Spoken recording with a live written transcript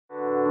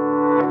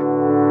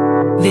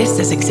This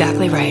is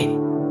exactly right.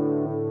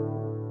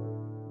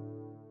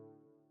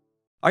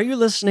 Are you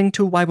listening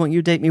to Why Won't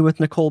You Date Me with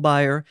Nicole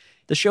Byer?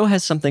 The show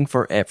has something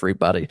for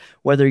everybody.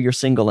 Whether you're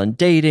single and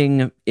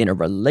dating, in a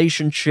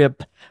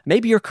relationship,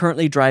 maybe you're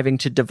currently driving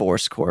to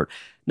divorce court.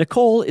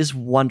 Nicole is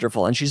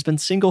wonderful, and she's been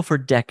single for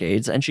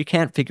decades, and she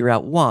can't figure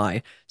out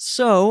why.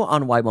 So,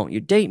 on Why Won't You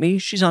Date Me,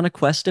 she's on a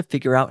quest to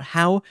figure out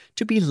how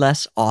to be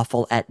less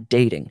awful at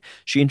dating.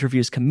 She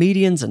interviews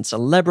comedians and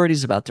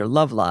celebrities about their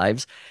love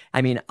lives.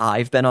 I mean,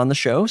 I've been on the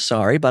show,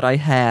 sorry, but I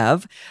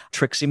have.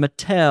 Trixie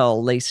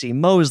Mattel, Lacey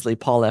Mosley,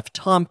 Paul F.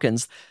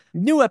 Tompkins.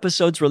 New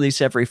episodes release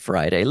every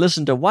Friday.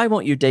 Listen to Why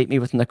Won't You Date Me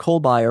with Nicole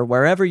Byer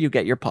wherever you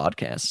get your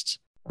podcasts.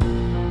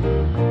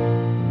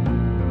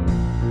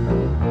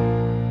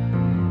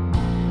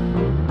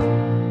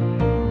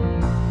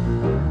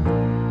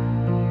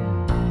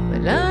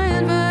 When I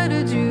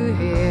invited you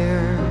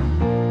here,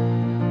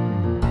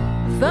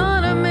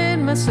 thought I made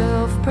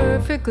myself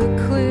perfectly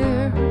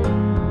clear.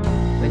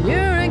 When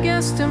you're a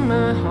guest in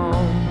my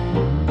home,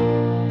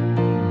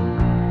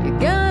 you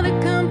gotta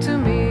come to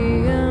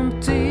me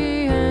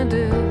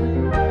empty-handed.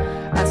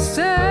 I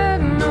said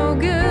no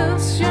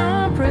gifts,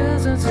 your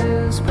presence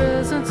is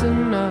presence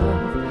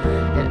enough.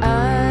 And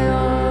I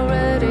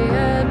already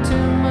had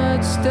too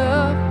much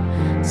stuff.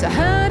 So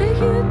how do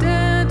you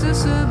dare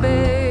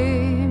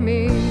disobey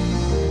me?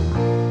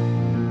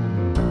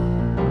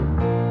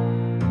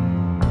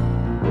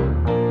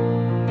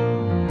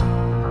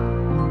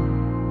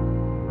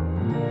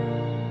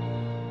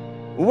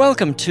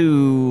 Welcome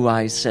to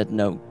I Said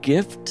No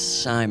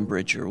Gifts. I'm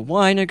Bridger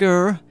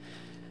Weiniger.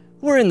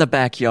 We're in the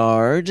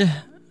backyard.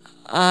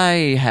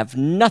 I have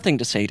nothing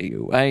to say to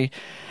you.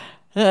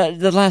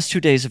 The last 2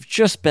 days have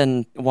just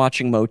been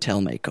watching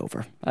Motel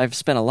Makeover. I've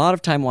spent a lot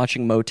of time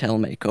watching Motel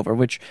Makeover,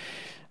 which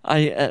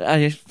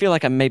I feel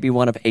like I'm maybe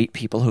one of 8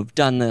 people who've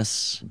done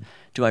this.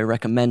 Do I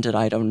recommend it?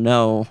 I don't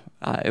know.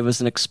 It was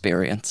an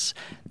experience.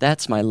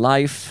 That's my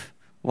life.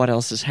 What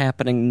else is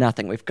happening?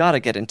 Nothing. We've got to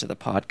get into the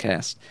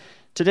podcast.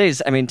 Today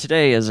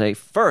is a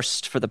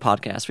first for the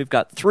podcast. We've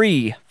got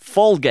 3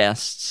 full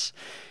guests.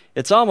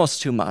 It's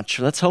almost too much.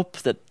 Let's hope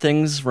that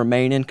things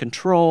remain in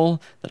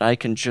control, that I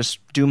can just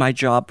do my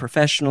job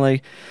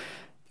professionally.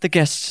 The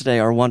guests today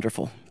are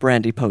wonderful.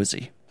 Brandie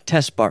Posey,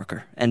 Tess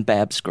Barker, and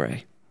Babs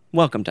Gray.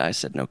 Welcome to I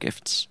Said No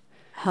Gifts.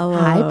 Hello.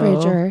 Hi,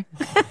 Bridger.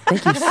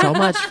 Thank you so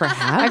much for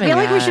having us. I feel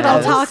like we should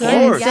all talk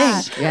in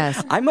sync.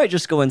 Yes. I might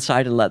just go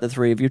inside and let the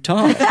 3 of you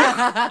talk.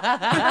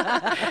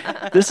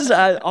 This is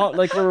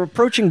like we're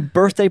approaching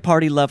birthday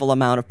party level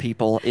amount of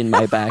people in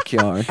my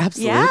backyard.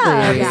 Absolutely.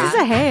 Yeah, this is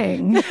a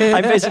hang.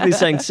 I'm basically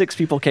saying 6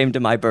 people came to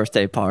my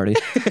birthday party.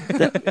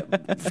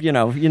 You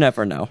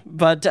never know.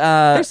 But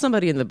There's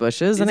somebody in the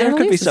bushes, and there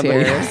could be Annalise is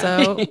somebody. here,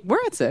 so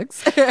we're at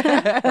 6.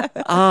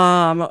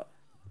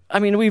 I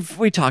mean,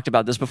 we talked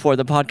about this before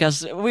the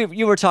podcast.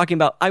 You were talking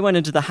about, I went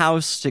into the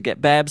house to get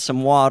Babs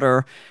some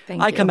water.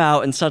 Thank I you. come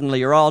out and suddenly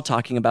you're all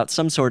talking about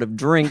some sort of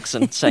drinks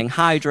and saying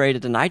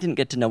hydrated, and I didn't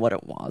get to know what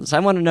it was. I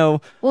want to know.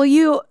 Well,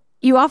 you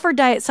offered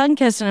Diet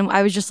Sunkist, and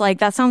I was just like,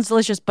 that sounds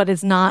delicious, but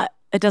it's not.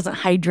 It doesn't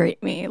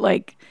hydrate me.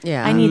 Like,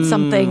 Yeah. I need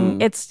something.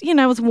 It's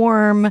it's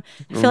warm. I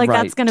feel like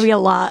Right. that's going to be a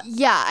lot.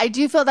 Yeah, I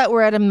do feel that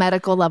we're at a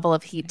medical level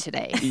of heat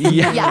today.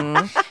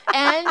 Yeah.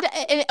 And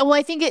well,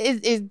 I think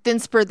it then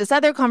spurred this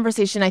other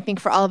conversation, I think,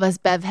 for all of us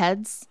Bev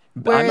heads.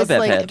 Whereas, Bev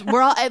like, head.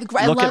 we're all, I Look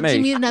at love to me.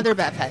 meet another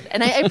Bev head.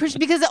 And I appreciate,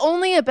 because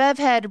only a Bev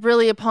head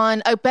really a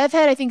Bev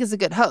head, I think, is a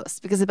good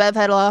host, because a Bev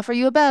head will offer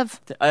you a Bev.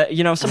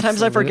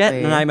 Sometimes I forget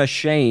Absolutely. and I'm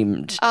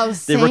ashamed. Oh, The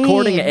same.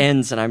 recording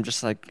ends and I'm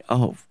just like,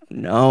 oh,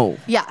 no.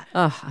 Yeah.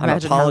 Oh, I'm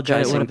imagine how good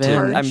it apologizing would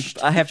have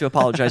been. I have to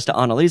apologize to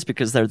Annalise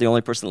because they're the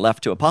only person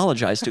left to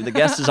apologize to. The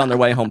guest is on their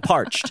way home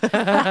parched. So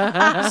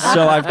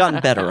I've gotten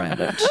better at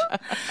it.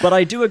 But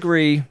I do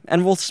agree,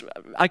 and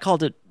I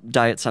called it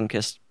Diet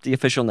Sunkist. The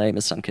official name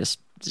is Sunkist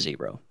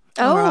Zero.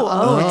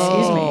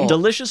 Excuse me.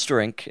 Delicious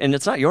drink, and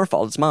it's not your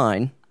fault, it's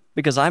mine,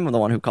 because I'm the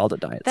one who called it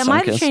Diet That Sunkist.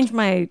 might have changed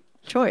my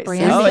choice.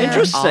 Brandie. Oh, Yeah.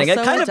 interesting. It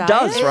Also kind a of diet?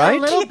 does, right?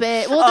 A little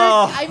bit.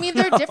 Well,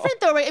 they're different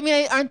though, right? I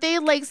mean, aren't they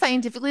like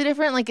scientifically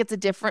different? Like it's a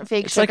different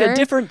fake It's sugar? like a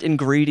different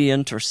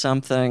ingredient or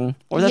something,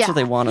 or that's Yeah. what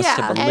they want us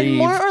to Yeah. believe. And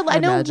more or I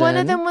know one imagine.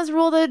 of them was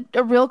ruled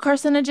a real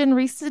carcinogen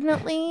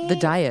recently. The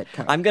Diet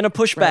Coke. I'm going to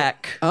push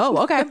back Oh,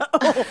 okay.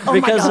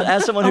 because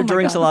as someone who my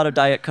drinks God. a lot of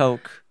Diet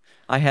Coke,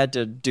 I had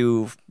to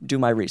do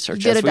my research,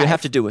 You did as a we dive.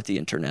 have to do with the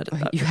internet.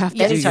 You have to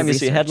do Anytime your you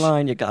see a research.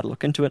 headline, you got to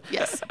look into it.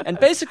 Yes. And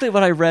basically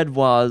what I read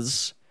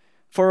was,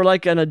 for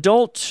like an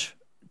adult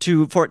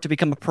for it to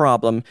become a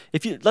problem,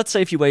 let's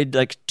say if you weighed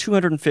like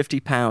 250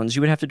 pounds,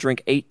 you would have to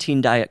drink 18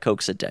 Diet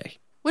Cokes a day.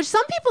 Which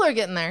some people are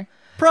getting there.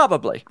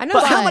 Probably. I know,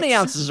 but how but- many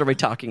ounces are we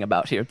talking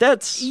about here?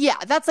 That's Yeah,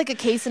 that's like a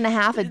case and a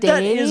half a day.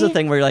 that is a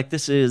thing where you're like,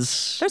 this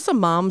is There's some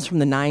moms from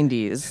the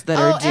 90s that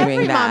are doing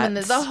every that. mom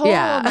in the whole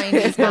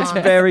 90s that's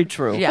mom. very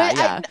true.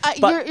 Yeah.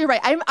 But you're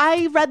right.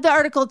 I read the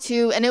article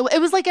too, and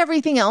it was like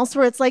everything else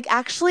where it's like,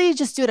 actually,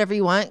 just do whatever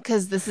you want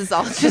because this is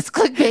all just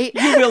clickbait.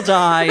 You will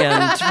die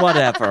and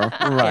whatever,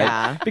 right?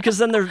 Yeah. Because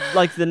then they're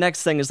like, the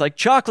next thing is like,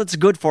 chocolate's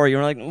good for you.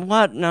 And we're like,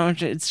 what? No,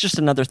 it's just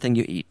another thing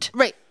you eat.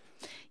 Right.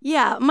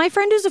 Yeah, my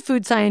friend who's a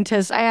food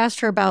scientist, I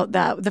asked her about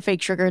that, the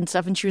fake sugar and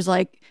stuff, and she was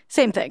like,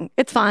 same thing.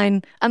 It's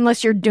fine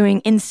unless you're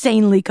doing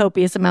insanely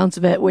copious amounts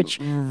of it, which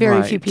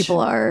very few Right. people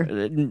are.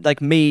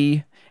 Like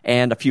me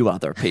and a few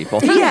other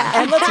people.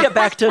 Yeah. And let's get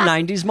back to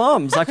 90s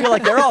moms. I feel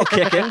like they're all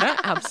kicking.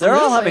 They're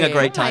all having a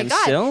great Oh my time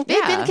God. still. They've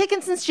Yeah. been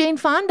kicking since Jane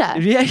Fonda.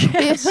 Yeah,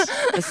 yes.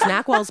 The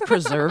snack walls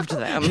preserved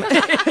them.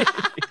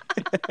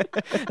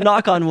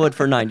 Knock on wood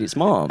for 90s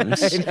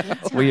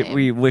moms.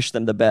 We wish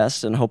them the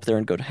best and hope they're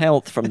in good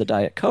health from the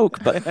Diet Coke.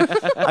 But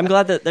I'm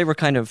glad that they were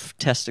kind of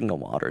testing the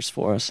waters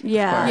for us.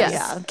 Yeah, Yes.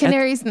 yeah.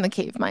 Canaries in the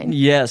cave mine.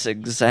 Yes,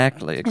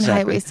 exactly. And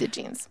Exactly. high-waisted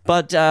jeans.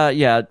 But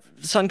yeah,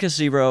 Sunkist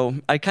Zero,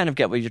 I kind of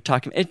get what you're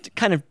talking. It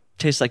kind of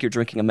tastes like you're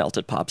drinking a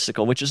melted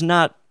popsicle, which is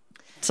not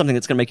something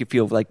that's going to make you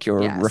feel like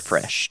you're Yes.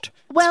 refreshed.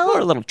 Well- it's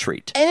more a little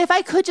treat. And if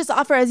I could just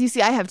offer, as you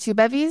see, I have two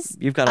bevies.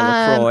 You've got a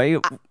LaCroix.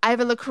 I have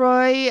a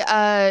LaCroix.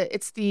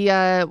 It's the,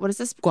 what is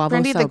this? Guava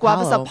Brandie? Sao The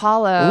Guava Sao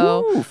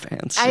Paulo. Ooh,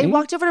 fancy. I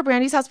walked over to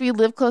Brandie's house. We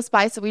live close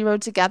by, so we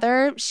rode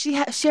together. She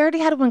already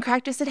had one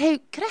cracked. I said, "Hey,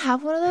 can I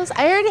have one of those?"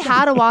 I already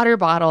had a water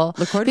bottle.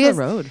 LaCroix to the Because-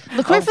 road.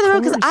 LaCroix for the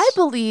road, because I course.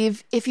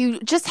 believe if you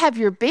just have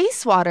your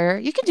base water,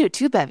 you can do it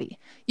too, bevy.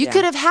 You Yeah.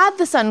 could have had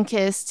the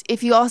Sunkist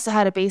if you also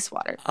had a base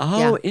water. Oh,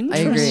 Yeah, I agree.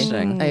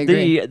 interesting. I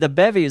agree. The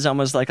bevy is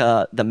almost like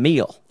the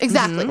meal.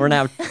 Exactly. Where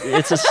now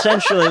it's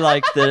essentially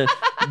like the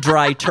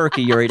dry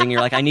turkey you're eating. You're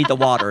like, I need the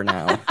water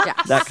now.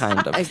 Yes. That kind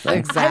of thing.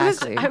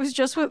 Exactly. I was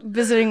just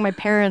visiting my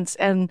parents,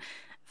 and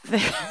they're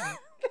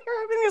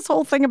having this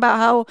whole thing about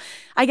how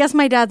I guess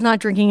my dad's not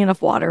drinking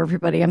enough water.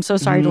 Everybody, I'm so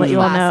sorry to let you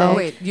all know. Classic.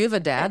 Wait, you have a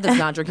dad that's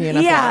not drinking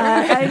enough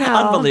Yeah, water? I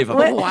know. Unbelievable.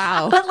 But,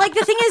 Wow. But like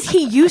the thing is,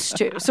 he used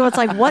to. So it's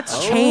like,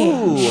 what's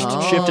changed?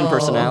 Shift in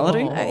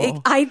personality.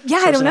 I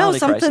don't know. Personality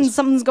crisis.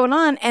 Something's going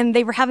on, and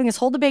they were having this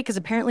whole debate because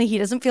apparently he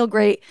doesn't feel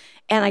great,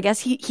 and I guess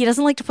he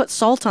doesn't like to put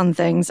salt on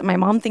things. And my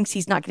mom thinks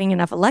he's not getting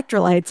enough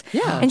electrolytes.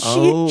 Yeah. and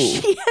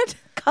she had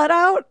cut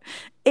out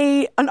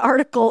an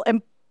article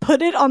and put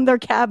it on their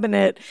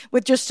cabinet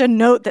with just a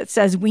note that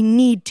says, "We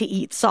need to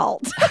eat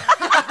salt."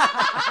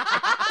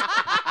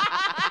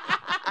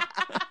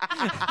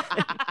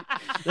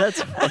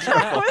 That's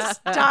I was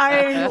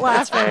dying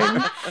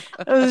laughing.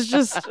 It was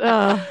just.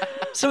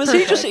 so. Is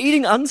he just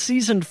eating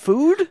unseasoned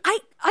food?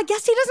 I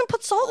guess he doesn't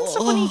put salt and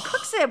stuff when he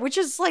cooks it, which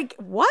is like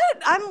what?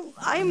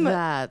 I'm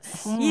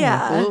That's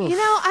yeah. You know,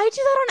 I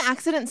do that on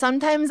accident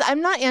sometimes.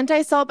 I'm not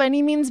anti-salt by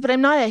any means, but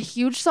I'm not a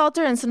huge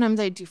salter, and sometimes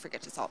I do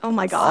forget to salt. Oh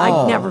my god,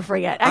 I never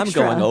forget. I'm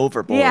Extra. going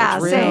overboard. Yeah,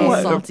 real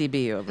same. salty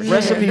bee over here.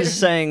 Recipes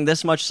saying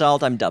this much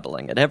salt, I'm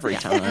doubling it every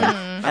time.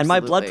 And my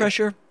blood Absolutely.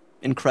 pressure,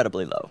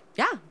 incredibly low.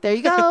 Yeah. There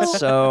you go.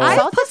 So I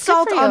Salt put is good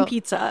salt for on you.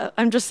 pizza.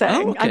 I'm just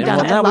saying. okay, I've done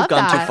well, it. now Love we've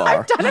gone that. too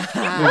far.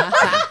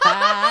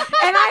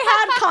 And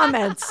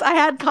I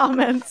had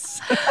comments.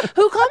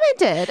 Who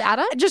commented,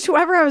 Adam? Just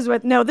whoever I was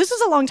with. No, this was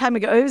a long time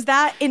ago. It was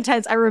that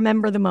intense. I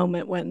remember the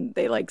moment when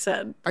they like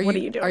said, "What are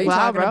you doing?" Are you Wow,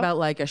 talking bro. about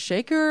like a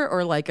shaker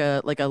or like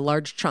a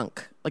large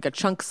chunk? Like a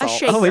chunk salt?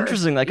 shaker. Oh,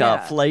 interesting. Like Yeah.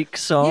 a flake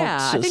salt. Yeah,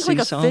 I think sea like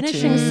a salty.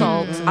 finishing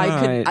salt.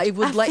 Right. I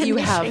would let you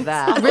have finishing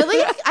that.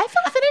 Really? I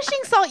feel finishing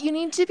salt you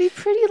need to be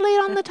pretty late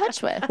on the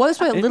touch with. Well, that's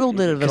why a little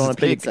bit of it 'Cause on a it's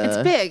big. pizza.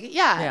 It's big,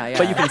 yeah. Yeah, yeah.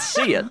 But you can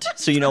see it,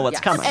 so you know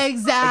what's coming.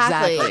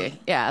 Exactly. Exactly.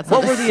 Yeah. It's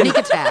What like were a the sneak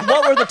attack?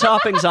 What were the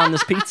toppings on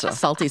this pizza?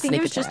 Salty I think sneak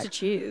it was attack. just a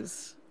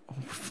cheese.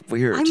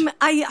 Weird.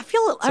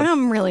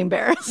 I'm really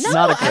embarrassed.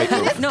 Not a great I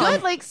mean, move. it's No,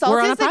 good. Like salt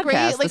we're on is a a great.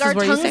 podcast. Like This our is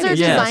where you tongues say are it.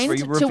 Yes, designed where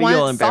you to reveal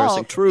want embarrassing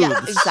salt. truths.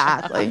 Yeah,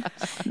 exactly.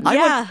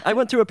 Yeah. I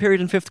went through a period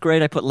in 5th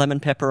grade. I put lemon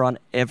pepper on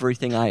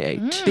everything I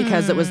ate.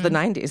 Because it was the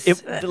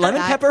 90s.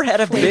 Lemon pepper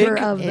had a flavor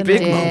big, of the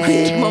big night. moment.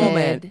 Big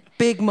moment.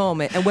 Big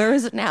moment. And where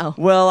is it now?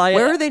 Well,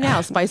 Where are they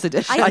now? Spice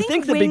Edition. I I think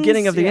think the wings,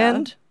 beginning of the yeah.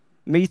 end,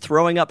 me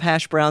throwing up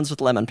hash browns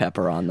with lemon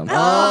pepper on them.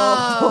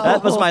 Oh,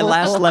 that was my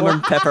last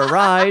lemon pepper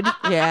ride.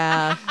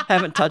 yeah.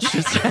 Haven't touched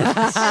it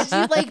since. Did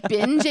you like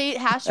binge ate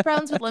hash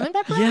browns with lemon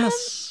pepper? in them?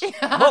 Yes.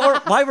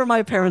 Why were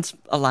my parents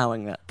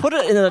allowing that? Put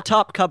it in the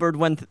top cupboard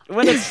when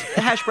it's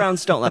hash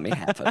browns. Don't let me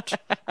have it.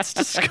 It's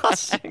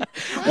disgusting.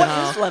 What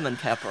is lemon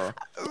pepper?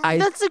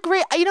 That's a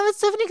great. You know, it's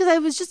so funny because I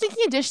was just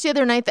making a dish the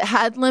other night that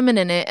had lemon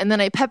in it, and then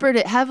I peppered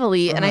it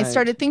heavily, and I Right.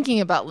 started thinking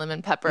about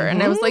lemon pepper,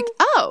 and I was like,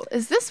 "Oh,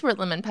 is this where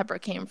lemon pepper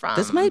came from?"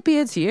 This might be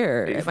its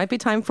year. It might be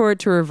time for it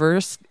to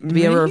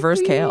be a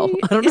reverse kale.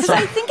 I don't know. Because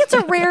I think it's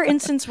a rare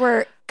instance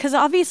where, because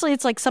obviously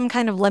it's like some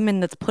kind of lemon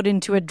that's put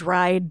into a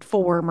dried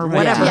form or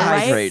whatever, Yeah. right?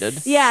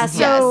 Dehydrated. Yeah,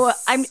 so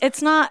Yes.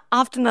 it's not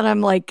often that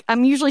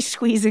I'm usually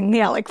squeezing,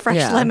 like fresh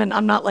Yeah. lemon.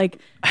 I'm not like,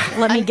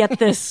 let me get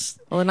this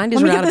Well, the 90s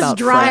let were me out get this about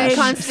dried, fresh.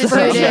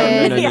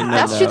 Constituted. No.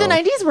 That's true. The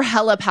 90s were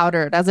hella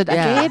powdered as a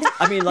decade.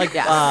 I mean, like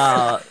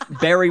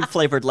berry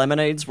flavored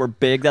lemonades were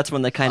big. That's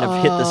when they kind of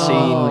hit the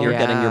scene. You're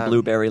getting your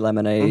blueberry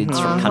lemonades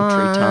from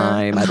Country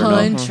Time. I don't know.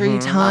 Country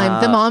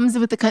Time. The moms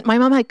with my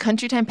mom had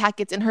Country Time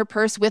packets in her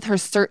purse with her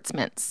Certs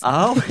mints.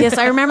 Oh, Yes,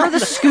 I remember the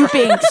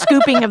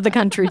scooping of the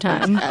Country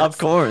Time. of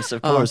course. the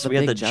We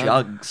had the big jug.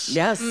 jugs.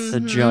 Yes. The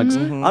jugs.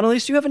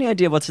 Annalise, do you have any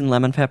idea what's in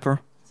lemon pepper?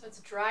 So it's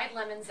dried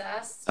lemon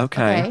zest,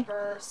 Okay.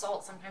 pepper,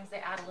 salt. Sometimes they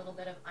add a little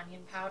bit of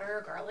onion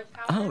powder, garlic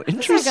powder. Oh, I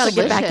interesting. gotta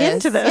get back Delicious.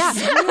 into this.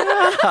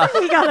 Yeah.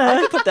 We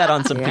gotta. Put that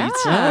on some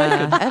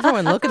pizza.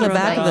 Everyone look in the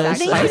back of the Thank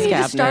They spice need to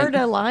cabinet. start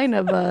a line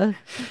of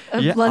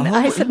Yeah. London.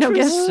 I said no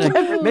guest.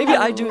 Interesting. Maybe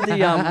I do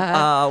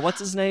the what's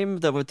his name?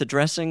 With the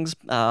dressings,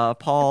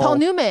 Paul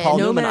Newman. Paul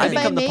Newman. I By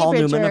become the May Paul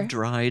Newman Bridger. of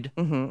dried.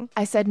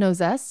 I said no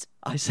zest.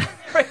 I said,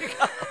 there you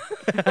go.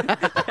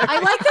 I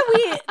like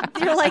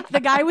that you're like the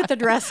guy with the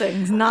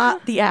dressings,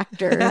 not the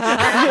actor. Not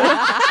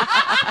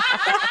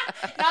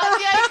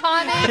the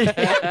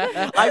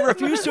iconic. I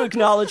refuse to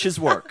acknowledge his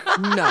work,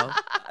 No.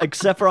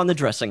 except for on the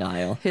dressing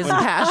aisle. His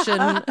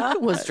passion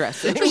was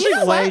dressing. But you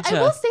know way what? to-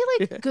 I will say,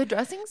 like, good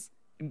dressings.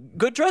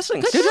 Good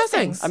dressings. Good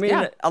dressings. I mean,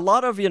 Yeah. a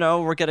lot of,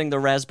 we're getting the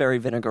raspberry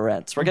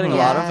vinaigrettes. We're getting a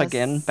lot of, Yes.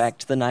 again, back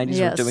to the 90s,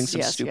 we're Yes, doing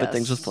some yes, stupid yes.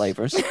 things with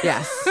flavors.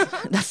 Yes.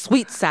 The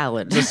sweet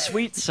salad. The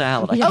sweet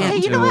salad. I Okay,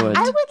 can't you know do what? it.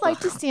 I would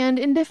like to stand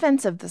in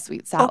defense of the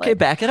sweet salad. Okay,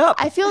 back it up.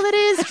 I feel that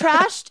it is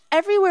trashed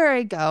everywhere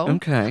I go.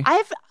 Okay.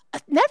 I've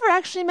never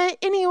actually met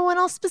anyone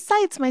else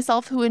besides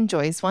myself who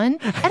enjoys one,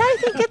 and I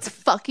think it's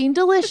fucking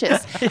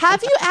delicious.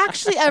 Have you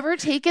actually ever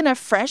taken a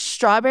fresh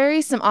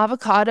strawberry, some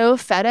avocado,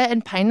 feta,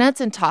 and pine nuts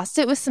and tossed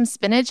it with some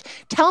spinach?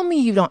 Tell me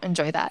you don't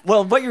enjoy that.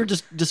 Well, what you're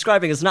just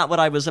describing is not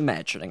what I was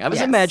imagining. I was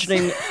Yes.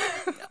 imagining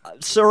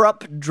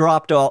syrup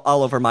dropped all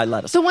over my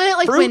lettuce. So when it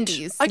like Fruit,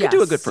 Wendy's. I could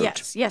do a good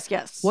fruit.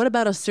 Yes. What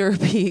about a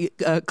syrupy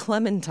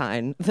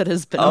clementine that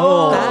has been?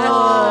 Oh.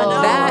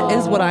 That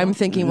is what I'm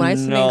thinking when I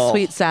No. think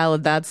sweet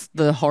salad. That's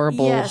the horrible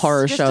Yes,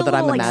 horror just show a that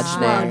I'm little, like,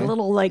 imagining. slug, a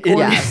little like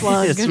orange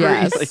slug. It's Yes.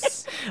 really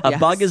a Yes.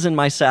 bug is in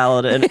my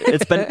salad, and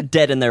it's been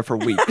dead in there for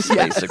weeks.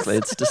 Basically,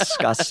 it's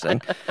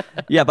disgusting.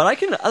 Yeah, but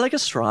I like a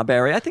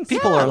strawberry. I think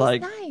people Yeah, are it's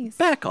like, nice.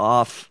 back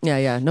off.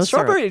 Yeah. No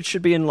Strawberry syrup.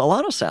 should be in a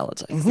lot of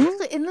salads. I think.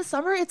 Exactly. In the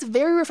summer, it's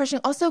very refreshing.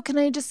 Also, can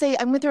I just say,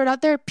 I'm going to throw it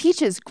out there,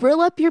 peaches.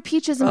 Grill up your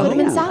peaches and put them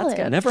in yeah, salad.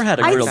 I never had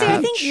a I'd grilled say I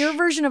peach. think your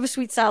version of a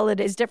sweet salad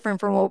is different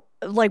from what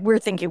like we're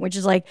thinking, which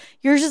is like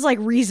yours is like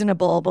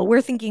reasonable, but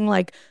we're thinking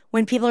like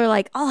when people are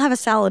like, I'll have a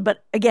salad,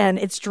 but again,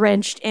 it's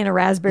drenched in a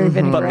raspberry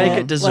vinaigrette. But make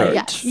it dessert.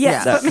 Yes.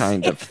 Yes. That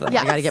kind of thing.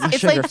 Yeah, I gotta get my it's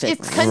sugar like fix.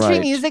 it's country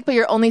Right. music, but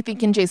you're only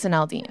thinking Jason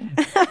Aldean.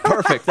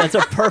 Perfect. That's a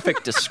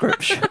perfect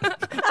description.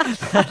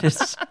 That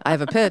is. I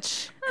have a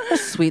pitch.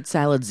 Sweet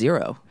salad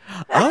zero.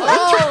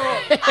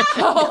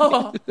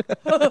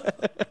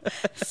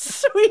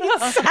 Sweet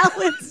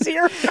salad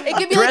zero. It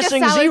could be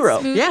Dressing like a salad zero.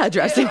 smoothie. Yeah,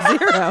 dressing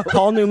zero.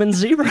 Paul Newman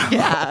zero.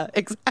 Yeah,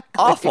 exactly.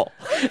 Awful.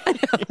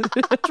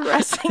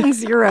 Dressing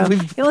zero.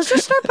 Yeah, let's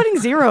just start putting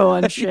zero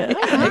on shit.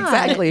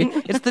 Exactly.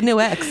 It's the new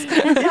X.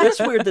 It is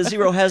weird that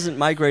zero hasn't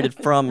migrated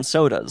from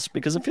sodas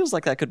because it feels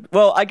like that could.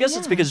 Well, I guess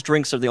it's because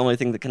drinks are the only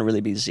thing that can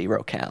really be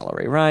 0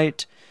 calorie,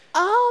 right?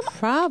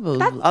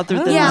 Probably.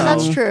 Other than Yeah,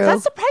 that's true. That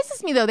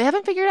surprises me though. They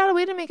haven't figured out a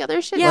way to make other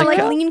shit. Yeah, like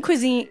Like, lean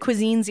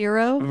cuisine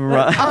zero.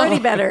 Right. Already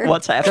better.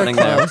 What's happening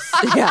there?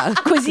 Yeah.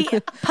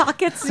 Cuisine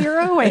pockets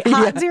zero. Wait,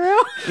 hot zero.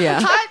 Yeah.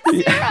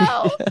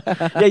 hot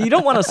zero. Yeah, you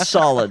don't want a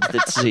solid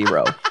that's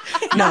 0.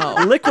 No.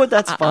 Liquid,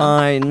 that's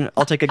fine.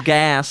 I'll take a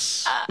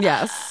gas.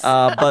 Yes.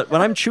 But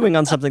when I'm chewing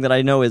on something that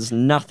I know is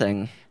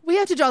nothing, We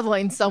have to draw the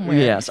line somewhere.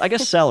 yes, I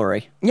guess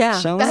celery. Yeah.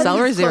 Celery? That's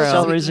Celery as close zero. as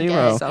Celery we can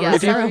zero. get. Celery Yeah,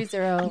 zero. celery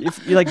zero.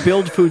 If you like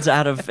build foods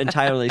out of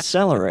entirely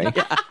celery,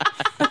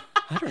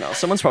 I don't know.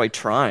 Someone's probably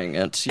trying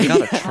it. You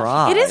gotta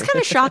try. It is kind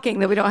of shocking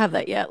that we don't have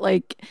that yet.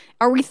 Like,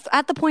 are we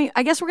at the point?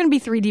 I guess we're going to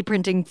be 3D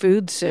printing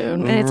food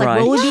soon, and it's like,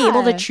 will we be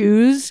able to Yeah.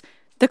 choose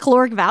the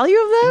caloric value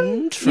of them?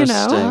 Interesting.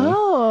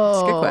 Oh,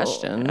 That's a good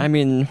question. I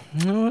mean,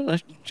 no, I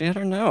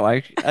don't know.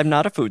 I'm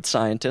not a food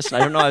scientist. And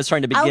I don't know. I was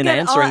trying to begin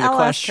answering the I'll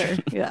ask question.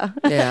 her. Yeah.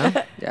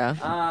 Yeah.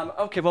 Yeah.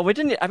 Okay, well, we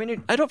didn't. I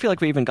mean, I don't feel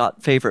like we even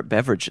got favorite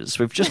beverages.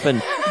 We've just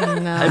been.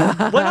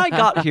 And when I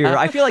got here,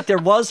 I feel like there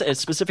was a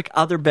specific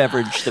other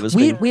beverage that was.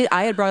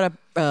 I had brought up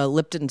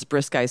Lipton's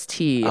brisk iced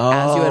tea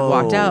as you had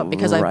walked out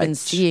because I've been right.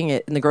 seeing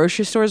it in the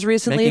grocery stores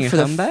recently Making a for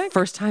the comeback?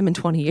 first time in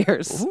 20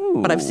 years.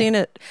 But I've seen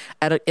it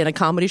in a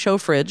comedy show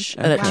fridge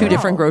and at 2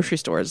 different grocery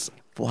stores.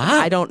 Wow.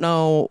 I don't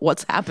know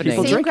what's happening.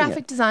 People same drinking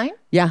graphic design.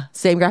 Yeah,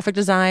 same graphic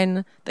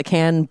design. The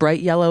can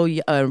bright yellow,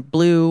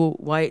 blue,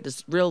 white,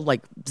 just real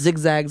like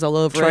zigzags all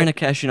over Trying to it.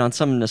 cash in on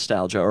some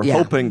nostalgia or Yeah.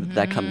 hoping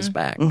that comes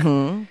back.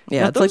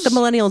 Yeah, it's like the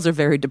millennials are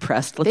very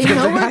depressed. Let's They give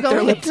know them we're back their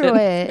going Lipton. through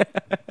it.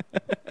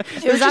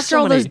 It was just after so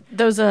all many-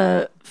 those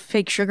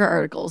fake sugar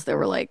articles. They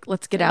were like,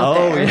 let's get out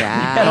Oh, there.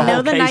 yeah. I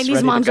know the Case ready 90s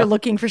to moms go. are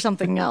looking for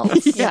something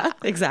else. Yeah,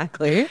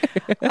 exactly.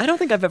 I don't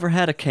think I've ever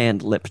had a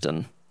canned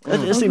Lipton.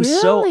 It seems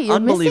so really? You're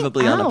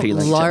unbelievably missing out.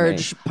 unappealing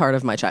Large to me. part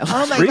of my childhood.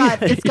 Oh my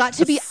God. It's got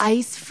to be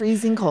ice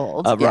freezing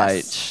cold.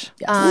 Right.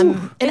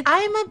 And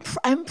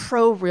I'm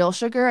pro real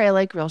sugar. I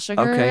like real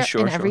sugar Okay,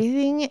 sure, and sure.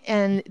 everything.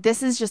 And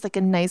this is just like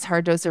a nice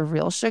hard dose of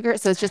real sugar.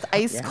 So it's just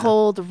ice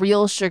cold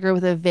real sugar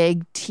with a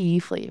vague tea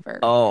flavor.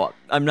 Oh,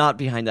 I'm not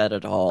behind that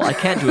at all. I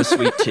can't do a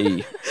sweet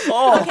tea.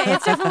 Oh, Okay,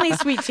 it's definitely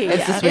sweet tea.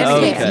 It's a sweet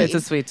Okay. tea. It's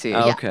a sweet tea.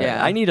 okay.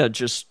 Yeah. I need to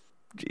just.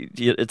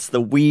 It's the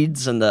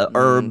weeds and the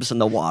herbs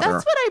and the water.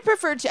 That's what I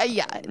prefer to.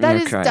 Yeah, that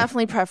is Okay.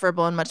 definitely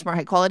preferable and much more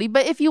high quality.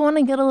 But if you want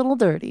to get a little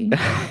dirty,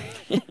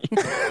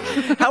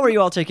 How are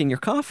you all taking your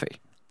coffee?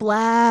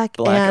 black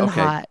and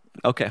okay. hot.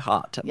 Okay,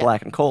 hot.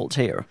 Black and cold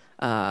here.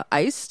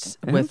 Iced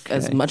with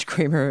as Okay. much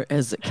creamer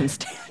as it can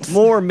stand.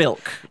 More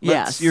milk.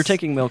 Yes. You're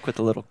taking milk with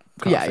a little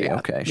coffee. Yeah.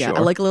 Okay, Yeah, sure.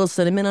 I like a little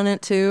cinnamon on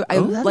it too. I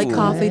like that's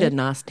coffee to good.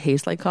 not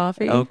taste like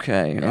coffee.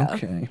 Okay,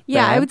 okay.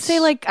 Yeah, I would say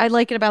That's- like I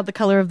like it about the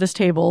color of this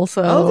table.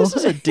 So Oh, this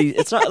is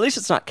it's not. At least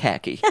it's not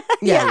khaki.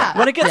 Yeah.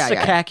 When it gets Yeah, to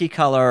yeah. khaki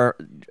color,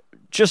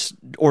 just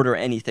order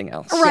anything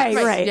else. right,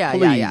 right. Yeah,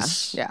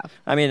 Please. yeah.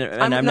 I mean,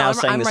 and I'm now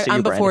saying this to you,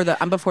 I'm before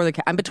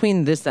Brandie. I'm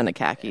between this and a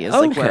khaki. Is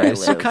like where I Okay, live.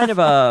 so kind of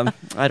a,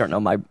 I don't know,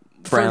 my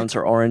browns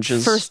or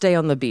oranges. First day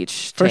on the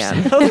beach. First.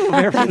 Tan. Oh,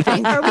 very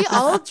nice. Are we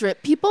all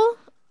drip people?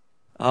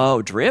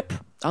 Oh, drip.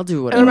 I'll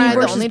do Or whatever. am I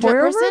the versus only drip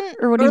pour over? person?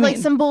 Or what do you like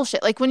mean? some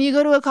bullshit? Like when you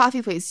go to a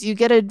coffee place, do you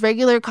get a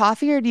regular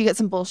coffee or do you get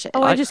some bullshit?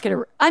 Oh, I just get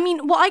a. I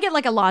mean, well, I get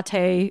like a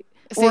latte.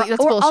 See, Or, that's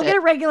or I'll bullshit. get a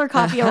regular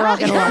coffee or I'll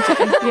get a latte.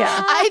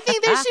 Yeah. I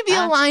think there should be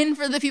a line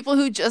for the people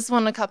who just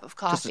want a cup of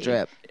coffee. Just a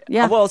drip.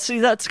 Yeah. Well, see,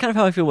 that's kind of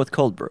how I feel with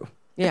cold brew.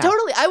 Yeah.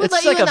 Totally. I would It's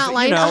let like you in a, that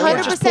line. you know,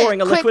 100%. just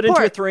pouring a Quick liquid into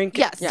pour. a drink,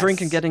 Yes. drink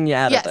and getting you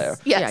out Yes. of there.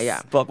 Yes. Yeah,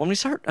 yeah. But when we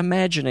start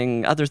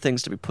imagining other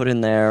things to be put in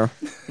there,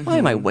 why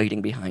am I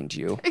waiting behind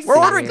you? We're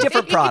ordering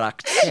different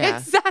products. Yeah.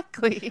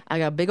 Exactly. I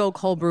got a big old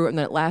cold brew, and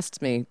then it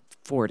lasts me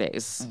 4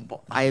 days.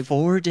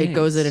 4 days. It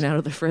goes in and out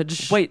of the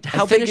fridge. Wait,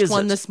 how I big finished is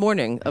one it? this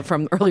morning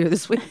from earlier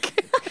this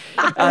week.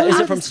 Is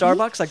it from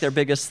Starbucks, like their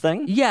biggest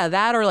thing? Yeah,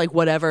 that or like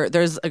whatever.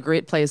 There's a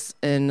great place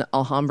in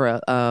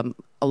Alhambra,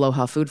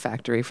 Aloha Food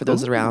Factory, for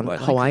those around, I like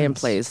Hawaiian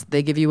this. place.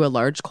 They give you a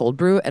large cold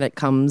brew and it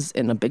comes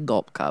in a big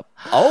gulp cup.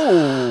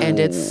 Oh. And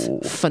it's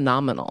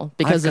phenomenal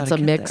because I've it's a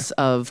gotta get mix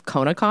of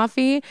Kona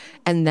coffee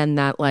and then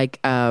that like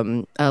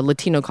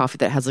Latino coffee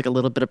that has like a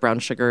little bit of brown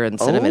sugar and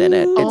cinnamon in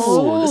it. It's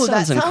Oh, this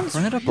that sounds sounds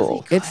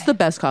incredible. it's the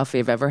best coffee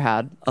I've ever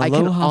had. I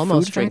can Aloha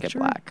almost Food drink it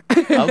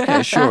Factory? black.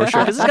 Okay, sure.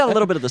 Because it's got a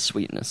little bit of the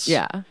sweetness.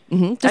 Yeah.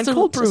 Mm-hmm. And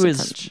cold brew is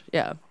punch.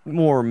 Yeah.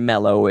 more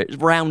mellow,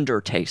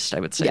 rounder taste, I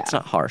would say. Yeah. It's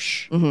not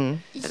harsh. The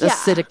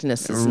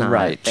acidicness is not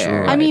Right, there.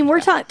 sure. I mean,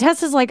 we're talking.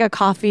 Tess is like a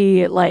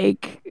coffee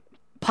like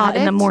pot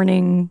in the Addict?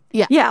 morning.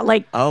 Yeah. Yeah,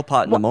 like Oh,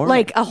 pot in the morning.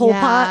 like a whole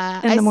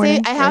pot in the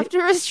morning. I have to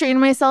restrain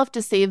myself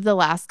to save the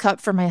last cup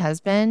for my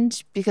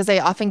husband because I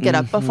often get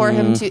up before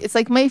him too. It's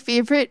like my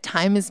favorite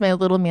time is my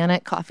little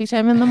manic coffee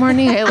time in the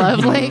morning. I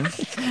love like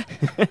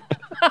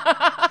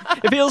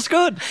It feels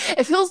good.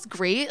 it feels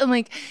great and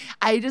like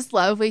I just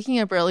love waking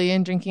up early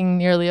and drinking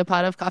nearly a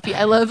pot of coffee.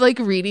 I love like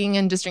reading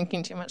and just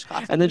drinking too much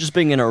coffee. And then just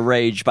being in a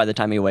rage by the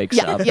time he wakes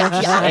Yeah, up. yeah,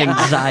 Just yeah.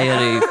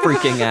 anxiety,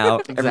 freaking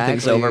out.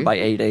 Everything's Exactly. over by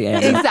 8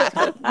 a.m.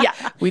 Exactly. Yeah.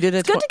 We did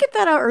it. Good to get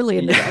that out early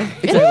in the day.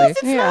 Exactly.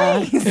 It's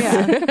nice.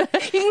 Yeah.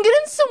 You can get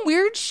into some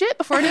weird shit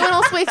before anyone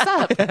else wakes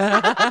up.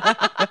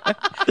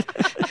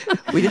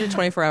 We did a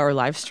 24-hour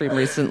live stream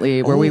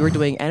recently where we were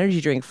doing energy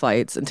drink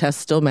flights, and Tess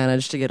still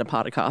managed to get a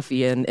pot of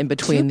coffee in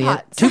between Two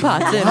two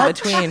pots in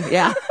between.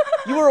 Yeah,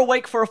 You were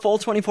awake for a full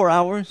 24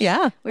 hours?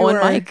 yeah. We On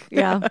were, mic.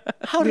 yeah.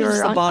 How We does were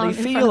the on- body in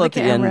front of feel the at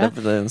the end camera. of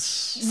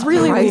this?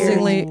 Really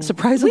weird.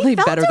 Surprisingly We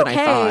felt better than I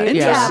thought.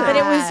 Yeah, Yeah. but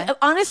it was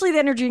honestly the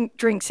energy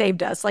drink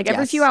saved us. Like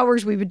every Yes. few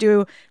hours, we would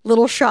do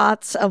little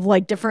shots of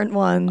like different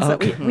ones.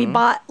 That we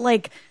bought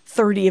like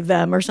 30 of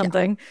them or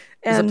something.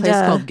 There's And a place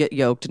called Get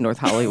Yoked in North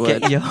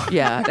Hollywood. Get Yoked.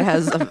 Yeah, it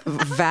has a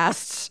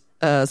vast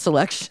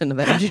selection of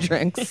energy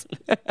drinks.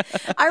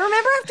 I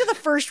remember after the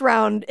first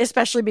round,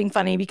 especially being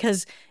funny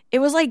because it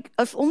was like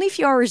only a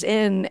few hours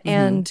in,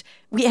 and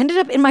we ended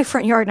up in my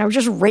front yard, and I was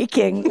just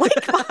raking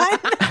like behind.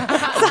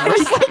 So I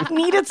just like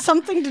needed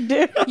something to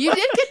do. You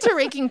did get to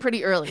raking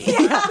pretty early.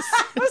 Yes.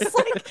 I was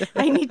like,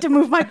 I need to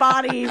move my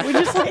body. We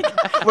just like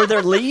Were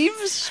there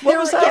leaves? What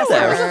was that yes, there?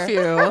 there There's a few.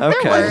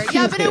 Okay. Were.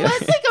 Yeah, but it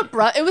was like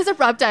abrupt. It was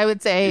abrupt, I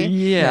would say.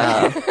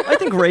 Yeah. I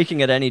think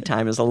raking at any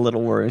time is a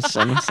little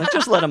worrisome. It's like,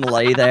 just let them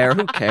lay there.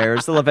 Who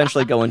cares? They'll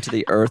eventually go into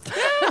the earth.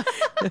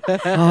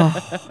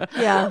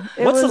 yeah.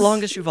 it What's the was-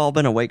 longest you've all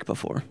been awake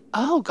before?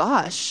 Oh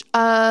gosh,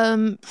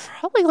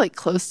 probably like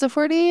close to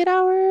 48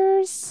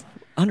 hours.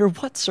 Under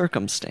what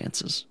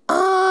circumstances?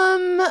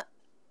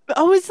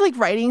 Always like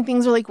writing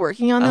things or like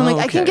working on them. Oh, Like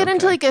I can okay, get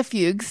into okay. like a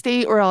fugue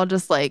state where I'll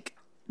just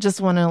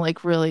want to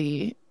like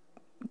really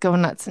go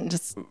nuts and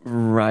just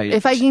Right.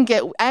 if I can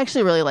get. I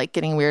actually really like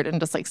getting weird and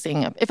just like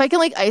staying up. If I can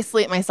like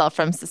isolate myself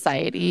from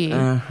society.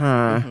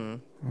 Uh-huh.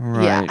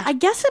 Right. Yeah. I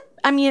guess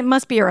it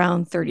must be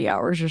around 30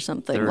 hours or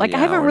something. 30 Like I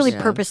haven't hours, really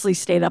yeah. purposely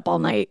stayed up all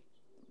night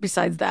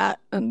besides that,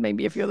 and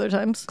maybe a few other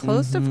times.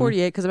 Close to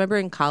 48, because I remember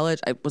in college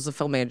I was a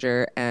film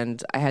major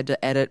and I had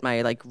to edit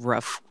my like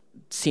rough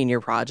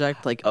senior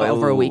project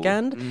over a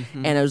weekend,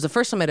 and it was the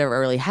first time I'd ever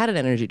really had an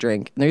energy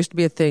drink. And there used to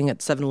be a thing at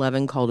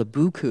 7-Eleven called a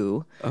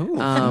Buku.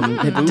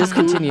 It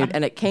discontinued,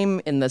 and it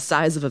came in the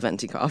size of a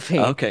venti coffee.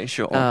 Okay,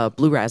 sure.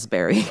 Blue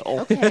raspberry.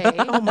 Okay.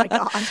 Oh my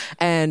god!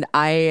 And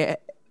I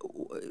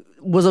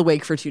was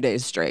awake for 2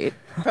 days straight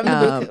From the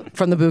Buku.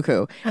 From the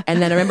Buku.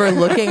 And then I remember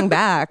looking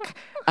back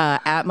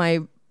at my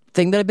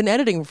thing that I'd been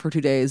editing for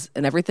 2 days,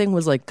 and everything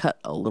was like cut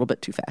a little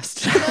bit too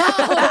fast.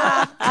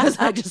 Because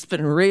I'd just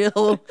been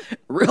real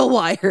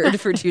wired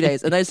for 2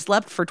 days, and I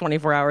slept for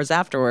 24 hours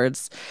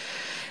afterwards.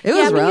 It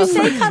was rough. You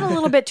say cut a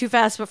little bit too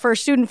fast, but for a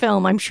student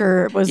film, I'm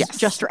sure it was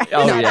just right.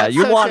 Oh yeah,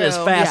 you so want true. as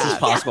fast Yeah. as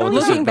possible. with the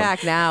Looking film.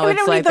 back now, We it's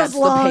don't like need those that's the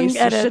long pace you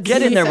edits. should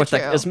Get in there So with true.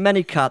 as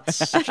many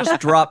cuts.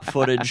 Just drop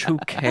footage. Who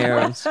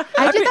cares?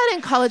 I did that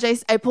in college.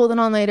 I pulled an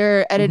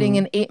all-nighter editing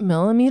an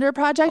 8mm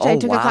project. I Oh,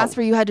 took a wow. class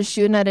where you had to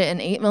shoot and edit an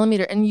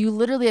 8mm, and you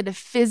literally had to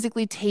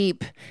physically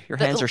tape. Your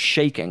hands are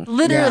shaking.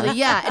 Literally,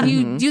 yeah. And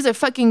you use a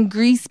fucking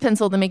grease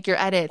pencil to make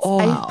your edits.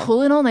 I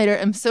pull an all-nighter.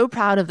 I'm so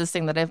proud of this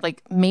thing that I've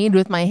like made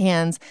with my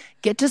hands.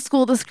 Get to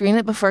school to screen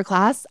it before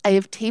class. I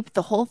have taped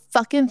the whole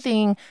fucking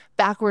thing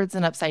backwards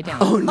and upside down.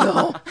 Oh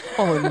no!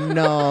 Oh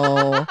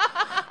no!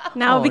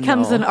 Now it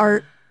becomes an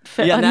art.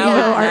 Yeah,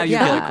 now art. you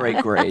get a great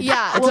grade.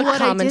 Yeah, It's well, a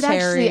what I did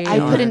actually, commentary I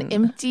put an on-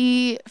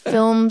 empty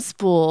film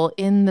spool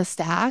in the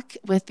stack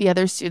with the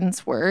other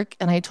students' work,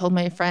 and I told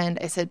my friend,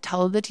 I said,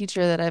 tell the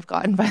teacher that I've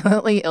gotten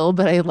violently ill,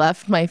 but I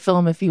left my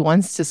film if he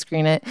wants to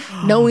screen it,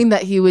 knowing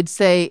that he would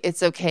say,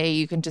 it's okay,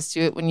 you can just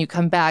do it when you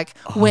come back.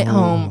 Went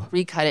home,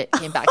 recut it,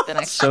 came back the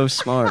next So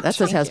smart.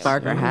 That's a Tess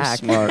Barker So hack.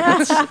 smart.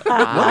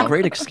 What a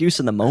great excuse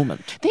in the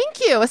moment. Thank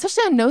you,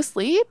 especially on no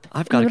sleep.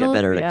 I've got to get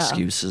better at yeah.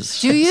 excuses.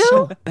 Do you?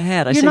 So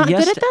bad. I You're say not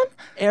yes good at to them?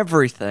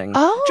 everything.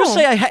 Oh. Just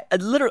say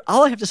literally.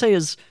 All I have to say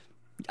is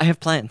I have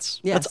plans.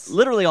 Yes. That's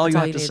literally all That's you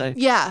all have you to say.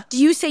 need. Yeah. Do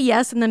you say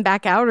yes and then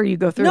back out, or you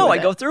go through? No, with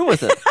I it? go through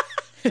with it.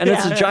 And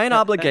it's a giant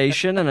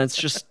obligation, and it's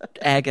just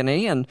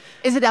agony, and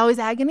Is it always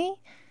agony?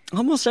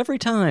 almost every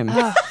time.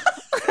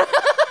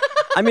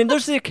 I mean,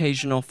 there's the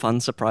occasional fun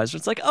surprise. Where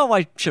it's like, oh,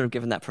 I should have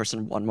given that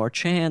person one more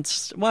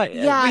chance. Why?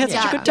 Yeah, we had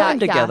such a yeah, good time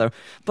yeah. together.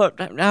 But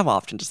how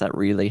often does that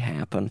really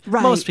happen?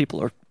 Right. Most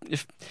people are.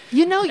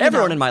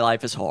 Everyone in my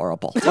life is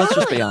horrible. Let's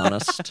just be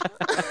honest.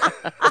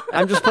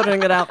 I'm just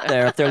putting it out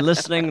there. If they're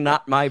listening,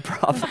 not my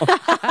problem.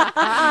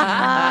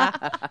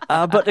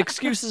 But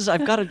excuses,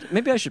 I've got to.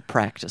 Maybe I should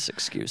practice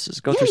excuses.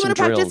 Go Yeah, through you some want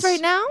to practice drills.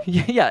 right now?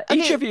 Yeah.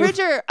 Each Okay, of you.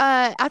 Bridger,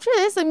 after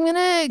this, I'm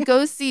going to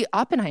go see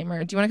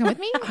Oppenheimer. Do you want to come with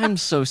me? I'm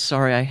so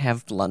sorry. I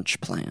have lunch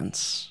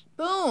plans.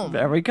 Boom.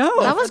 There we go.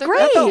 That was For the great.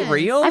 That felt questions.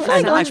 real. I feel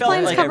like and lunch felt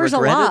plans like I covers a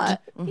regretted.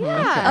 lot.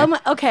 Yeah.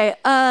 Okay.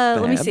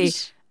 Let me see.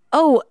 Babs?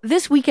 Oh,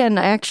 this weekend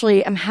I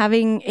actually am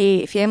having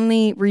a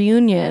family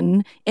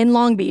reunion in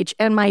Long Beach,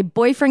 and my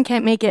boyfriend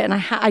can't make it, and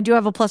I do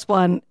have a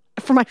 +1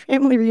 for my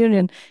family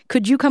reunion.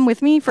 Could you come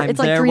with me for? I'm It's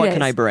like there. 3 What days.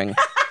 can I bring?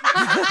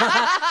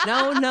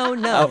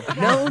 No!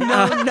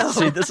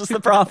 See, this is the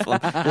problem.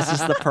 This is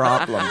the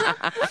problem.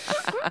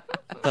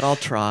 But I'll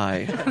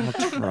try.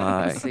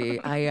 See,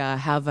 I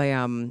have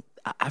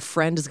a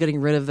friend is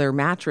getting rid of their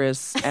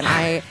mattress,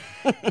 and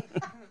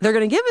they're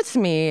going to give it to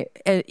me.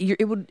 And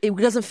it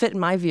doesn't fit in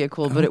my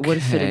vehicle, but it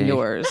would fit in Okay.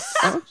 yours.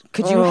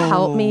 Could you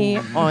help me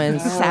on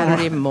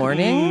Saturday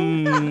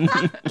morning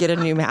get a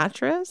new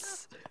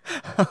mattress?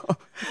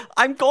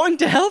 I'm going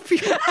to help you.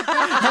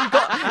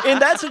 In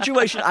that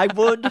situation, I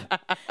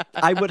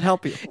would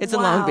help you. It's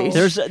in Long Beach.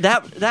 There's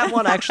that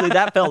one actually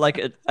that felt like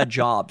a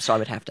job, so I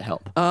would have to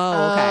help.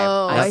 Oh, okay.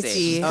 Oh, I I see.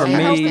 see. For I me- Help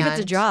if understand.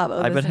 it's a job. Oh,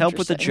 I would that's help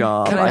with the interesting.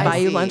 job. Can I buy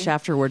you see. lunch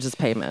afterwards as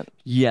payment?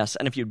 Yes,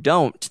 and if you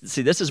don't,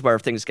 see, this is where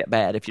things get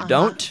bad. If you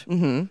don't,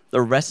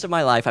 the rest of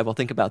my life I will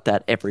think about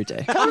that every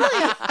day. Totally.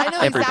 I know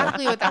Every day.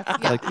 exactly what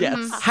that's. Yeah. Like,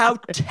 yes, how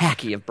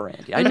tacky of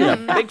Brandie. I did a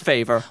big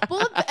favor.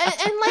 Well,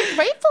 and like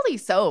rightfully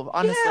so,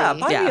 honestly. Yeah,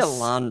 buy me a Yes.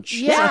 lunch.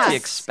 It's Yes. not too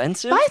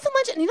expensive. Buy some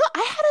lunch. And you know,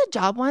 I had a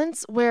job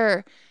once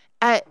where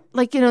at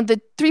the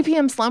 3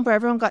 p.m. slump where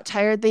everyone got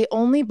tired, they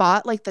only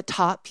bought like the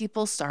top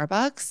people's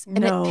Starbucks.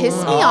 And No. it pissed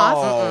me Oh,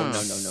 off no,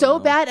 so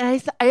bad.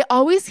 And I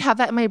always have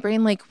that in my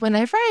brain. Like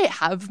whenever I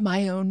have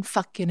my own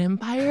fucking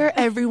empire,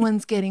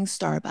 everyone's getting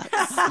Starbucks.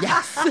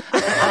 Yes.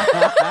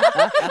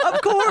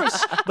 Of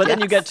course. But then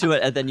you get to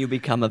it and then you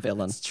become a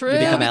villain. True. You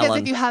become Because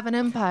Ellen. if you have an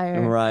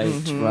empire. Right,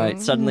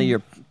 right. Suddenly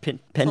you're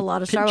a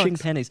lot of pinching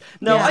Starbucks. pennies.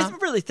 No, Yeah. I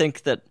really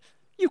think that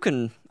you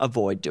can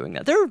avoid doing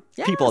that. There are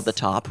people at the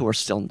top who are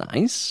still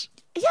nice.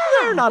 Yeah.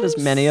 There are not as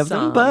many of them,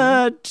 some.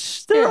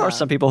 but there are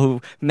some people who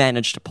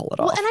manage to pull it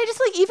Well, off. and I just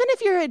like, even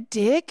if you're a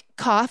dick,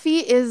 coffee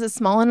is a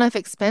small enough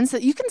expense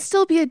that you can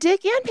still be a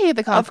dick and pay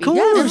the coffee. Of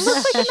course. It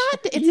looks like you're not.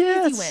 It's an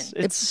easy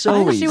win. It's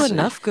so buys easy. you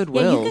enough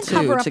goodwill Yeah, you can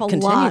cover up to a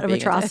continue lot of being a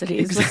dick.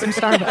 atrocities with some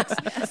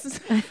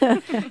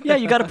Starbucks. Yeah,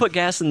 you got to put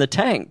gas in the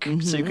tank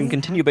so you can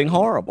continue being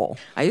horrible.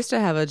 I used to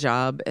have a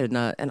job in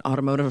an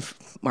automotive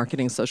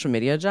marketing social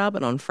media job,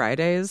 and on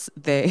Fridays,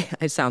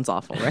 it sounds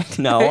awful, right?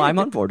 No, I'm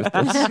on board with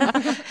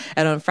this.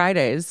 And on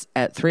Fridays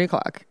at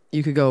 3:00,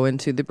 you could go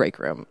into the break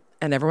room,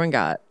 and everyone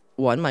got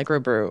one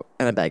microbrew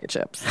and a bag of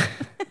chips.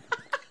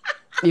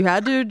 You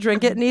had to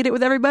drink it and eat it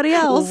with everybody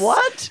else.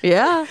 What?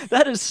 Yeah.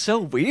 That is so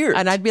weird.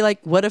 And I'd be like,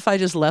 what if I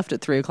just left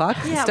at 3:00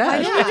 instead?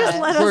 why don't you just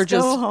let us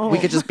go home? We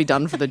could just be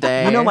done for the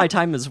day. You know, my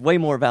time is way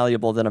more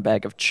valuable than a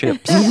bag of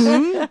chips. What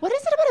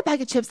is it about a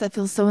bag of chips that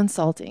feels so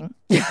insulting?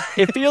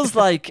 It feels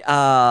like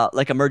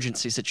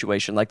emergency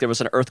situation, like there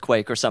was an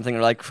earthquake or something.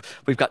 Or like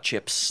we've got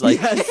chips.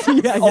 Like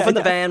open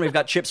the van, we've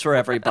got chips for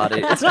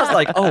everybody. It's not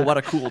like, oh, what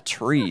a cool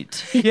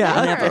treat.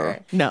 Yeah. Never.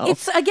 No.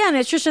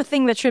 It's just a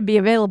thing that should be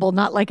available,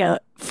 not like a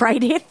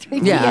Friday at 3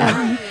 p.m.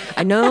 Yeah.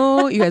 I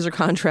know you guys are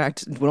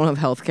contract. We don't have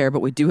health care,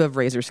 but we do have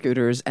razor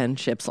scooters and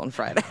chips on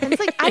Friday. And it's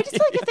like, I just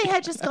feel like if they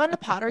had just gone to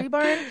Pottery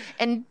Barn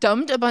and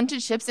dumped a bunch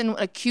of chips in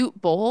a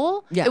cute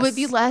bowl, Yes. it would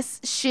be less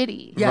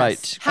shitty. Yes,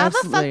 Right. Have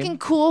absolutely. a fucking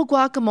cool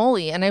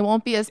guacamole and I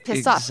won't be as pissed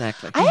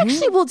Exactly. off. I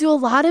actually will do a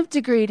lot of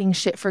degrading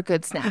shit for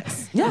good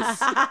snacks.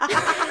 Yes.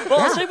 Well,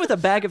 I'll say with a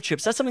bag of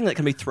chips, that's something that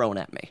can be thrown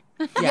at me.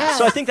 Yeah.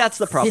 So I think that's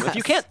the problem. If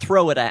you can't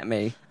throw it at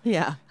me,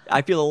 Yeah.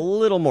 I feel a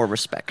little more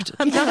respected.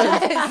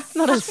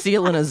 Not a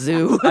seal in a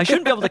zoo. I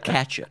shouldn't be able to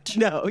catch it.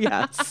 No,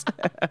 yes.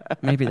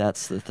 Maybe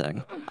that's the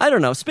thing. I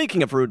don't know.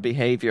 Speaking of rude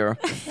behavior,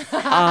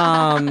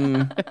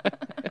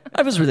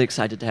 I was really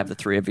excited to have the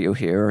three of you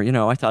here. You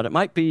know, I thought it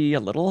might be a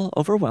little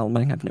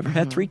overwhelming. I've never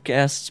had three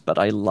guests, but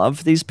I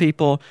love these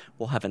people.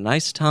 We'll have a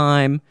nice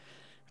time,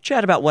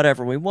 chat about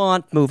whatever we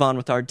want, move on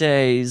with our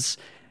days,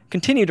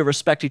 continue to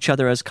respect each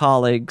other as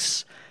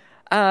colleagues.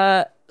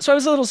 So I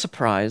was a little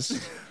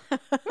surprised.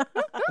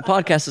 The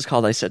podcast is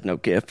called I Said No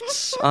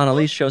Gifts.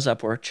 Annalise shows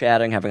up, we're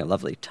chatting, having a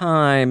lovely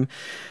time.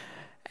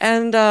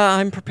 And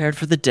I'm prepared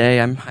for the day.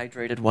 I'm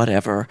hydrated,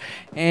 whatever.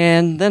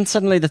 And then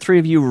suddenly the three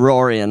of you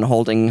roar in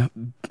holding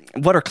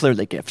what are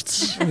clearly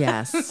gifts.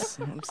 Yes.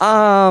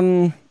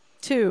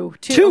 Two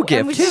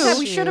gifts. And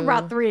we should have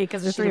brought three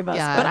because there's three of us.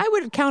 Yeah. But I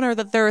would counter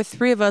that there are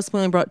three of us. We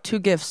only brought two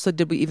gifts. So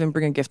did we even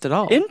bring a gift at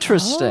all?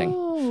 Interesting.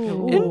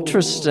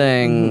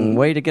 Interesting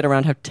way to get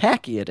around how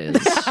tacky it is.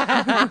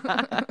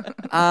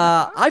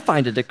 I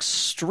find it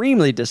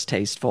extremely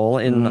distasteful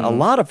in a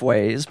lot of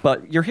ways,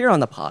 but you're here on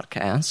the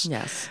podcast.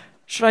 Yes.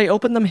 Should I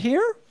open them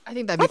here? I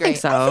think that'd be I think great.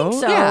 so.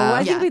 So Yeah.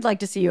 I think we'd like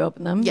to see you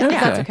open them. Yeah. If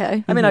that's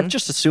okay. I mean, I've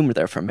just assumed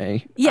they're for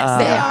me.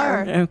 Yes, they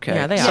are. Okay.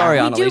 Yeah, they are. Sorry,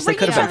 We do Annalise. They bring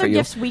could each have been other for you.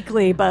 gifts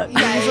weekly, but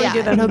we usually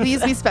do them. No,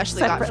 these we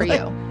specially got for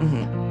you.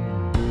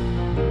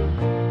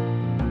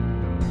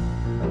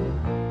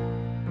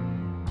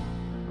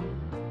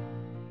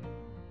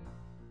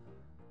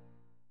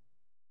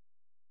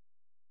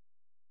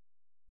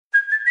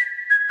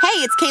 Hey,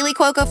 it's Kaylee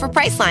Cuoco for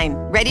Priceline.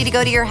 Ready to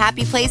go to your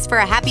happy place for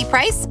a happy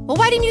price? Well,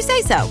 why didn't you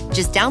say so?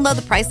 Just download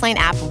the Priceline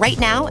app right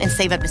now and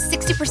save up to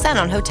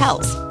 60% on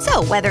hotels.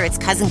 So whether it's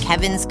Cousin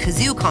Kevin's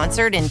Kazoo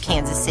Concert in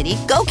Kansas City,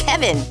 go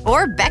Kevin,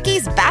 or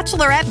Becky's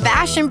Bachelorette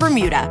Bash in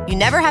Bermuda, you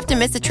never have to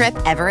miss a trip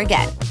ever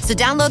again. So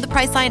download the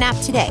Priceline app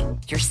today.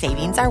 Your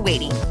savings are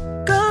waiting.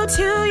 Go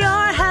to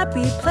your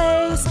happy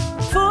place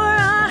for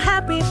a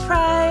happy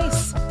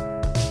price.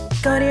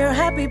 Go to your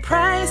happy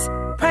price,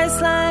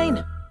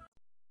 Priceline.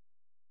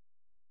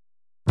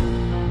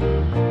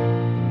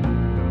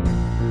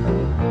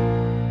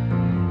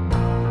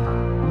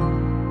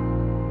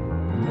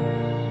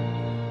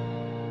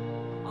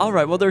 All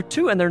right. Well, there are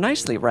two, and they're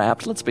nicely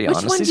wrapped. Let's be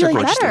honest. one These do are you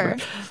like gorgeously better?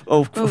 wrapped.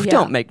 Oh, yeah.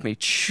 don't make me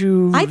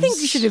choose. I think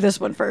you should do this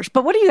one first.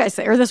 But what do you guys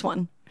say? Or this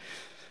one?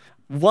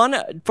 One,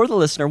 for the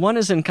listener, one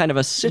is in kind of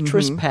a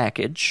citrus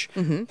package,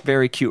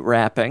 very cute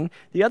wrapping.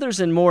 The other's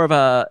in more of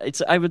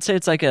I would say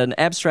it's like an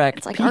abstract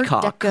It's like Art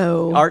peacock.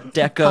 Deco. Art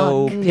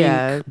Deco pink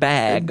Yeah.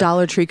 bag.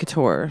 Dollar Tree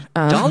Couture.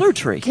 Dollar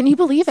Tree. Can you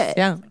believe it?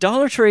 Yeah.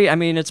 Dollar Tree, I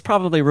mean, it's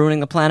probably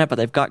ruining the planet, but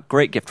they've got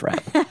great gift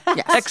wrap.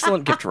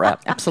 Excellent gift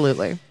wrap.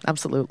 Absolutely.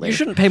 Absolutely. You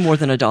shouldn't pay more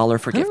than $1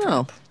 for I gift don't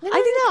wrap. know. I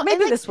I think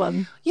maybe and, this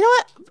one. You know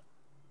what?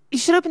 You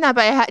should open that,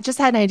 but I just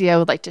had an idea I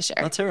would like to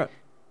share. Let's hear it.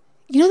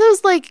 You know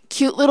those like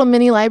cute little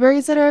mini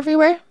libraries that are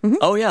everywhere?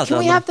 Oh, yeah. Can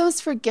we have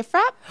those for gift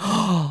wrap?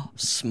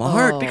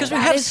 Smart. because we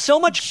that have is so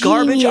much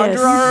garbage genius.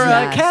 under our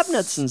Yes.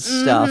 cabinets and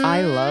stuff.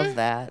 I love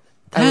that.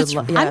 That's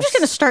I'm just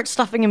going to start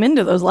stuffing them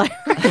into those libraries.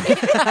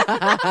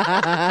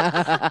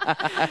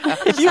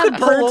 If you could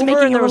pull Birds over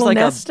making and there a was little like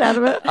nest out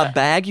of it. a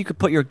bag you could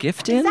put your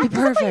gift in. That's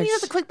what you need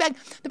is a quick bag.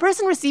 The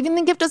person receiving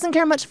the gift doesn't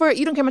care much for it.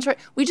 You don't care much for it.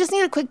 We just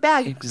need a quick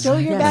bag. Throw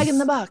your bag in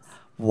the box.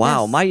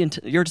 Wow,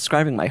 you're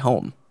describing my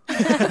home.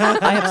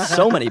 I have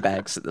so many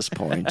bags at this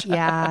point.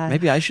 Yeah.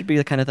 Maybe I should be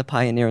the kind of the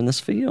pioneer in this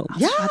field.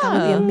 Yeah, that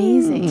would be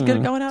amazing. It's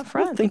good going out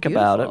front. We'll think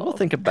about it. We'll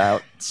think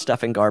about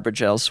stuffing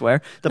garbage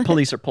elsewhere. The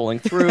police are pulling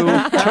through.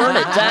 Turn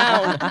it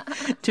down.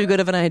 Too good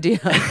of an idea.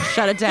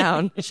 Shut it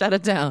down. Shut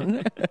it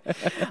down.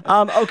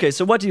 Okay,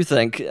 so what do you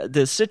think?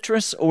 The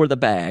citrus or the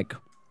bag?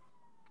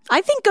 I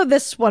think go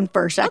this one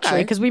first, actually,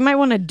 Okay. because we might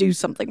want to do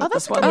something with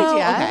that's this a one.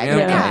 good idea.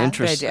 okay. Okay,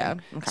 interesting. Good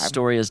idea. Okay.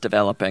 Story is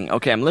developing.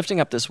 Okay, I'm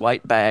lifting up this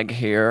white bag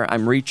here.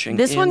 I'm reaching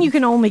This in. one you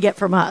can only get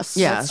from us.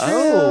 Yes.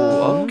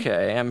 Oh,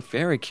 okay. I'm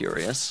very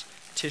curious.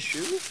 Tissue?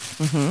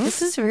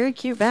 This is a very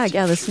cute bag.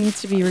 Yeah, this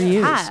needs to be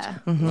reused. Yeah.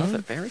 Love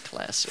it. Very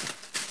classy.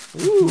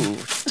 Ooh,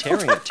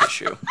 tearing a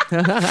tissue.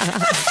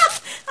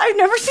 I've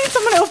never seen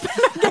someone open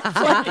a gift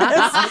like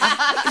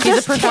this. He's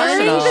a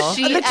professional. The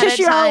sheet The at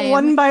tissue a out time.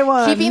 one by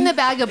one. Keeping the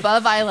bag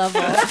above eye level.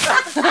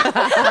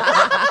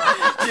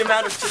 The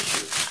amount of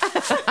tissue.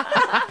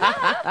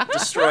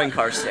 Destroying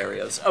car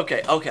stereos.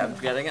 Okay, I'm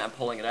getting it. I'm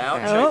pulling it out.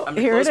 Oh, I'm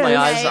gonna here close it my is.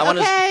 eyes. I want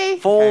Okay. a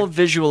full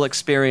visual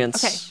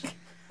experience.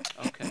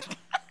 Okay.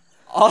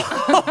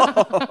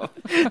 Oh,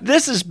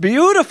 this is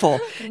beautiful.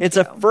 It's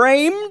a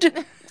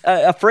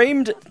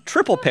framed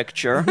triple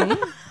picture.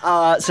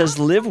 It says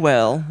live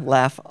well,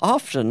 laugh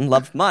often,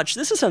 love much.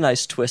 This is a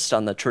nice twist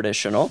on the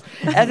traditional.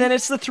 And then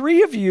it's the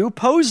three of you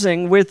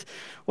posing with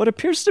what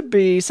appears to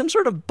be some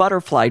sort of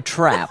butterfly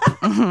trap.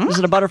 Is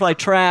it a butterfly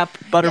trap,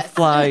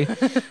 butterfly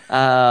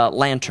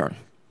lantern?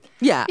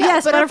 Yeah.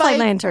 Yes, butterfly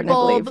lantern, I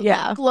bulb, believe.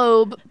 Yeah.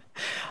 Globe.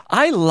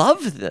 I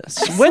love this.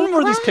 When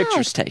were these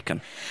pictures taken?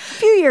 A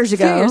few years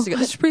ago. 2 years ago.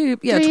 It's pretty,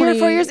 3 or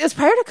 4 years. It was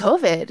prior to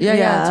COVID. Yeah,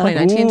 Yeah.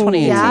 2019,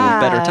 2018. Yeah.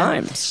 Better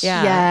times.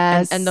 Yeah.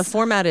 Yes. And the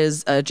format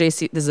is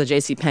this is a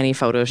JC Penney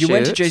photo shoot. You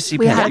went to JC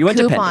We Penney. had You went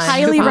to coupons.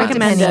 Penny. Highly Coupons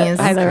recommend at it. Penny's.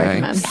 Highly Okay.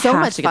 recommend. So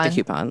Have much to get fun. the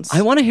coupons.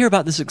 I want to hear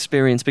about this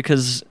experience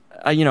because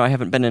I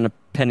haven't been in a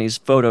Penny's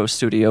photo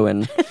studio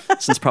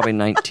since probably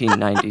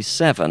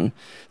 1997.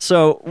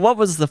 So, what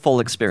was the full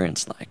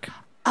experience like?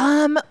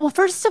 Well,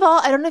 first of all,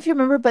 I don't know if you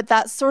remember, but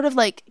that sort of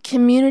like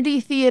community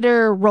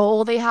theater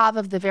role they have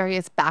of the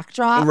various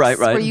backdrops, Right.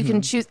 where you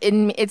can choose.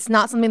 And it's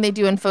not something they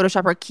do in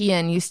Photoshop or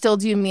Key-In. You still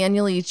do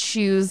manually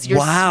choose your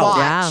Wow.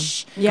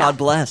 swatch. Yeah. God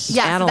bless.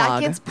 Yeah, so that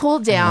Analog. gets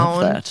pulled I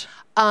down. love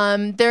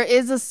that. There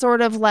is a sort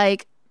of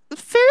like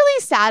fairly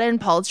sad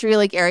and paltry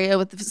like area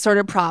with sort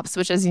of props,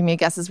 which, as you may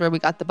guess, is where we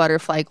got the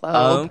butterfly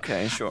globe.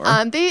 Okay, sure. They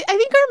I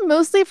think are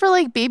mostly for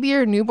like baby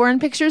or newborn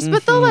pictures,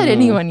 but they'll let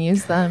anyone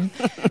use them.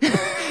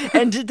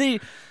 And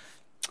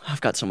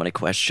I've got so many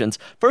questions.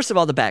 First of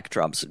all, the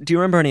backdrops. Do you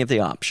remember any of the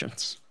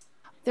options?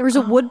 There was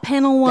a wood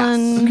panel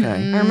one.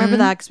 Okay. I remember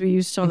that because we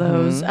used some of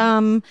those.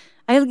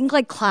 I think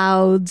like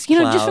clouds, just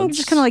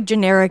Clouds. kind of like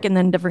generic and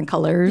then different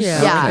colors.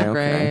 Yeah, Yeah. okay, Okay.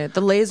 great. The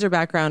laser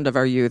background of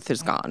our youth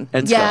is gone.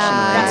 It's Yeah.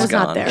 gone. That It's was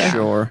not gone, there.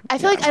 Sure. I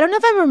feel like I don't know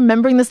if I'm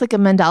remembering this like a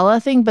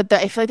mandala thing, but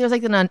I feel like there's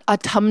like an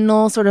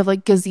autumnal sort of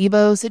like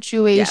gazebo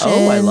situation.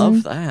 Oh, I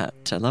love that.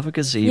 I love a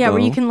gazebo. Yeah, where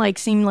you can like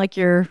seem like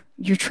you're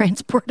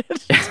transported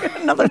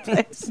to another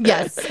place.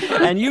 Yes.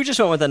 And you just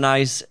went with a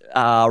nice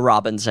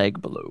robin's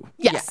egg blue.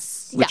 Yes.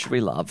 Which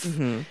we love.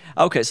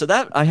 Okay, so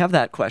that I have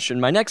that question.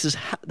 My next is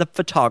the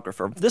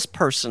photographer. This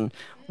person,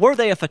 were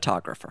they a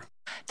photographer?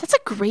 That's a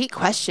great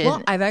question.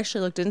 Well, I've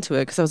actually looked into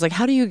it because I was like,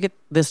 how do you get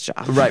this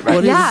job? Right. What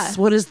is Yeah.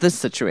 what is this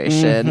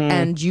situation?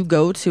 And you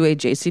go to a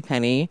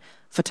JCPenney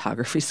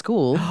photography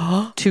school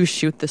to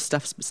shoot this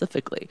stuff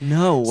specifically.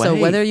 No way. So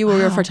whether you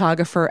were a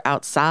photographer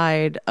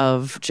outside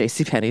of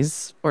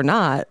JCPenney's or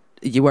not,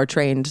 you are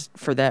trained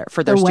for their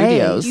The way.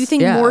 studios. Do you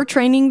think Yeah. more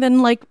training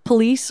than like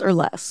police or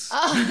less?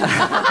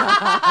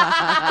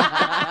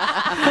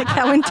 Like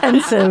how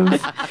intensive?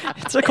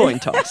 It's a coin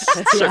toss.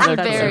 It's certainly a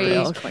coin Very-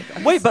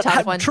 toss. Wait, but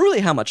Tough one. truly,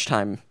 how much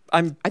time?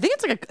 I think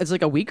it's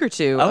like a week or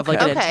two of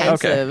like an Okay.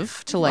 Okay.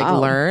 intensive to like Wow.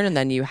 learn, and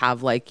then you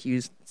have like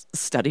you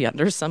study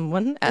under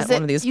someone at Is one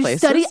it- of these you places.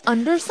 study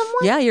under someone?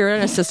 Yeah, you're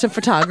an assistant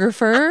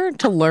photographer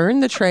to learn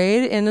the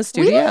trade in a We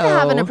studio. didn't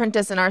have an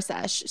apprance in our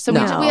sesh, so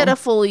No. we had a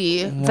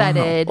fully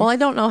vetted. Well, I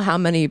don't know how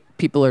many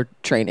people are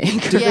training.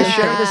 Do they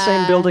share the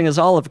same building as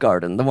Olive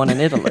Garden, the one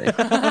in Italy?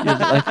 You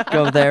like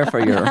go there for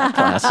your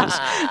classes.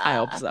 I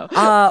hope so.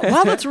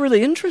 Wow, that's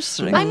really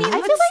interesting. I mean,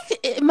 I feel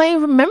like my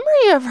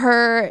memory of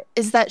her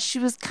is that she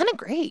was kind of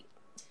great.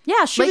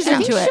 Yeah, she Like, was I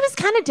think into she it. was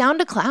kind of down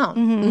to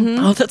clown.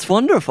 Oh, that's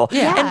wonderful.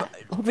 Yeah.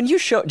 And when you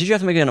did you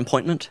have to make an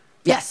appointment?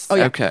 Yes. Oh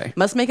yeah. Okay.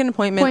 Must make an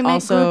appointment. Appointment,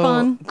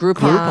 Also,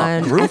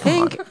 Groupon. Groupon. I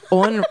think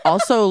one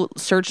also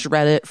searched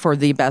Reddit for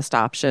the best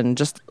option.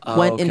 Just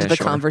went okay, into the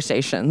sure.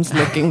 conversations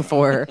looking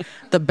for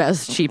the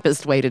best,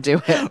 cheapest way to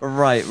do it.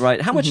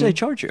 Right. How much do they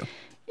charge you?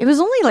 It was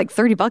only like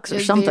 $30 or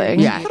something.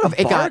 Yeah, What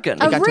a bargain. It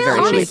got to Really, very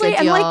cheap. honestly, Good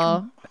and like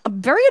deal.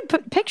 very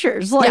good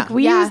pictures. Like Yeah.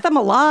 we Yeah. use them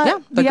a lot. Yeah,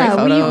 they're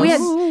great we had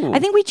photos. I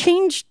think we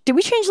changed. Did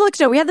we change looks?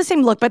 No, we had the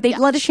same look, but they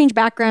let us change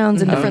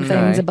backgrounds and different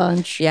things a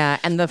bunch. Yeah,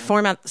 and the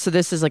format. So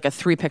this is like a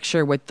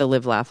 3-picture with the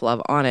Live, Laugh,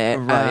 Love on it.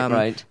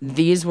 Right.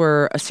 These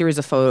were a series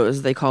of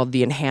photos they called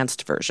the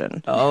enhanced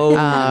version. Oh,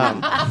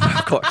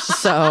 of course.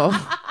 So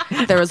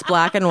there was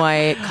black and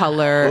white,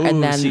 color,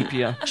 and then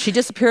sepia. she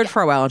disappeared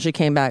for a while, and she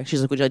came back.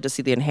 She's like, "Would you like to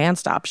see the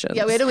enhanced options?"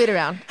 Yeah, we had to wait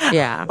around.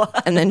 Yeah,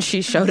 and then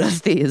she showed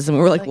us these, and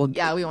we were like, "Well,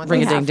 yeah, we want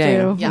ring a those.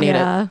 ding have ding, to. need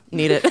it,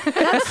 need it."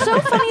 That's so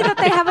funny that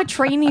they have a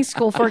training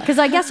school for it, because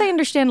I guess I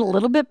understand a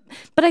little bit,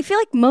 but I feel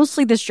like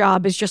mostly this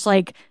job is just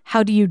like,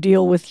 how do you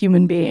deal with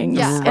human beings?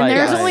 Yeah. And Right,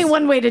 there's right. only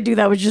one way to do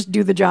that, was just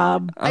do the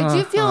job. I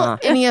do feel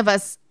any of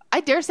us,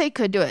 I dare say,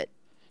 could do it.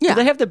 Do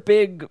they have the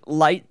big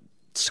light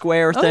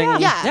square thing?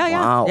 Yeah.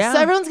 Wow. Yeah. So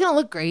everyone's going to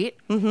look great.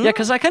 Yeah,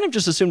 because I kind of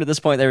just assumed at this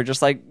point they were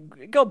just like,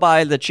 go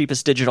buy the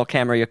cheapest digital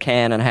camera you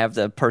can and have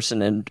the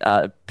person in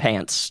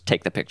pants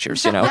take the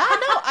pictures, you know? Yeah,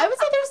 no, I would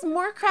say there's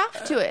more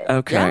craft to it.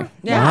 Okay.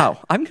 Yeah. Wow.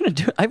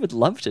 I would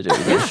love to do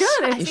this. You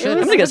should. I'm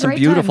going to get some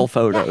beautiful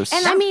photos.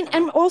 And I mean,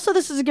 and also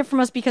this is a gift from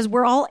us because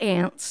we're all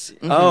aunts.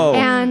 Oh.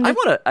 And I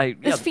want to.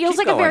 This feels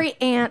like a very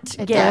aunt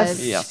gift.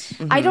 does. Yeah.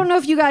 I don't know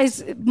if you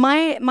guys,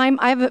 I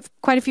have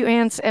quite a few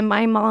aunts, and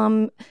my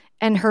mom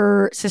and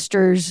her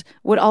sisters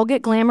would all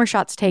get glamour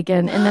shots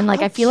taken, and then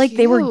like I feel like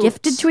they were cute.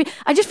 gifted to it.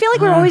 I just feel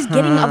like we're always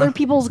getting other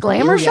people's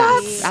glamour Yes,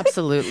 shots.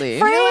 absolutely. You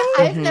know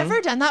what? I've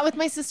never done that with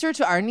my sister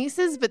to our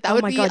nieces, but that Oh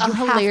would my be God, a you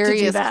have to do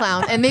hilarious that.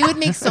 clown, and they would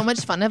make so much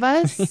fun of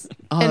us.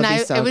 And that'd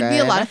be so it would be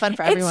a good. lot of fun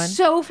for everyone. It's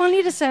so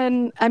funny to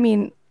send. I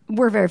mean,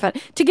 we're very fun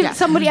to give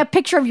somebody a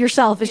picture of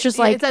yourself. It's just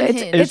like It's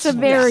unhinged. it's a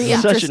very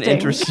such interesting. an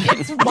interesting.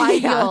 It's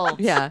wild.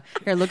 Yeah,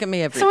 here, look at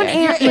me every day. So an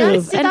aunt Your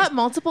aunts move. did And- that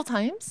multiple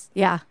times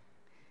Yeah,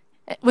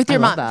 with your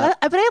love mom. that.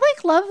 But I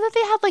like love that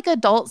they had like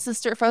adult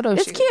sister photo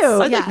it's shoots. cute. I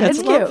think Yeah, that's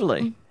it's cute.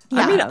 lovely.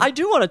 I mean, I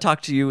do want to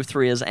talk to you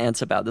three as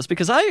aunts about this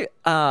because I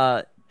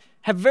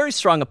have very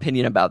strong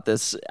opinion about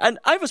this, and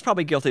I was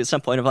probably guilty at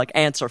some point of like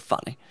aunts are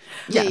funny.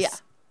 Yeah.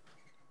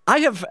 I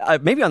have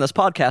maybe on this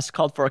podcast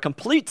called for a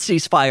complete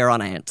ceasefire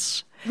on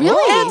ants.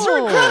 Really? Ants are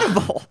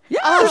incredible.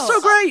 Yeah, they're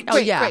so great. Oh,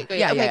 yeah. Great.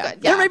 Yeah, Okay, yeah.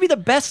 good. They're Yeah. maybe the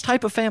best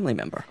type of family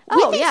member.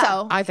 We think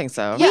so. I think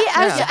so.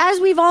 As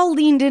we've all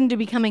leaned into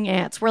becoming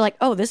aunts, we're like,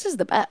 oh, this is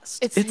the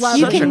best. It's It's lovely.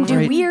 You such a can do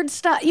great- weird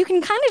stuff. You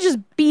can kind of just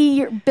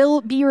be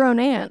your own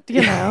aunt,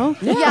 you know?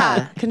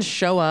 Yeah. Can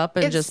show up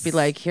and just be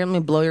like, here, let me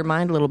blow your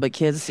mind a little bit,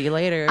 kids. See you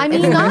later. I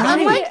mean, Right. not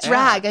unlike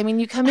drag. I mean,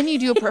 you come in, you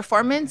do a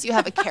performance, you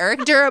have a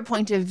character, a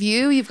point of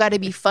view. You've got to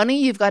be funny.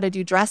 You've got to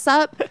do dress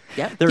up.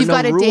 Yep. There are You've no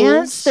got to rules.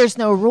 dance. There's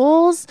no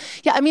rules.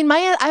 Yeah, I mean, my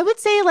aunt, I would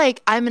say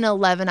like I'm an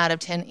 11 out of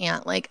 10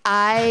 aunt. Like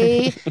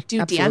I do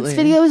dance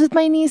Absolutely. videos with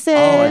my nieces.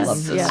 I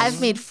love this. I've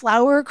made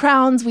flower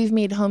crowns. We've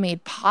made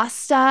homemade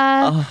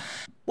pasta.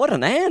 What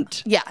an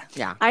aunt. Yeah.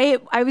 yeah.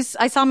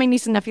 I saw my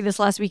niece and nephew this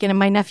last weekend, and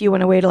my nephew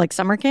went away to like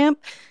summer camp.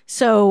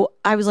 So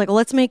I was like, well,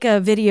 let's make a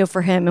video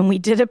for him, and we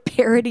did a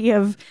parody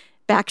of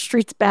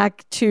Backstreet's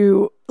Back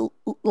to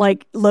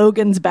like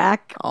Logan's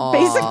Back,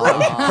 basically.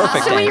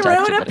 Perfect So we aunt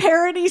wrote a activity.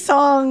 parody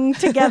song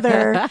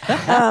together,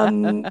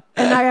 and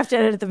I have to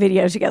edit the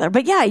video together.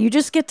 But yeah, you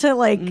just get to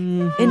like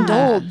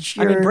indulge.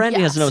 I mean, your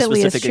Brandie has no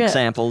silliest specific shit.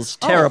 examples.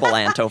 Terrible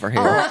aunt over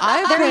here.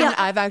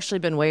 I've actually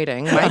been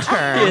waiting my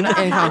turn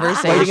in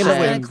conversation. Waiting in the I'm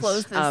gonna wings.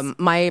 close this.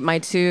 My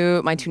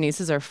two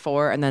nieces are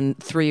 4 and then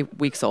 3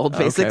 weeks old,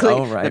 basically.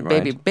 Oh, right,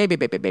 They're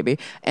baby.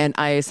 And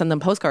I send them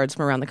postcards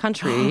from around the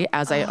country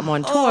as I am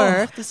on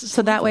tour.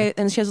 So that way,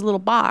 and she has a little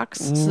box.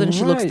 So then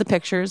she looks at the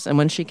pictures, and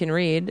when she can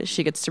read,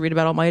 she gets to read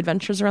about all my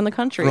adventures around the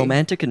country.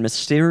 Romantic and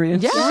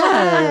mysterious.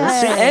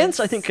 Yes. See, aunts,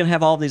 I think, can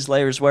have all these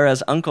layers,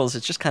 whereas uncles,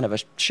 it's just kind of a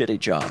shitty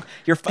job.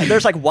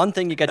 There's like one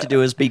thing you get to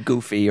do is be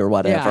goofy or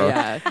whatever.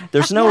 Yeah.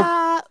 There's no.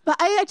 But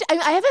I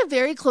have a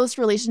very close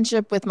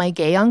relationship with my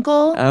gay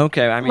uncle.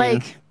 Okay, I mean,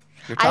 Like,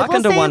 you're I will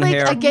talking to say, one like,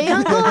 here. a gay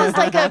uncle is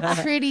like a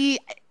pretty,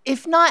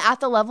 if not at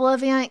the level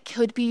of aunt,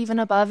 could be even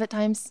above at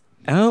times.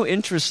 Oh,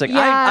 interesting. Yeah,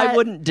 I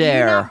wouldn't dare.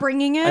 You're not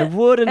bringing it? I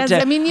wouldn't As-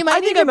 dare. I mean, you might I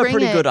think need to I'm a bring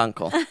pretty it. good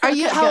uncle. Are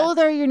you? How old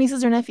are your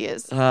nieces or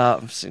nephews?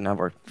 See, now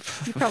we're.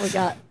 You probably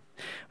got.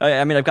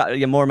 I mean, I've got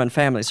a Mormon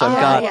family, so I've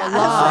got yeah,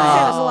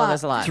 that's a lot.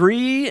 There's a lot.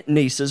 3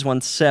 nieces.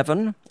 One's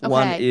 7.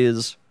 One Okay.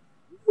 is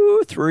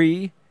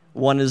 3.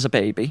 One is a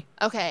baby,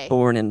 Okay.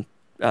 born in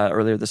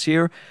earlier this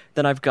year.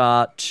 Then I've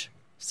got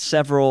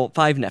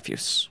 5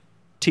 nephews,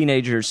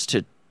 teenagers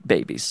to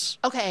babies.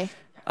 Okay.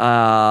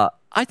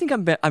 I think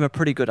I'm a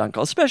pretty good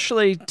uncle,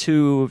 especially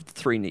to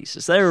 3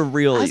 nieces. They're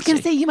real I was easy.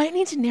 gonna say you might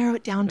need to narrow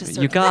it down to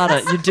certain.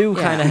 You do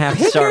kind of have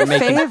to start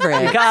making.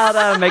 favorite. You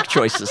gotta make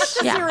choices.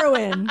 Zero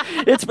in.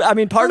 I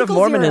mean, part Uncle of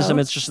Mormonism, Zero.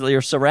 it's just that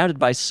you're surrounded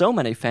by so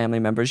many family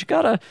members. You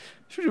gotta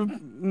sort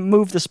of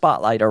move the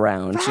spotlight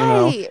around, you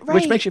know, Right, which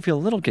right. makes you feel a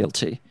little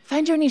guilty.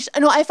 Find your niche.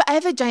 No, I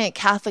have a giant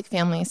Catholic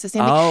family, so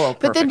same thing. Oh,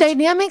 but the perfect.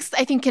 dynamics,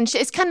 I think,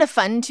 it's kind of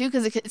fun too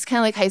because it's kind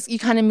of like high school. You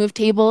kind of move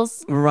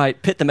tables.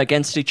 Right, pit them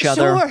against each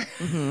other.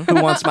 Sure.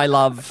 Who wants my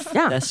love?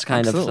 Yeah, This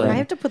kind absolutely. of I thing.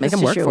 have to put Make this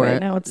 'em work tissue for away it.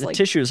 now. It's The like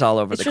tissue's all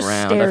over it's the just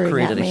ground. I've staring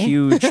created at a me.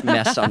 huge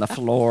mess on the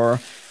floor.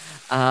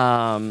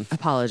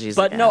 Apologies.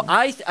 But again. no,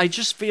 I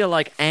just feel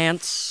like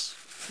ants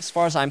as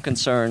far as I'm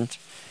concerned,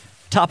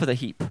 top of the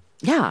heap.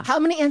 Yeah. How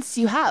many aunts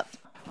do you have?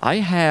 I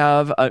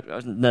have,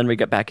 then we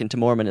get back into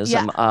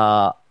Mormonism.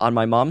 Yeah. On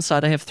my mom's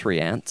side, I have 3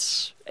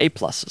 aunts, A+.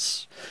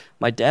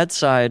 My dad's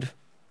side,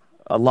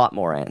 a lot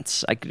more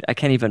aunts. I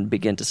can't even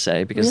begin to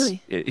say because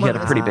Really? he had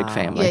a pretty big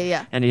family.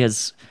 Yeah. And he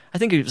has, I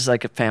think he was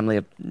like a family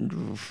of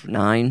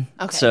 9.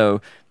 Okay.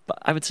 So but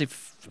I would say,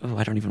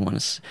 I don't even want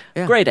to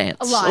Yeah. great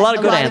aunts. A lot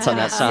of good aunts on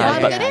that A side. lot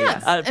of but, good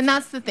aunts. And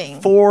that's the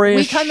thing. 4-ish.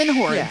 We come in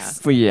hordes. Yeah.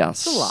 Well,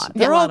 yes. a lot.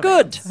 They're A lot all of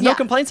good. aunts. No Yeah.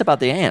 complaints about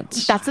the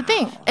aunts. That's the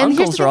thing. And here's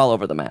Uncles the are thing. all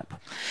over the map.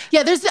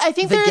 Yeah, I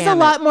think The there is a gamut.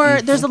 lot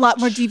more. There's a lot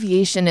more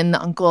deviation in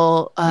the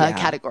uncle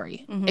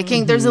category.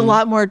 There's a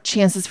lot more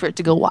chances for it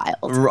to go wild.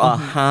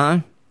 Uh-huh.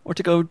 Or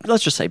to go,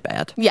 let's just say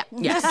bad. Yeah.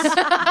 Yes.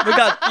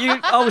 You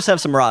always have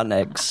some rotten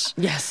eggs.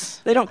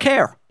 yes. They don't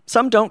care.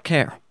 Some don't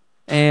care.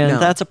 And No.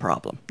 that's a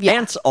problem. Yeah.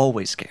 Ants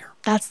always care.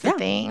 That's the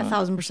thing.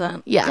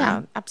 1,000%. Yeah.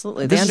 Yeah,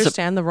 absolutely. This They is a-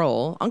 understand the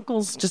role.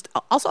 Uncles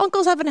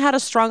uncles haven't had a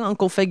strong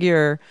uncle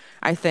figure,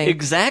 I think.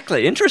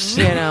 Exactly.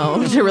 Interesting. You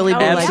know, to really be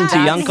like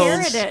Absentee that. uncles.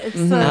 Inherit it. It's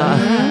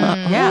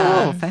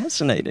Yeah. Oh,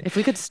 fascinating. If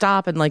we could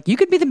stop and you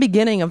could be the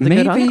beginning of the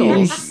Maybe. good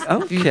uncles.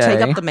 Okay. You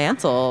take up the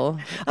mantle.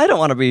 I don't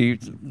want to be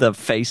the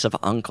face of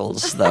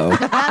uncles, though.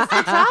 That's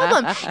the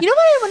problem. You know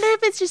what? I wonder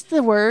if it's just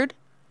the word.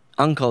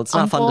 Uncle, it's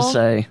not fun to Uncle?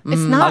 say.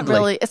 It's not Ugly.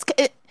 really.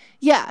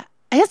 Yeah.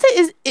 I guess it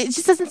is. It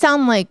just doesn't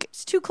sound like.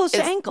 It's too close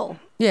to ankle.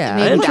 Yeah,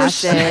 Maybe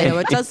that's that's it. I know,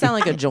 it does sound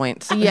like a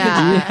joint.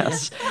 Yeah.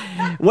 Yes.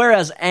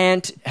 Whereas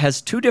aunt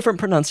has 2 different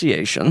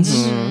pronunciations.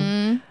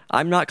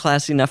 I'm not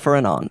classy enough for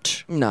an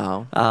aunt.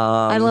 No.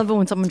 I love it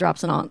when someone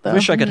drops an aunt, though.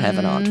 Wish I could have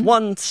an aunt.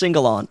 One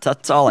single aunt.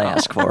 That's all I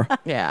ask for.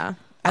 Yeah.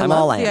 I I'm love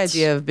all the aunts.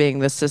 idea of being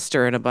the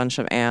sister in a bunch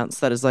of aunts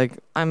that is like,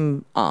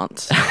 I'm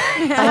aunt.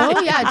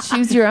 Oh yeah.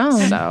 Choose your own.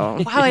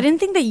 So Wow, I didn't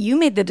think that you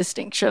made the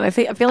distinction. I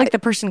feel like the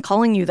person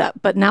calling you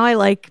that, but now I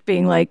like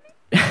being like,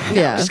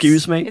 yeah.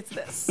 Excuse me. it's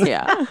this.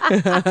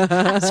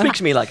 Yeah. Speak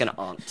to me like an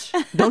aunt.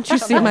 Don't you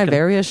see my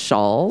various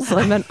shawls?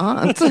 I'm an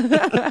aunt.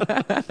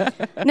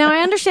 Now I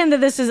understand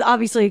that this is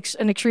obviously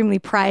an extremely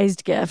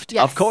prized gift.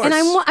 Of course. And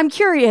I'm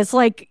curious,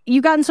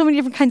 you've gotten so many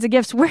different kinds of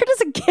gifts. Where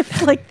does a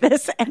gift like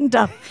this end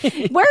up?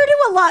 Where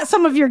do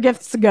some of your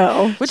gifts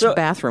go? Which So,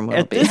 bathroom will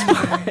it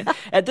at be?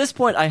 At this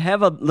point, I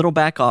have a little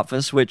back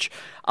office, which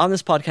on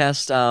this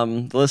podcast,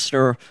 the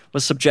listener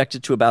was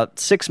subjected to about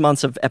 6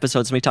 months of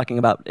episodes of me talking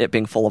about it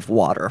being full of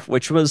water,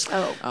 which was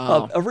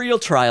a real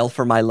trial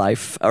for my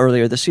life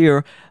earlier this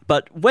year.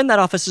 But when that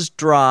office is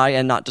dry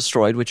and not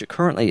destroyed, which it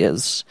currently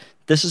is,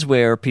 this is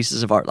where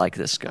pieces of art like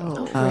this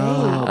go.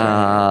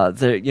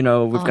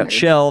 We've got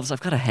shelves.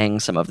 I've got to hang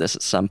some of this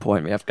at some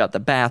point. I've got the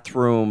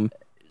bathroom.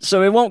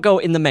 So it won't go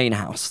in the main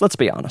house. Let's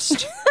be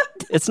honest.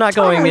 It's not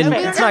going in.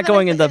 It's not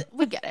going in the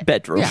We get it.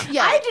 bedroom.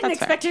 Yeah. I didn't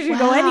expect it to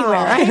go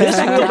anywhere. This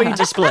will be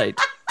displayed.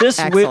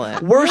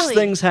 Excellent. Worse Really?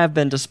 things have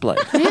been displayed.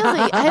 Really,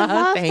 I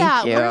love Thank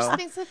that. you. Worst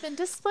things have been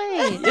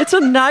displayed. It's a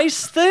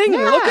nice thing.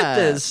 Look at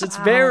Yeah. this.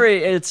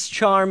 It's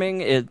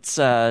charming. It's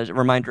a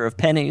reminder of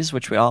pennies,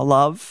 which we all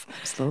love.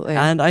 Absolutely.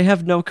 And I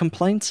have no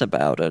complaints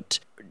about it.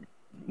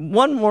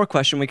 One more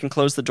question. We can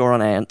close the door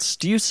on ants.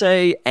 Do you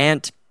say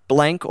Aunt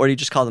blank or do you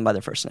just call them by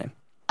their first name?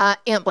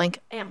 Aunt Blank.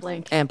 And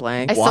blank. And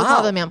blank. I still Wow.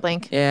 call them Aunt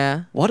Blank.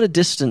 Yeah. What a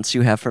distance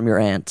you have from your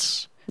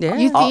aunts. Yeah.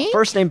 You think?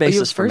 First name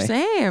basis for first me.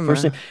 name.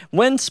 First name.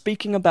 When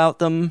speaking about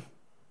them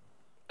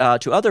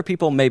to other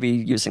people, maybe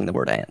using the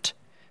word aunt.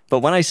 But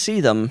when I see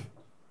them,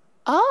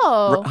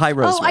 Oh. hi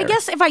Rosemary. I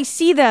guess if I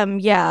see them,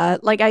 yeah.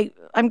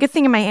 I'm good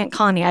thinking my Aunt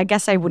Connie. I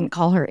guess I wouldn't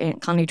call her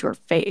Aunt Connie to her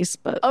face,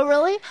 but Oh,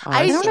 really?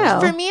 I don't know.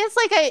 For me, it's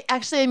like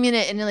I mean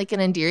it in like an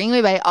endearing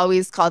way, but I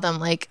always call them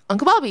like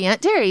Uncle Bobby,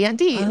 Aunt Terry, Aunt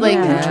D.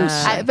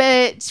 Interesting.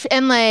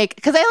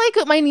 Because I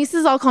like my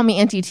nieces all call me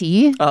Auntie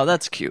T, Oh,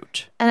 that's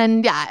cute.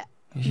 and yeah,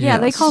 yeah,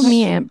 they call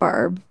me Aunt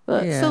Barb.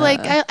 But Yeah. so like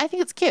I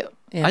think it's cute.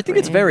 I think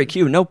it's very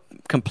cute. No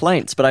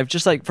complaints, but I've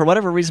just for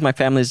whatever reason, my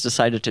family's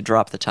decided to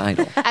drop the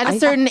title. At a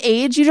certain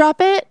age, you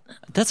drop it.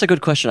 That's a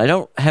good question. I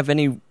don't have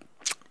any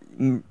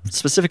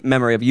specific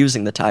memory of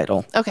using the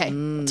title. Okay.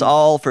 It's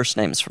all first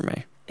names for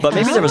me. But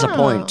maybe there was a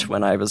point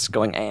when I was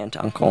going aunt,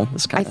 uncle,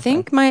 this kind I of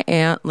think my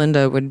Aunt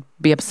Linda would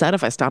be upset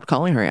if I stopped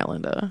calling her Aunt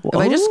Linda.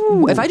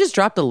 If I just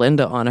dropped a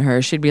Linda on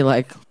her, she'd be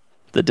like, thing.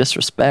 The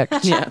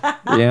disrespect. "Yeah,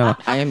 Yeah.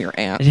 I am your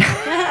aunt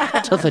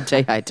till the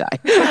day I die."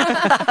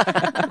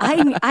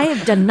 I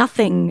have done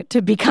nothing to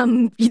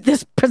become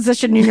this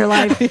position in your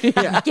life.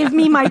 Give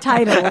me my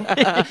title.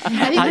 I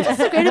think what's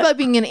so great about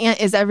being an aunt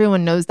is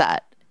everyone knows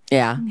that.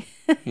 Yeah,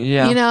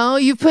 Yeah. You know,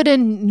 you put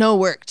in no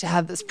work to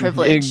have this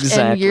privilege.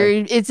 Exactly.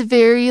 And it's a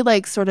very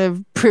sort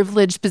of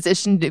privileged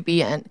position to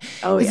be in.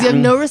 Oh, 'Cause yeah. you have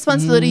no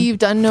responsibility, you've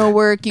done no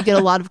work, you get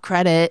a lot of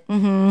credit.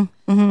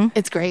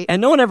 It's great.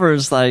 And no one ever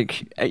is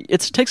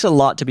it takes a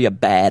lot to be a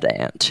bad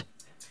aunt.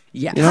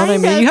 yeah. You know what I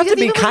Kind mean? of, You have to because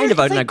be even when kind you're- of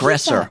it's an like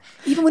aggressor.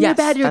 pizza. Even when you're Yes,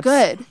 bad, you're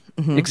that's-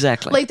 good.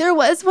 Exactly. Like there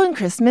was one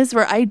Christmas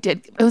where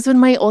it was when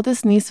my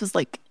oldest niece was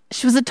like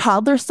she was a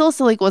toddler still,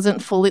 so like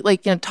wasn't fully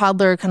like,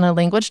 toddler kind of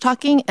language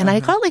talking. And I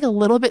got like a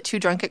little bit too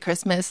drunk at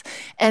Christmas,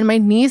 and my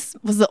niece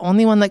was the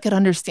only one that could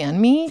understand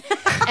me.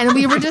 And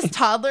we were just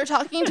toddler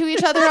talking to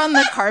each other on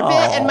the carpet,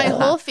 and my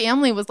whole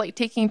family was like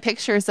taking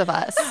pictures of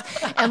us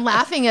and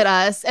laughing at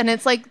us. And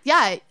it's like,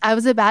 yeah, I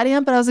was a bad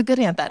aunt, but I was a good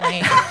aunt that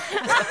night.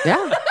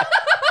 Yeah.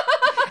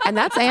 And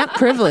that's aunt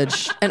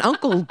privilege. An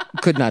uncle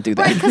could not do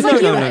that. Right, because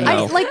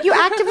like you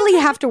actively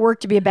have to work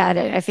to be a bad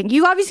aunt. I think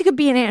you obviously could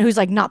be an aunt who's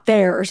like not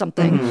there or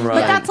something,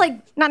 but that's like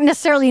not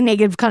necessarily a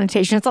negative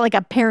connotation. It's not like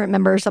a parent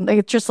member or something.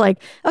 It's just like,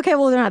 okay,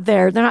 well, they're not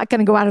there. They're not going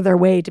to go out of their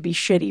way to be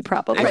shitty.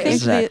 Probably. I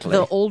think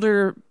the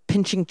older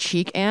pinching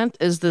cheek aunt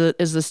is the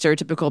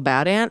stereotypical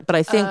bad aunt, but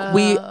I think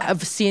we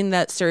have seen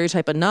that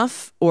stereotype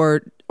enough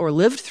or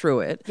lived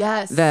through it.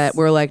 Yes. That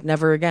we're like,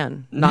 never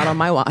again. Not on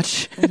my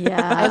watch. Yeah,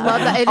 I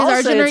love that. It is Also,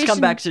 our generation. it's come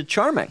back to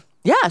charming.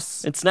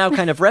 Yes. It's now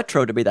kind of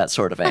retro to be that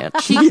sort of aunt.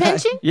 Cheek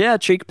pinching? Yeah,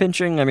 cheek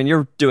pinching. I mean,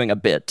 you're doing a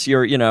bit.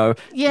 You're,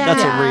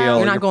 that's a real.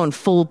 You're not going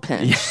full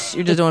pinch.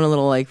 You're just doing a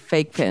little like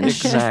fake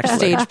pinch. Exactly.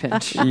 Stage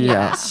pinch.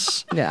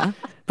 Yes. Yeah.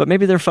 But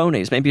maybe they're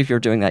phonies. Maybe if you're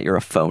doing that, you're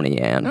a phony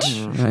aunt.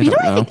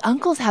 But I think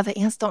uncles have it.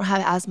 Aunts don't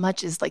have as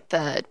much as like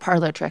the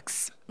parlor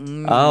tricks.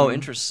 Oh,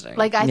 interesting.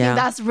 Like, I think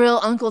that's real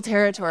uncle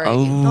territory.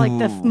 like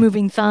the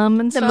moving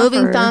thumb and The stuff.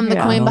 moving thumb, the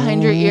coin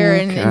behind your ear,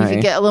 and you Okay.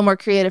 could get a little more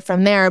creative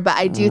from there. But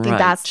I do think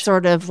that's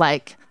sort of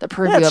like the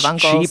purview That's of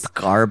uncles. cheap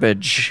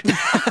garbage.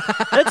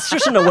 That's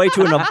just in a way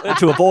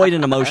to avoid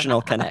an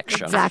emotional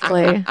connection.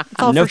 Exactly. It's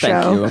all No, for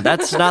thank show. you.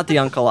 That's not the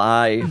uncle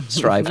I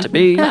strive to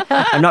be.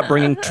 I'm not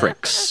bringing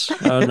tricks.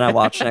 When I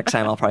watch next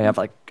time, I'll probably have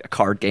like a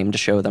card game to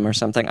show them or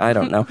something. I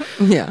don't know.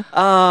 Yeah.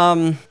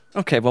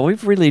 Okay, well,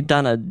 we've really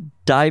done a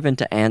dive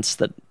into ants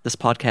that this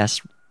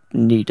podcast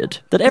needed,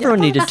 that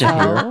everyone needed to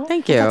hear.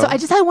 Thank you. So I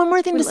just had one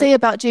more thing to say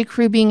about J.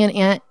 Crew being an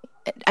aunt.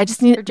 I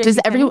just need. Does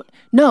JC everyone?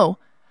 No.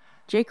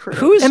 J. Crew.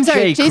 Who is I'm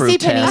sorry, J. Crew,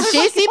 JC Penney. Tess?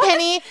 JC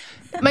Penney.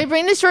 My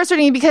brain is short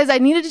circuiting because I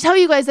needed to tell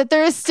you guys that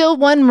there is still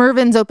one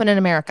Mervyn's open in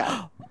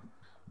America.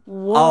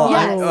 Oh,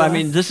 Yes. I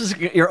mean,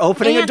 you're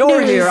opening a Ant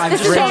door news. here. I'm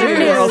This is ant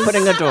Bridger, you're news.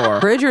 opening a door.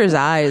 Bridger's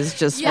eyes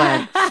just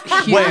went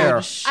huge.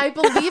 Where? I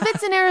believe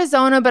it's in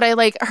Arizona, but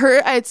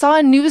I saw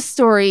a news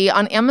story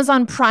on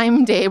Amazon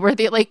Prime Day where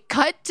they like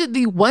cut to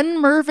the one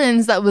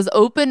Mervyn's that was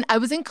open. I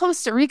was in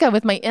Costa Rica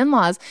with my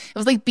in-laws. It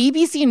was like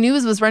BBC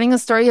News was running a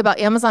story about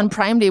Amazon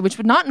Prime Day, which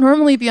would not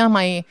normally be on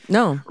my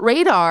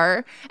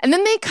radar. And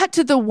then they cut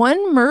to the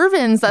one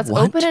Mervyn's that's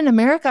open in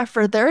America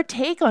for their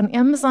take on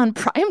Amazon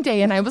Prime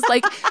Day. And I was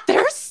like,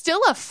 there's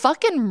still a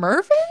fucking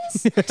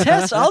Mervyn's?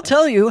 Tess, I'll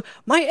tell you,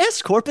 my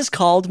S Corp is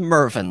called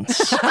Mervyn's.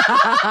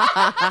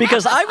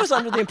 Because I was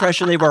under the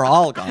impression they were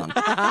all gone.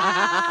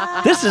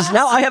 This is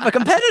now, I have a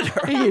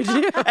competitor. You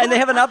do. And they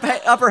have an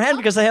upper hand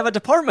because they have a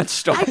department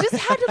store. I just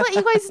had to let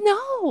you guys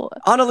know.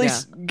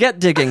 Annalise, get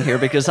digging here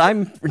because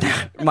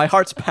my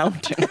heart's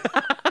pounding.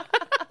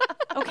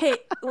 Okay,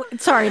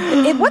 sorry.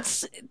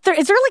 Is there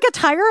like a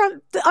tire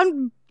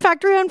on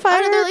factory on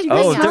fire? they're like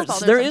Oh, burning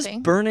asphalt or there is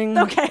something. burning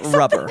Okay, so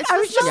rubber. I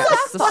was just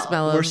Yes, the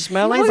smell of We're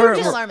smelling You burn.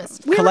 were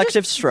alarmist.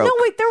 Collective stroke. No,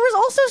 wait. There was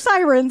also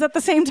sirens at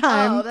the same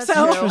time. Oh, that's so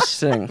true.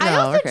 Interesting. I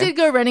also okay. did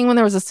go running when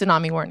there was a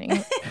tsunami warning.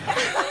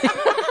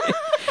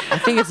 I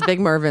think it's Big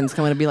Mervin's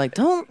coming to be like,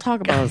 don't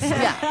talk about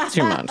us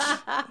too much.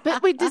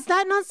 But wait, does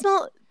that not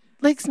smell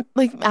like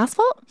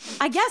asphalt?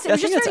 I guess it I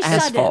was think just it's very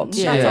asphalt.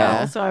 sudden. Yeah.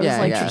 That's all. So I was Yeah,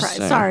 like yeah. surprised.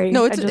 Interesting. Sorry.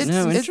 No, I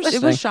it's just-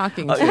 it was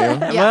shocking too.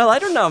 Well, I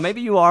don't know.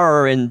 Maybe you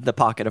are in the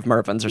pocket of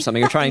Mervyn's or something.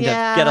 You're trying to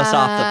get us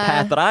off the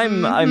path, but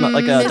I'm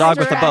like a dog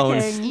with a bone.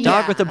 Misdirecting.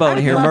 Dog with a bone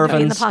here, Love to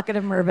be in the Mervyn's. pocket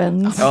of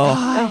Mervyn's.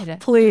 Oh,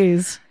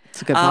 Please.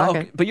 It's a good pocket.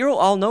 okay. But you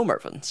all know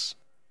Mervyn's.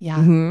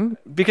 Yeah.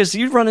 Because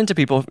you run into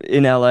people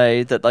in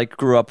LA that like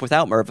grew up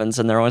without Mervyn's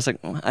and they're always like,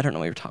 I don't know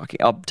what you're talking.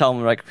 I'll tell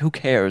them like, who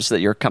cares that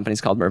your company's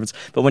called Mervyn's?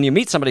 But when you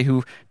meet somebody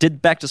who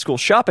did back to school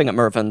shopping at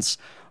Mervyn's,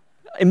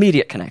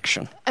 immediate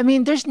connection. I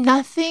mean, there's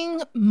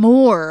nothing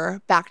more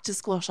back to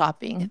school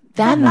shopping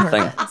than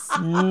Nothing. Mervyn's.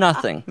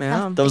 Nothing.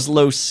 Yeah. Those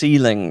low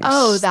ceilings.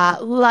 Oh,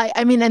 that light.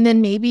 I mean, and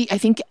then maybe, I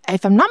think,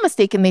 if I'm not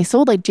mistaken, they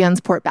sold like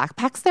Jansport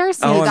backpacks there.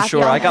 So you I'm got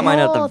sure. the I got mine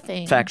at whole the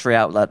thing. factory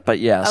outlet, but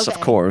yes, of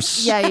Okay.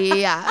 course.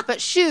 Yeah.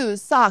 But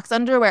shoes, socks,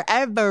 underwear,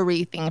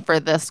 everything for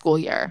the school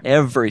year.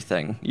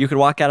 Everything. You could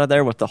walk out of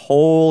there with the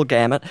whole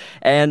gamut.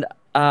 And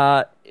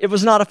it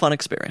was not a fun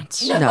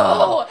experience.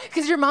 No,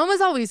 because your mom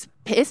was always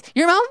pissed.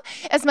 Your mom,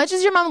 as much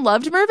as your mom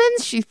loved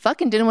Mervyn's, she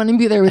fucking didn't want to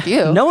be there with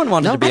you. No one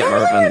wanted to be at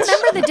Mervyn's.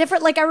 Remember the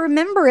different? Like I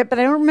remember it, but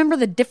I don't remember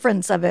the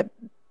difference of it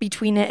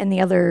between it and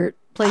the other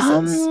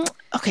places.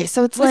 Okay,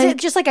 so it's Was like it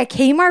just like a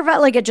Kmart?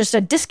 Like a, just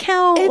a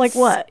discount? Like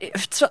what?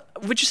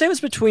 Would you say it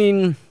was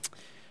between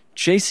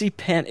J.C.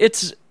 Penney?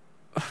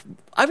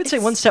 I would say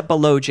one step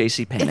below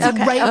J.C. Penney. it's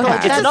right below.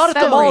 Okay. It's not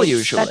at the mall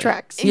usually. That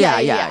tracks.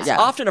 Yeah.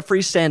 Often a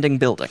freestanding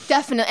building.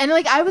 Definitely. And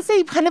like I would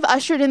say kind of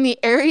ushered in the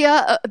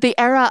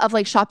era of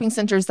like shopping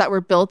centers that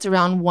were built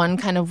around one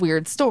kind of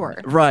weird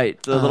store.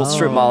 Right. The little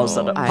strip malls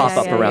that pop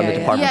up around the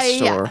department Yeah.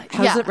 store.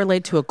 How does it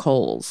relate to a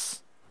Kohl's?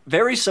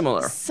 Very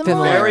similar.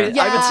 Very-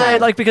 I would say,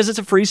 like, because it's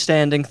a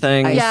freestanding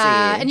thing.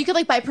 Yeah, see. and you could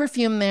like buy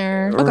perfume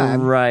there. Okay.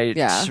 Right.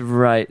 Yeah.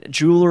 Right.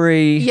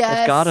 Jewelry. Yes.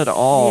 It's got it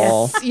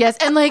all. Yes,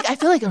 and like I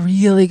feel like a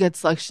really good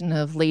selection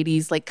of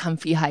ladies like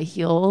comfy high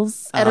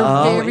heels at a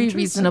very Interesting.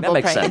 reasonable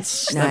That makes price.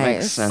 sense. That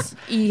makes Nice. sense.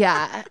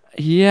 Yeah.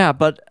 Yeah,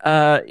 but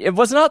it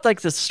was not like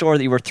the store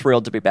that you were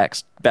thrilled to be back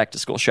to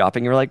school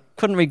shopping. You were like,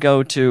 couldn't we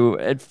go to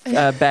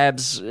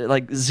Babs,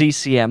 like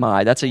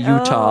ZCMI? That's a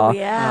Utah. Oh,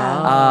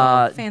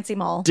 yeah. Fancy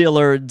mall.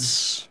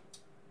 Dillard's.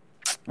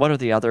 What are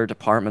the other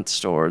department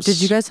stores?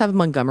 Did you guys have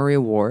Montgomery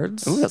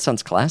Awards? Ooh, that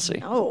sounds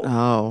classy.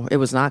 Oh, it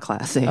was not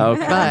classy.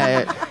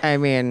 Okay. But, I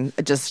mean,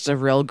 just a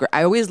real...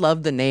 I always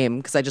loved the name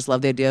because I just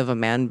love the idea of a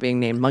man being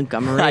named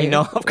Montgomery. I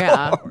know, of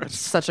course.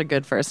 Such a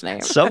good first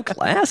name. So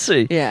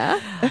classy. Yeah.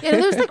 Yeah,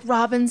 there's like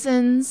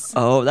Robinsons.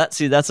 Oh, that's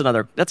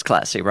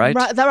classy, right?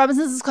 That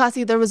Robinsons is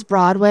classy. There was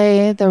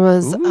Broadway. There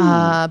was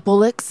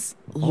Bullock's.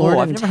 Lord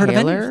I've and never heard of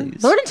any Taylor. of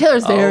these. Lord and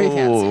Taylor's very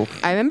Oh. fancy.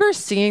 I remember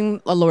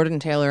seeing a Lord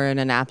and Taylor in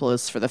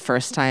Annapolis for the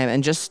first time,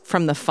 and just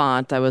from the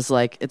font, I was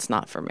like, it's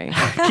not for me.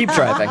 Keep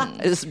driving.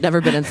 I've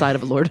never been inside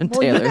of a Lord and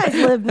Well, Taylor. you guys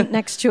live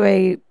next to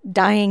a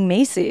dying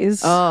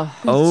Macy's. Oh,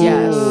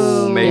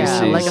 Oh, Macy's.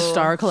 yeah, like a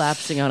star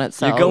collapsing on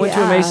itself. You go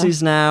into a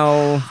Macy's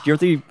now. You're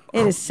the.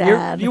 It is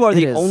sad. You are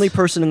the It is. only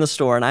person in the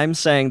store, and I'm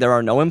saying there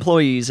are no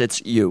employees.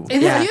 It's you.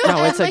 It's Yeah. you No,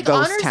 and it's a like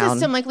ghost honor town.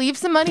 system. Like leave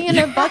some money in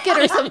a bucket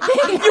or something.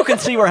 You can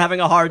see we're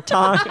having a hard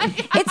time.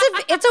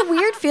 It's a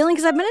weird feeling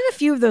because I've been in a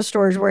few of those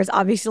stores where it's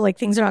obviously like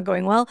things are not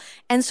going well,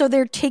 and so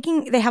they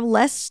have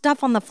less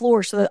stuff on the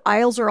floor, so the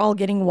aisles are all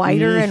getting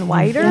wider and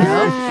wider,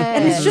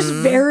 and it's just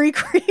very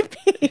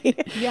creepy.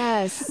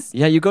 Yes.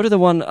 Yeah, you go to the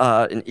one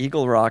in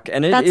Eagle Rock,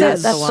 and That's is.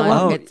 it. That's the one.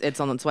 Oh, It's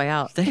on its way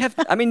out. they have.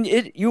 I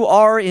mean, you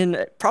are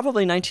in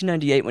probably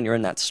 1998 when you're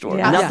in that store.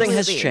 Yeah. Nothing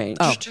has Absolutely.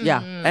 changed. Oh,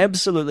 yeah.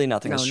 Absolutely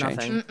nothing No, has changed.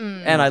 nothing.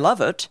 And I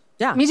love it.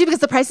 Yeah. Me too, because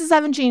the prices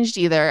haven't changed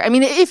either. I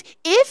mean,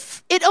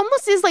 if it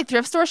almost is like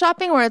thrift store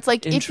shopping, where it's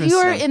like if you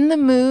are Interesting. in the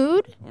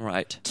mood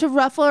Right. to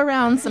ruffle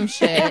around some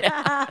shit,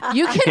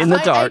 you can. In the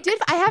find, dark.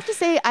 I have to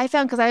say, I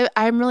found because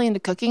I'm really into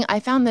cooking. I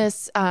found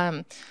this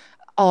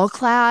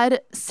all-clad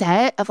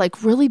set of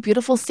like really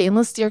beautiful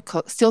stainless steel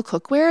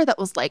cookware that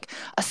was like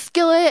a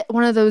skillet,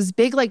 one of those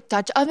big like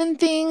Dutch oven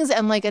things,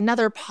 and like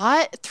another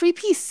pot,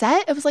 3-piece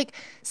set. It was like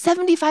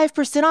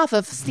 75% off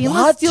of stainless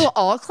What? steel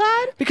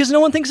all-clad. Because no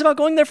one thinks about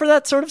going there for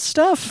that sort of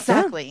stuff.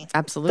 Exactly.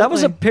 Absolutely. That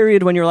was a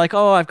period when you're like,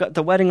 oh, I've got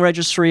the wedding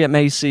registry at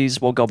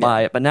Macy's. We'll go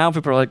buy it. But now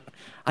people are like,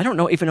 I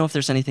don't even know if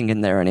there's anything in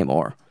there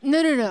anymore.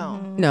 No.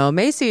 No,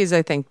 Macy's,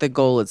 I think the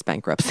goal is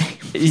bankruptcy.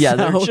 Yeah, So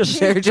they're just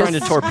trying to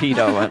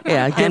torpedo it.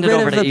 Yeah, get hand it rid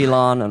over of to the-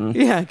 Elon and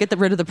Yeah, get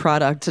rid of the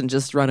product and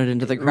just run it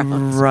into the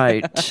ground.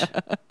 right.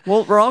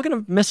 Well, we're all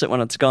gonna miss it when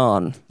it's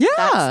gone, Yeah.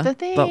 That's the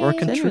thing. but we're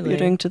Genuinely.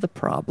 contributing to the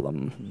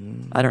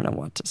problem. I don't know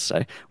what to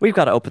say. We've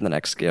got to open the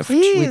next gift.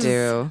 Please. We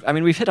do. I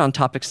mean, we've hit on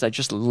topics I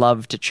just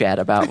love to chat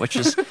about, which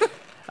is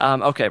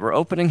okay. We're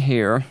opening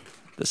here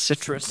the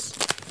citrus.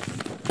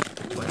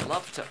 Would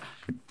love to.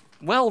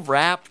 Well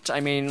wrapped. I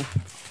mean,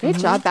 Great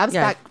job. Babs,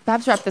 Yeah.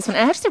 Babs wrapped this one.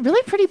 And actually,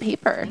 really pretty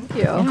paper. Thank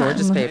you.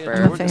 Gorgeous paper.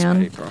 I'm a gorgeous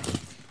fan. paper.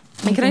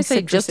 And can I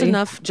say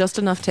Citrusy. just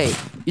enough tape?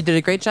 You did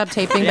a great job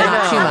taping, but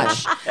not too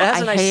much. It has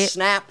a I nice hate-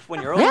 snap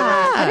when you're opening.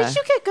 Yeah. How did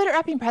you get good at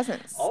wrapping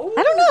presents?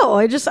 I don't know.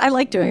 I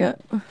like doing it.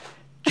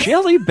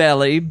 Jelly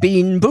Belly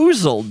Bean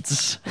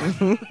Boozleds.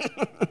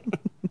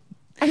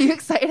 Are you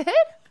excited?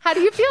 How do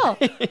you feel?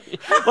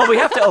 Well, we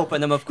have to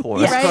open them, of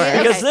course. Yes, Right,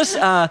 Because okay. this,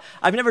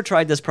 I've never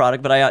tried this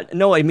product, but I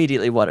know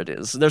immediately what it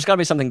is. There's got to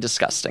be something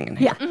disgusting in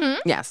here. Yeah.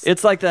 Yes.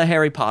 It's like the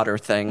Harry Potter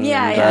thing.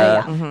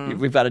 Yeah, and, yeah.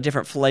 We've got a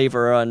different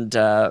flavor. And,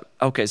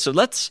 okay, so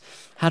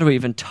how do we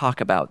even talk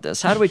about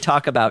this? How do we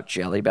talk about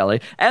Jelly Belly?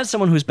 As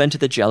someone who's been to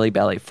the Jelly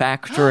Belly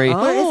factory,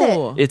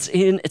 Where is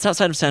it? it's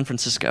outside of San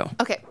Francisco.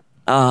 Okay.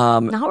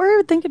 Not where I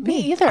would think it'd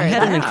Me be. either. I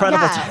had an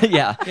incredible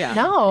Yeah. time.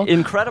 No.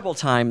 Incredible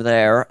time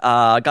there.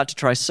 Got to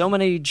try so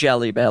many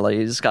Jelly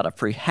Bellies, got a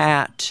free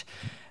hat.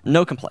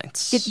 No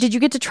complaints. Did you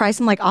get to try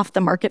some like off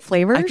the market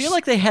flavors? I feel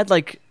like they had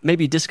like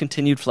maybe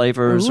discontinued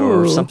flavors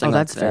or something Oh, like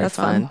that's that. very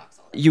fun.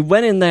 You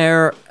went in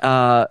there.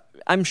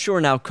 I'm sure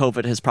now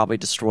COVID has probably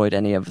destroyed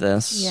any of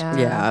this. Yeah.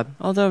 Yeah.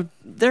 Although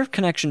their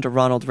connection to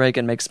Ronald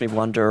Reagan makes me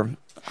wonder.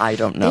 I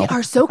don't know. They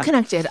are so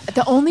connected.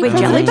 The only Wait,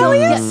 Jelly presidential- Belly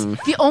Yes. is?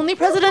 The only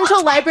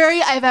presidential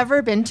library I've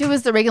ever been to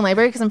is the Reagan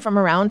Library because I'm from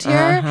around here.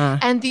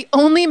 And the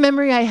only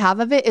memory I have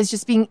of it is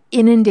just being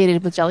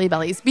inundated with Jelly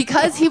Bellies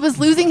because he was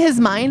losing his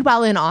mind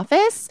while in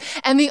office.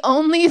 And the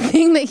only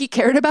thing that he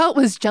cared about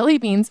was jelly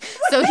beans.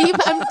 So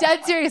I'm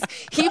dead serious.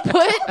 He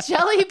put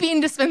jelly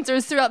bean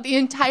dispensers throughout the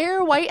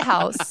entire White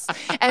House.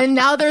 And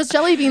now there's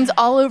jelly beans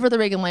all over the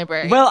Reagan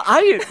Library. Well,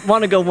 I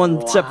want to go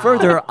one step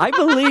further. I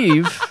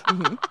believe,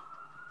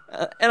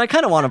 and I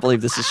kind of want to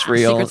believe this is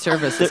real. Secret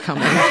Service is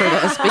coming for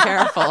this. Be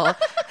careful.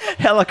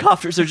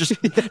 Helicopters are just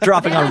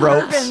dropping on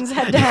ropes. Weapons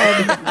head to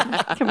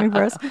head coming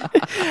for us.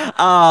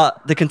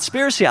 The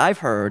conspiracy I've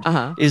heard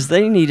is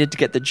they needed to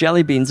get the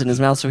jelly beans in his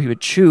mouth so he would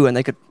chew and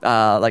they could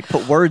like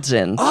put words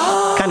in.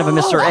 Kind of a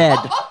Mr. Ed.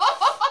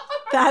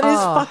 That is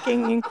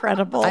fucking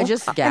incredible. I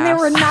just And they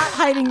were gasped. not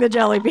hiding the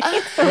jelly beans.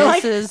 They were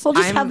like, is- we'll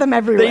just I'm- have them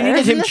everywhere. They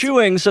needed him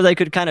chewing so they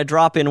could kind of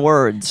drop in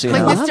words. You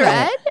Like know? Mr.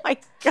 Ed? My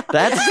God.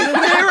 That's the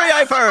theory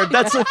I've heard.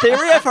 That's the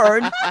theory I've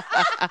heard.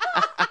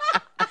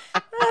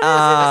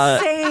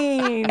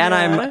 Insane. And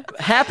I'm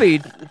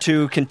happy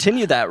to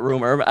continue that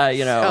rumor.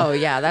 Oh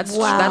yeah, that's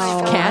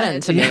Wow.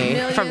 canon to me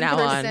Million from now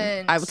on.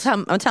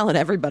 %. I'm telling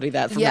everybody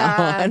that from Yeah.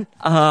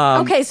 now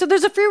on. Okay, so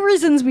there's a few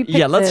reasons we picked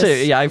Yeah, let's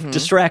this. see. Yeah, I've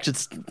distracted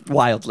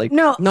wildly.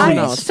 No,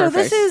 No, it's so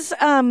perfect. this is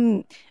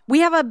we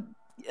have a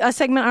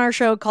segment on our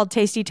show called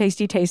Tasty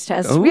Tasty Taste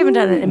Test. We haven't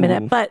done it in a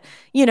minute, but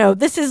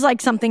this is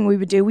like something we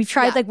would do. We've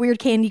tried like weird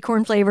candy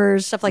corn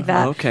flavors, stuff like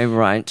that. Okay,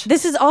 right.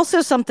 This is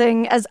also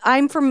something, as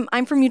I'm from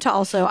Utah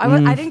also.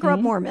 I didn't grow up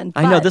Mormon.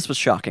 I know but- this was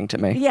shocking to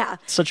me. Yeah.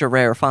 Such a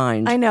rare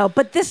find. I know,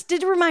 but this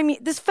did remind me.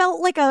 This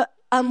felt like a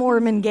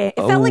Mormon game.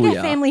 It felt like a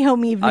yeah. family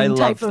home evening I type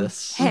love of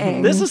this.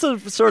 hang. This is a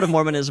sort of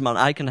Mormonism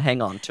I can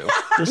hang on to.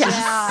 This is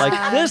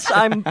like this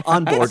I'm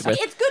on board with.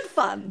 It's good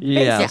fun,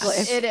 Yes.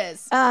 basically. It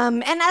is.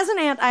 And as an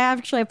aunt, I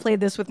actually have played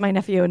this with my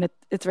nephew, and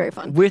it's very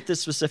fun. With the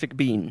specific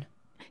bean.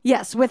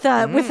 Yes, with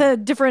a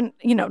different,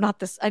 not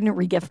this. I didn't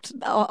regift,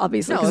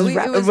 obviously. 'cause No, it's it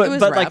wrapped. was- but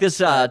like wrapped, this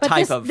But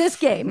type this, of this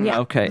game, yeah.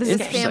 Okay, This is-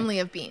 interesting. Family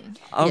of bean.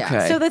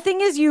 Okay. So the thing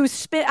is, you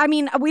spin. I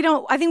mean, we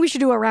don't. I think we should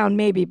do a round,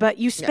 maybe. But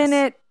you spin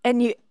it,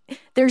 and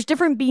there's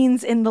different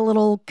beans in the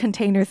little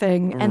container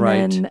thing, and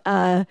Right.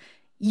 then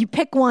you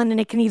pick one,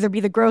 and it can either be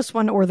the gross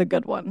one or the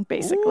good one,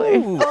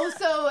 basically. Oh,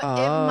 so it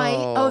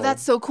might. Oh,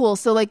 that's so cool.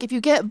 So, like, if you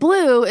get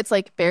blue, it's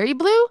like berry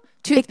blue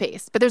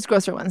toothpaste, but there's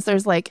grosser ones.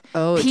 There's like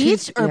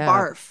peach or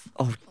barf.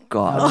 Oh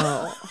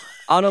God.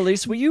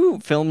 Annalise, will you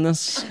film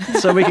this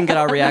so we can get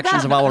our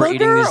reactions of while we're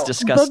eating these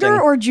disgusting? Booger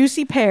or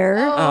juicy pear.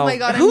 Oh my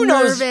god, who I'm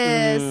knows?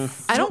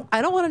 nervous. I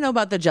don't want to know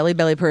about the Jelly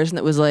Belly person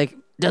that was like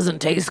doesn't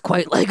taste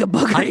quite like a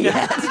booger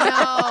yet.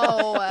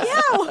 No.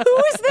 Yeah,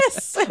 who is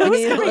this? I Who's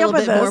need a coming little up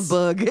with bit more this?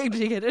 boog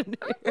to get in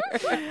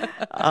here.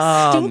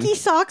 Stinky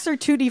socks or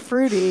tutti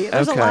frutti.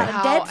 There's a Okay. lot of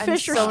Wow, dead I'm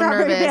fish or so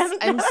strawberry nervous.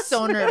 I'm bananas.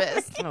 so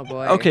nervous. Oh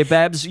boy. Okay,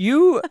 Babs, do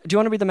you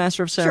want to be the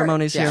master of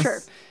ceremonies here? Sure.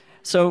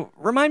 So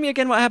remind me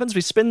again what happens.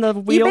 We spin the You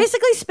wheel.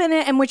 basically spin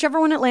it, and whichever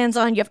one it lands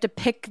on, you have to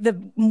pick the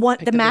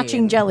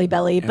matching bean. Jelly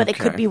Belly, but it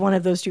could Okay. be one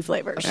of those two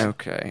flavors.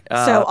 Okay.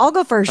 So I'll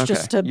go first,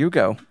 okay. you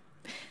go.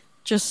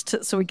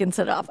 so we can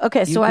set it off.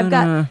 Okay, so I've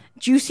gonna- got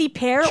juicy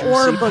pear or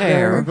Juicy booger.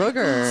 pear.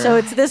 Booger. So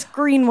it's this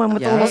green one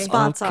with the little Yay.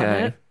 spots on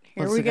Okay. it.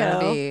 Here What's we it gonna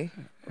go. be?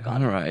 All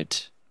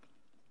right.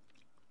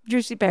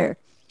 Juicy pear.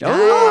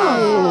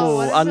 Oh,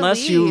 what a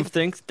unless you relief.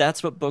 think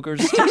that's what boogers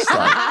taste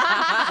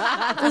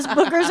like. Those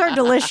boogers are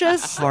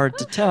delicious Hard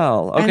to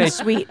tell. Okay, and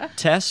sweet.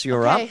 Tess,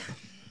 you're Okay. up.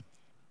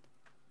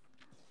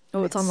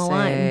 Oh, it's on the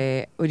line.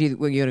 Say, were you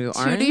gonna go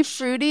Tutti orange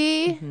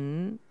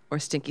fruity. or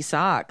stinky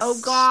socks? Oh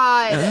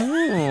god.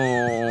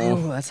 Oh,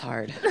 Oh, that's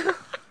hard.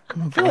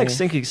 I feel like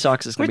stinky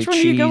socks is going to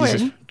Which be one are you cheese,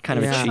 going? kind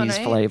of Yeah. a cheese This one,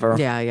 right? flavor.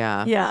 Yeah,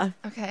 yeah. Yeah.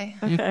 Okay.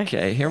 Okay.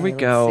 Okay, here we let's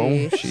go.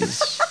 see.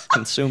 She's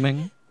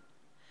consuming.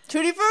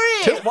 Tutti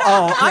frutti.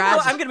 Oh,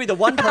 I'm going to be the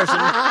one person.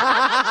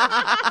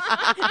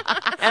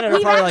 And it'll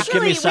probably like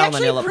give me we actually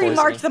salmonella pre-marked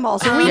poisoning. them all,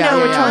 so we Yeah, know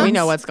which yeah, ones we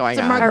know what's going It's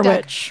a on. mark are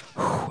deck. which.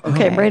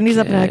 Okay, Brandy's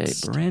up Okay,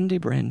 next.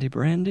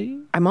 Brandy.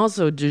 I'm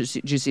also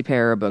juicy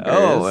pear or boogers.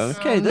 Oh,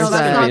 okay. This No, is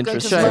that's going not to be good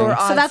 'cause interesting. lower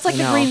odds. So that's like I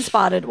the know. green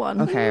spotted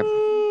one. Okay.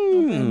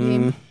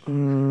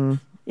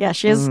 Yeah,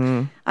 she is.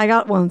 I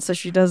got one, so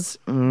she does.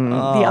 The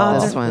Oh,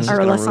 odds this one. this is are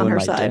gonna less on ruin her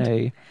my side.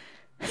 day.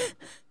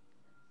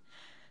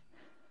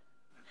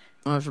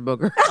 Oh, for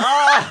booger.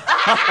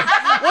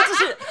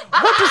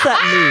 What does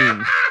that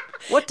mean?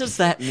 What does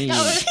that mean? She had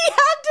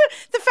to.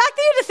 The fact that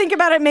you had to think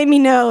about it made me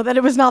know that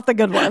it was not the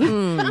good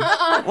one.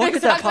 What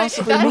could that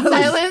possibly That mean?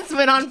 silence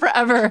went on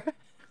forever.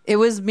 It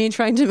was me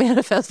trying to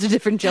manifest a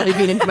different jelly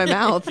bean into my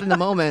mouth in the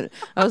moment.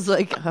 I was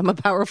like, I'm a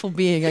powerful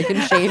being. I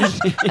can change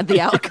the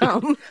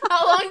outcome.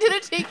 How long did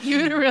it take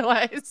you to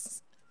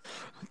realize?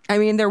 I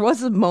mean, there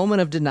was a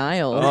moment of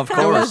denial. Of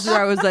There was course.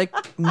 where I was like,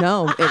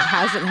 no, it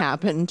hasn't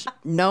happened.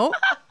 No.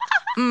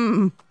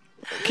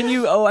 Can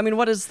you? Oh, I mean,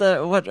 what is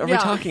the? What are we Yeah.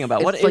 talking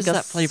about? What It's is like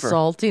that flavor?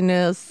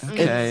 Saltiness.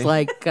 Okay. It's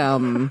like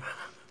a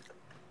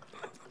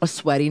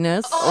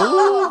sweatiness.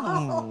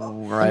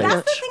 Right. That's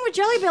the thing with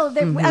Jelly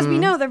Belly. As we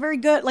know, they're very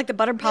good. Like the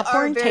buttered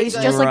popcorn very tastes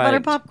good. just like Right.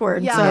 buttered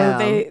popcorn. Yeah. So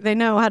Yeah. they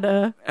know how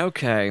to.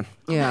 Okay.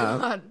 Yeah.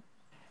 God.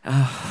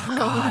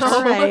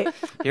 All right,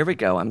 Here we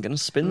go. I'm gonna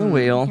spin the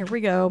wheel. here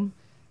we go.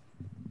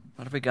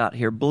 What have we got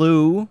here?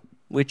 Blue,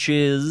 which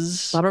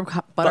is Buttered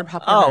popcorn.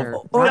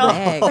 Oh, or rotten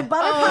no. egg. Buttered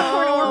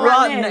popcorn or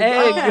rotten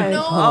egg. Okay.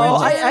 no. Oh,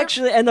 I Richard.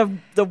 actually, and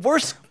the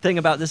worst thing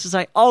about this is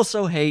I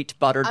also hate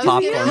buttered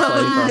popcorn flavor.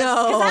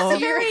 That's a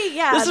very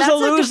This is that's a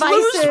lose-lose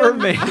divisive for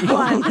me.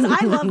 one, 'cause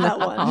I love that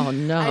one. Oh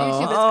no. I do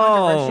too, but it's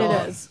Oh. controversial.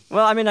 It is.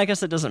 Well, I mean, I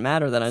guess it doesn't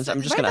matter then. I'm just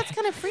Right, gonna. that's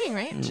kind of freeing,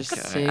 right?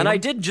 Okay. And I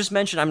did just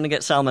mention I'm gonna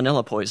get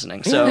salmonella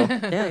poisoning, so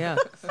Yeah, yeah.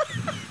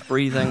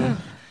 breathing,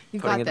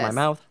 You putting got it in my this.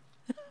 mouth,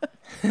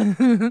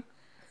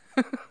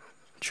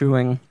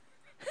 chewing.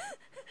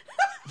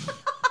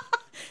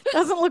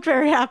 Doesn't look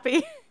very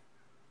happy.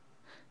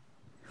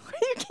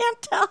 You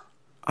can't tell.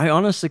 I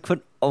honestly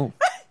couldn't. Oh.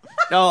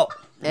 No.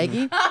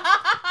 Eggy?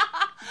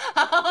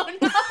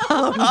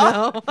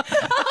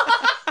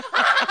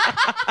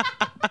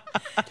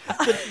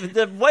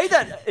 The way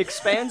that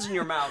expands in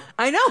your mouth.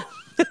 I know.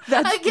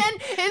 Again,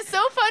 it's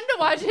so fun to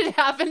watch it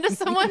happen to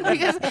someone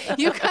because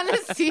you kind of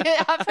see it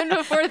happen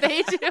before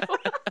they do.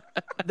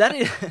 That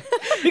is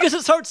because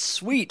it starts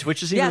sweet,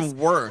 which is even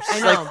worse. I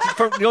know. Like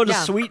from going to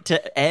Yeah. sweet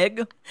to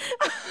egg.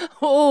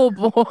 Oh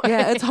boy.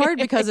 Yeah, it's hard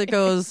because it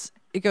goes,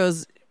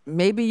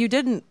 maybe you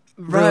didn't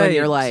ruin Right.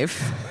 your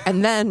life.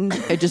 And then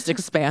it just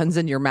expands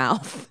in your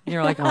mouth. And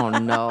you're like, oh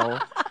no.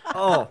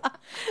 Oh,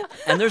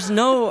 and there's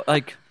no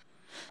like.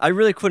 I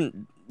really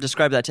couldn't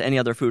describe that to any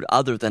other food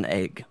other than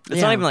egg. It's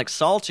Yeah. not even like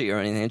salty or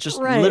anything. It's just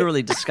Right.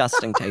 literally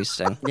disgusting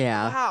tasting.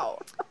 Yeah. Wow.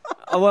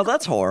 Oh well,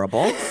 that's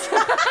horrible.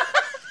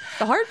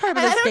 The hard part of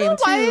I this don't game know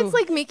why too. it's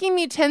like making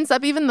me tense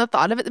up even the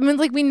thought of it. I mean,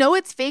 like we know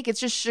it's fake. It's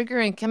just sugar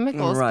and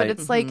chemicals, Right. but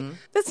it's like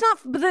That's not.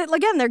 But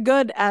again, they're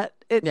good at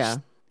it. Yeah.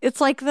 It's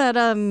like that.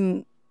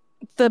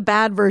 The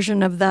bad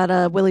version of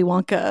that Willy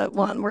Wonka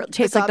one where it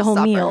tastes like the whole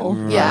Gobstopper.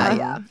 meal. Yeah,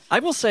 yeah. I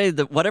will say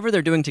that whatever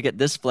they're doing to get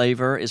this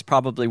flavor is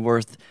probably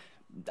worth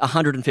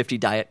 150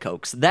 Diet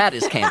Cokes. That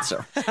is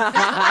cancer.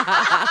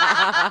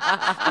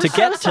 To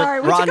get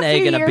Sorry, to we took rotten a egg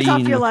few and a years off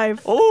bean. your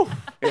life. Oh,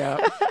 yeah.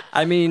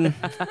 I mean,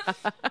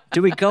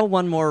 do we go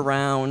one more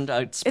round?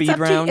 Speed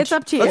round? It's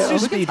up to you. Let's do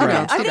speed Okay,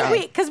 round. I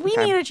think because we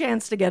need a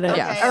chance to get it.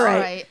 Yeah. Okay, All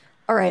right.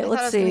 All right. I thought I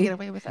Let's was gonna see. get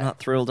away with it. Not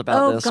thrilled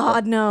about Oh this.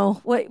 God, no!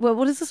 Wait,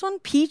 what is this one?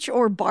 Peach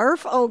or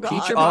barf? Oh God.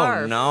 Peach or Oh,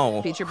 barf.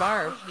 no. Peach or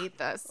barf. I hate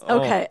this.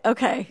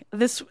 Okay.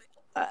 This.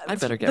 I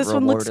better get This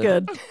one looks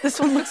rewarded. good. This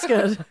one looks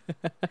good.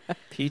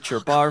 Peach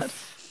or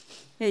barf?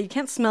 Yeah, you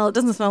can't smell. It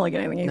doesn't smell like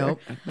anything either. Nope.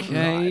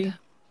 Okay.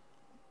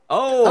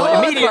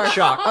 Oh, immediate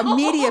shock.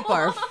 Immediate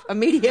barf.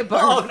 Immediate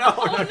barf. Oh,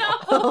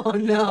 no. Oh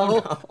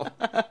no.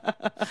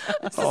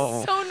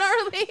 Oh. So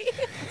gnarly.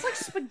 It's like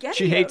spaghetti.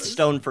 She hates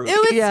stone fruit. It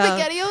was Yeah.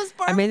 SpaghettiOs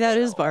barf. I mean, that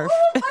is barf.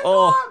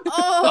 Oh.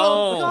 oh,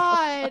 Oh.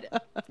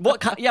 God.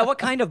 What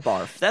kind of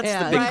barf? That's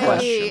Yeah, the big right.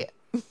 question.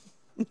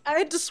 I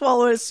had to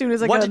swallow it as soon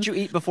as I What could. did you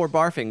eat before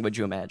barfing, would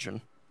you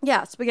imagine?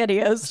 Yeah,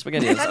 SpaghettiOs.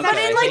 Spaghetti. That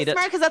Okay, is I like hate it.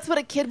 smart because that's what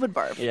a kid would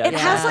barf. Yeah. It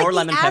has like or the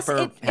lemon pepper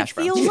it hash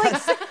feels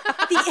browns. like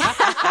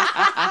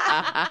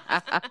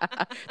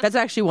That's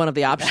actually one of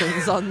the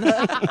options on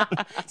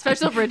the.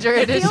 Special Bridger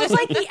it edition. feels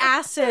like the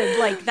acid.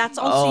 Like that's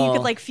also you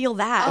could like feel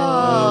that.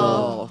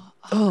 Oh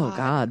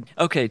God.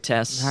 Okay,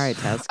 Tess. All right,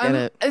 Tess, get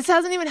it. This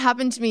hasn't even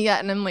happened to me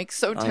yet, and I'm like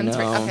so tense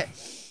right know. Okay.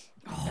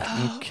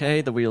 Okay,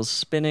 the wheel's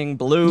spinning.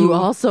 Blue. You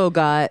also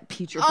got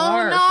peach or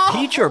barf. Oh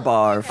Peach or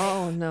barf?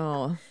 Oh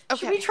no.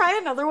 Should we try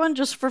another one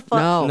just for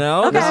fun? No.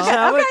 No, Okay. this is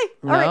how Okay. it.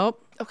 All right.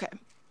 Nope. no. Okay.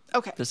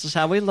 Okay. This is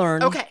how we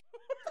learn. Okay.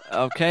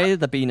 Okay,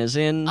 the bean is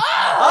in.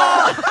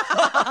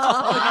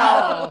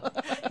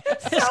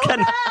 This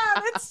can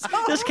It's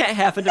so this can't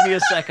happen to me a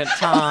second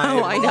time.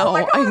 Oh, I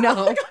know. I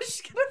know.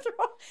 She's gonna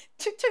throw.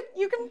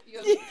 You can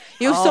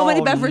You have so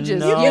many Oh, beverages.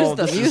 no, Use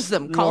them. this Use is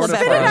them. Call it a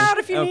spit it beverage. out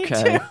if you need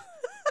Okay. to.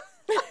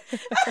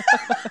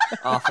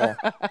 Awful.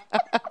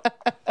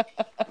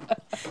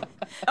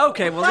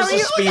 Okay, well this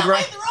is speed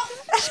round.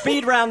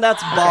 Speed round.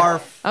 That's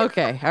barf.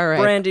 Okay. All right.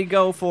 Brandie,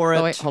 go for it.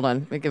 Oh, wait, hold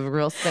on. We give a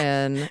real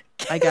spin.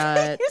 I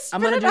got.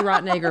 I'm gonna do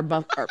rotten egg or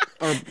butter,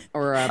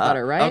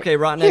 right? Okay,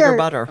 rotten egg Here, or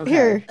butter.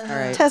 Here, All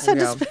right. Tess here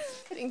had we to go. spit.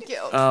 Thank you.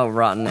 Oh,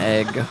 rotten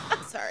egg.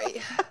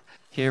 Sorry.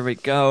 Here we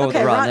go. Okay,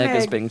 the rotten rotten egg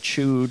is egg. being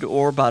chewed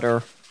or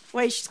butter.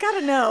 Wait, she's got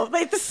to know.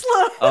 Wait, the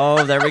slow.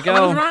 Oh, there we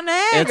go. Rotten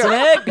egg. It's an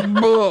egg.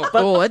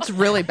 Oh, it's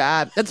really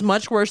bad. It's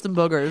much worse than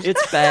boogers.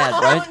 It's bad,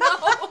 right?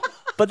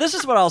 But this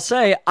is what I'll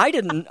say. I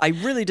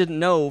really didn't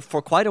know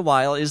for quite a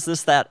while. Is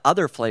this that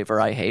other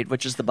flavor I hate,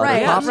 which is the butter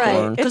Right,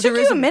 popcorn? right. It took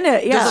you a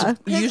minute, yeah.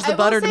 You use the I will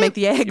butter to say- make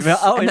the eggs.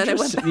 Oh, and then it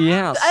went interesting.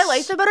 Yes. I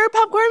like the butter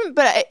popcorn,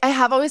 but I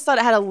have always thought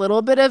it had a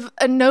little bit of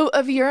a note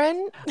of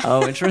urine.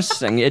 Oh,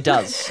 interesting. It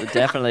does. It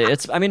definitely.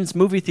 It's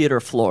movie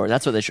theater floor.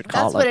 That's what they should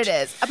call That's what it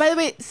is. By the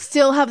way,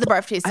 still have the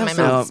barf taste in my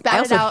mouth. Spat I it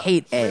also out.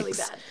 hate Really eggs.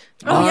 bad.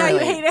 Oh, yeah, you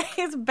Alright. hate it.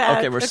 It's bad.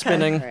 Okay, we're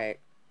spinning. All right.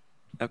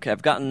 Okay,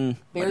 I've gotten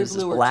what is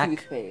this, black.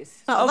 toothpaste.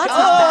 Oh, that's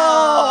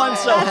Oh, I'm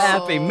so That's-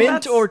 happy.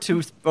 Mint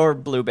or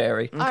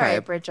blueberry. All right,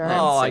 Bridger.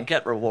 Oh, I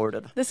get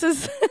rewarded. This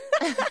is.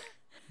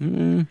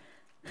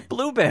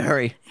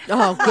 Blueberry.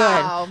 Oh, good.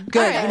 Wow. Good.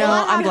 All right, You know,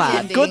 well, I'm glad.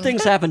 candy. Good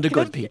things happen to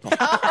good people.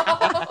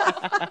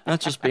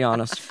 Let's just be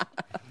honest.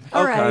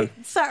 All Okay. right.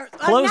 So,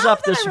 Close now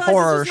up that I this realize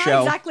horror was not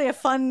show. Exactly a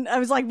fun. I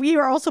was like, we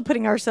are also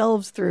putting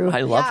ourselves through.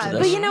 I loved Yeah, this.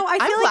 But you know, I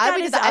feel I'm like glad that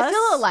we is did that. us. I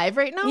feel alive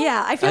right now.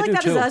 Yeah, I feel I like do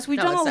that is too. us. We've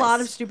No, done a it's lot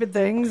nice. of stupid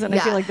things, and I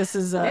Yeah. feel like this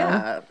is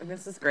Yeah,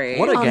 this is great.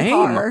 what a on game.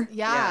 par.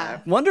 Yeah.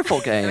 Wonderful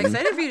I'm game.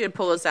 excited for you to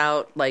pull us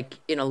out like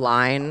in a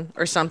line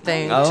or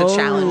something Oh, to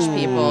challenge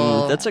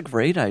people. That's a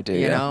great idea.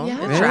 you know,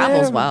 Yeah. it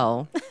travels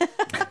well.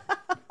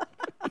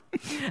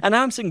 And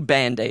now I'm seeing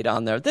Band-Aid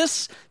on there.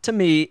 This, to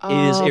me, is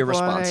Oh,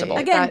 irresponsible.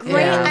 boy. Again, That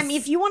great. is- I mean,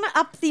 if you want to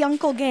up the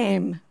uncle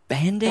game,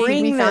 Band-Aid?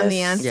 Bring We found this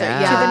the answer. Yeah.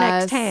 Yes. to the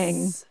next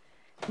hang.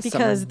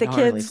 because the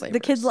gnarly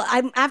kids.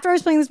 After I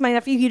was playing this with my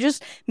nephew, he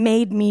just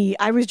made me.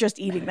 I was just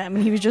eating them,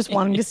 and he was just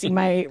wanting to see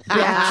my reaction.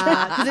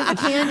 Yeah, because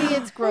it's candy,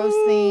 it's gross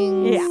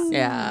things. Yeah.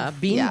 Yeah,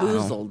 bean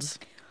boozled.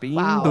 Bean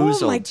Wow.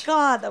 boozled. Oh my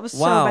god, that was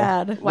Wow. so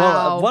bad.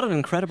 Well, what an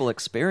incredible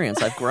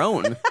experience. I've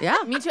grown. Yeah,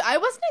 me too. I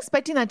wasn't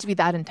expecting that to be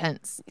that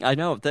intense. I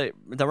know. The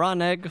raw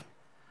egg,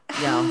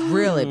 Yeah,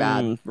 really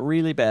bad.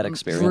 really bad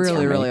experience. Really, for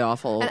me. really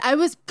awful. And I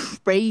was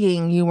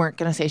praying you weren't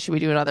going to say, should we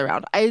do another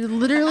round? I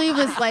literally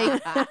was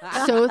like,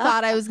 so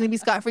thought I was going to be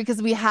scot-free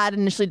because we had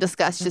initially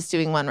discussed just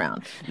doing one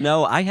round.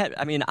 No, I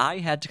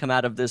had to come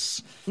out of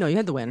this No, you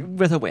had the win.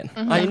 with a win.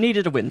 I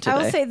needed a win today.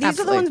 I will say these are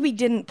Absolutely. the ones we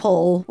didn't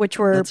pull, which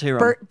were Let's hear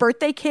 'em.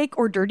 birthday cake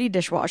or dirty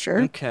dishwasher,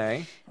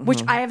 Okay.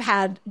 which I have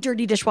had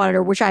dirty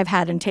dishwasher, which I've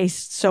had and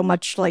tastes so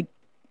much like.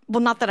 Well,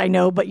 not that I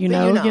know, but you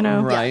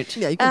know. Right.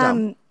 Yeah, you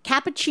can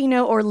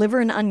Cappuccino or liver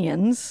and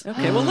onions.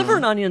 Okay. Well, liver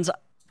and onions,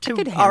 to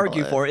could handle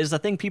argue it. for, is the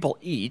thing people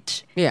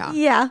eat. tell. Yeah.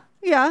 Yeah,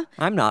 yeah.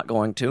 I'm not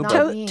going to. Not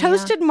But me.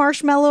 Toasted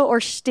marshmallow or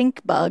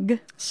stink bug.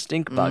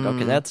 stink bug.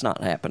 Okay, that's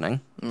not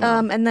happening.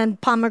 And then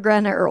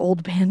pomegranate or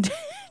old bandage.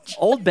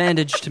 Old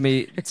bandage to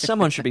me.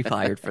 Someone should be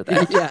fired for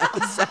that.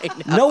 Yes, I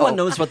know. No one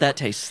knows what that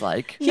tastes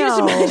like. Can you just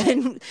No.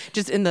 imagine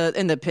just in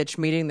the pitch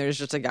meeting, there's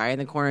just a guy in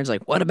the corner who's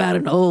like, what about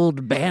an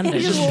old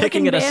bandage? Just Just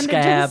picking at a bandages.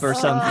 scab or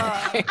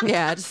something.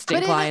 Yeah, just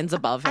stink But lines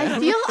above him. I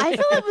feel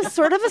it was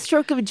sort of a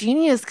stroke of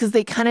genius because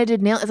they kind of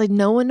did nail it. It's like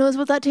no one knows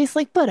what that tastes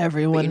like, but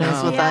everyone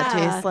knows what that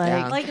tastes like.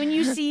 Yeah. Like when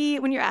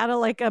you're at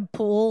a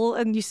pool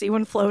and you see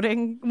one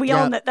floating, we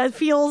all Yeah. know that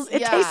feels.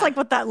 It Yeah. tastes like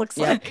what that looks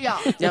like. Yeah.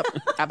 Yep,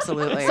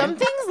 absolutely. Some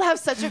things have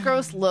such a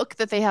gross look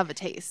that they have a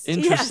taste.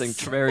 Interesting.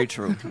 Yes. Very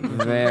true.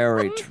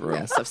 Very true.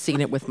 Yes, I've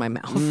seen it with my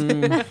mouth.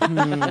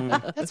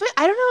 That's why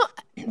I don't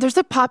know. There's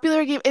a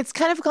popular game. It's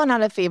kind of gone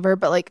out of favor,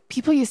 but like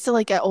people used to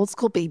like at old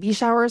school baby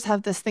showers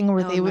have this thing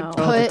where they would no.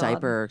 put Oh, the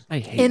diaper. I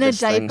hate In a this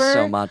thing diaper?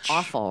 so much.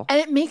 Awful. and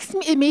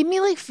it made me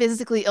like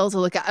physically ill to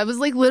look at. I was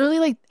like literally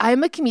like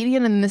I'm a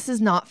comedian and this is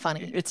not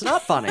funny. It's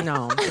not funny.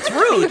 No. It's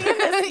rude.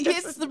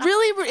 It's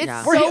really it's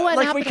Yeah. so We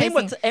came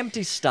with unappetizing.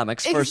 empty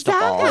stomachs, first of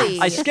all. Exactly.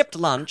 I skipped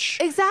lunch.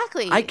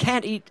 Exactly. I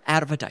can't eat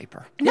out of a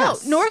diaper. No,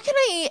 nor can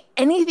I eat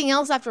anything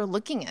else after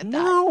looking at that.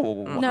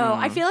 No. No,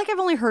 I feel like I've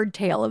only heard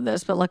tale of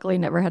this, but luckily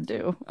never had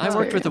to. I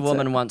worked with a experience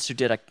woman it. once who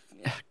did a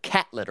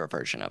cat litter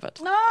version of it.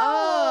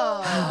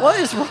 Oh. What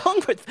is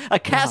wrong with a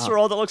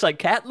casserole that looks like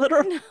cat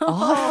litter?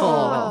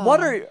 Awful. What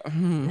are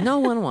No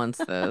one wants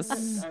this.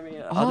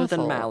 other than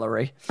Awful.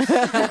 Mallory?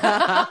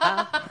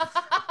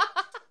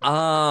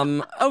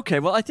 Okay,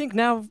 well, I think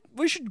now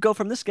we should go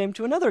from this game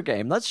to another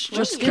game. Let's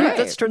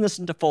turn this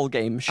into full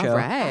game show. All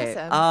right.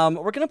 Awesome.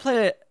 We're gonna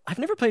play. I've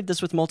never played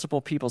this with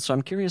multiple people, so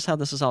I'm curious how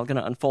this is all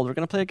gonna unfold. We're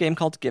gonna play a game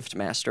called Gift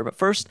Master, but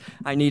first,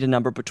 I need a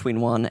number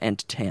between 1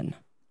 and 10. Do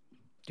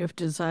you have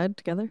to decide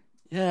together?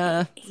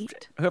 Yeah,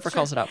 8. whoever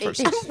calls it out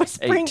first.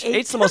 whispering 8.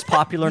 Eight's the most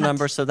popular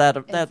number, so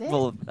that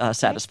will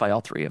satisfy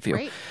all three of you.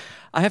 Great.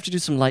 I have to do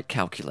some light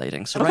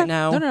calculating, so right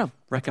now, No.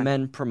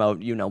 recommend,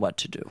 promote. You know what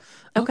to do.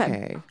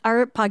 Okay.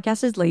 Our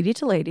podcast is Lady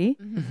to Lady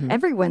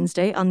every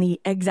Wednesday on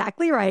the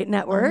Exactly Right Oh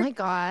Network. my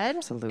god.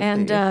 Absolutely.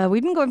 And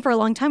we've been going for a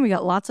long time. We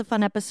got lots of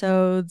fun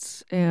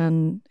episodes,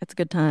 and it's a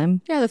good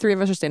time. yeah, the three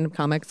of us are stand-up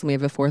comics, and we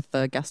have a fourth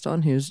guest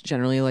on who's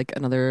generally like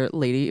another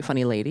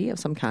funny lady of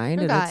some kind.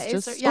 Or and guys,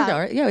 it's just or-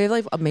 yeah. yeah, we have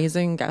like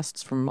amazing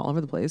guests from all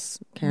over the place.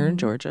 Karen,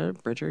 Georgia,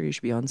 Bridger, you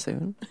should be on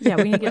soon. Yeah,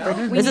 we need to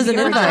get This is an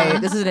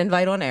invite. This is an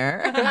invite on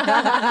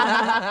air.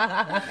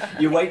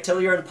 You wait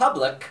till you're in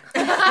public.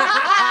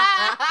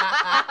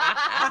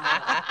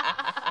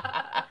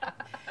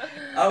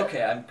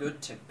 Okay, I'm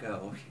good to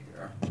go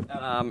here.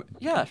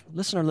 Yeah,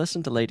 listener,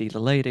 listen to Lady to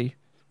Lady.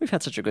 We've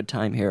had such a good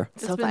time here.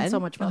 It's been so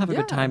much We'll fun. have a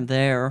good time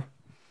there.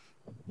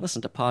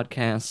 Listen to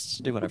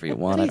podcasts. Do whatever you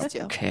want. I Please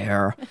don't do.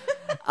 care.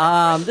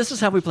 This is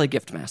how we play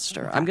Gift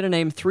Master. I'm going to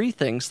name three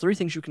things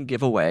you can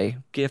give away.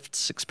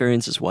 Gifts,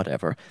 experiences,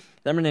 whatever.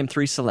 Then I'm going to name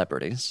 3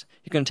 celebrities.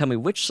 You're going to tell me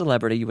which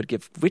celebrity you would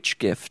give which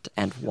gift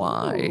and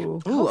why.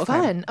 Ooh,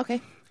 fun.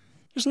 Okay.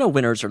 There's no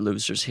winners or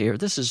losers here.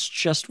 This is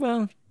just,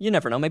 well, you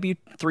never know. Maybe you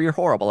 3 are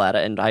horrible at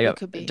it, and I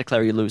could be.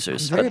 declare you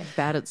losers. Very But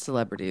bad at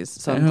celebrities,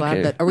 so I'm glad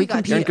Okay. that. Are we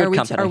got You're in competing? good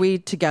company. Are we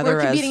together?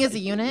 We're competing as a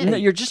unit. no,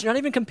 you're not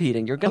even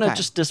competing. You're gonna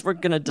Okay. we're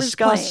gonna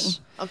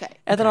discuss, Okay.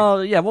 and then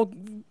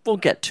we'll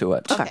get to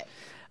it. Okay.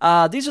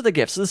 These are the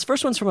gifts. So this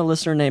first one's from a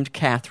listener named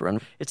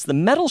Catherine. It's the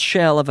metal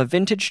shell of a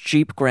vintage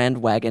Jeep Grand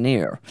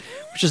Wagoneer,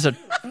 which is a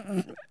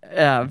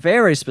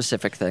very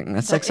specific thing.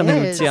 That's like something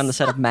you would see on the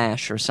set of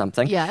MASH or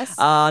something. Yes.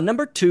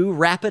 Number 2,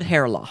 rapid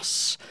hair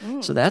loss.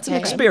 So that's an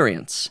okay.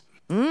 experience.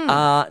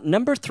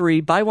 Number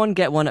 3, buy one,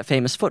 get one at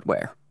Famous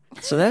Footwear.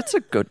 So that's a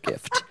good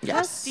gift.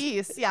 Yes.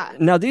 Yeah.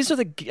 Now, these are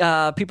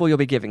the people you'll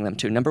be giving them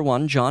to. Number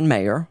 1, John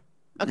Mayer.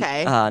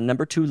 Okay.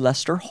 Number 2,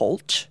 Lester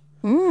Holt.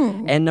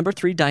 And number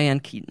 3,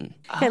 Diane Keaton.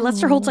 Okay,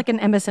 Lester Holt's like an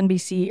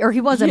MSNBC, or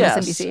he was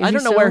MSNBC. Yes. I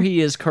don't know He's where still-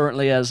 he is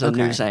currently as a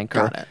news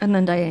anchor. Got it. And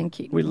then Diane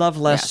Keaton. We love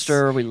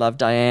Lester. We love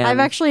Diane. I've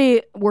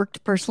actually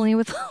worked personally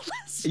with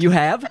Lester You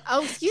have?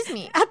 Oh, excuse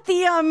me. at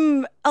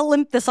the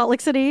the Salt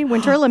Lake City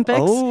Winter Olympics.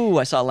 Oh,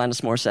 I saw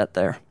Alanis Morissette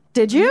there.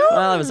 Did you?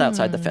 Well, I was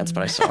outside the fence,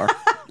 but I saw her.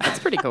 That's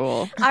pretty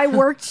cool. I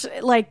worked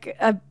like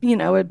a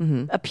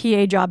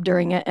PA job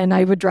during it, and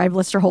I would drive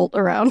Lester Holt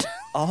around.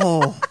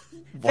 Oh,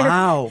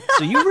 wow.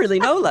 So you really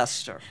know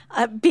Lester.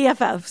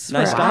 BFFs.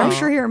 Nice guy. I'm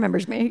sure he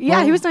remembers me.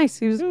 Yeah, he was nice.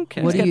 He was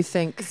okay. What do you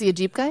think? Is he a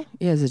Jeep guy?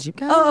 Yeah, is a Jeep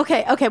guy? Oh,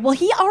 okay. Well,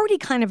 he already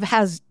kind of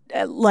has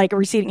like a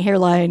receding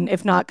hairline,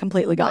 if not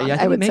completely gone. Yeah,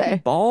 I would maybe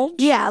say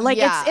bald. Yeah, like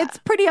Yeah. it's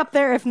pretty up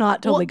there, if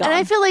not totally gone. And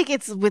I feel like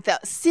it's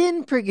without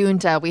sin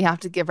pregunta, we have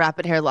to give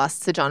rapid hair loss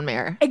to John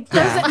Mayer.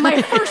 That's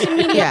my first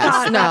immediate thought.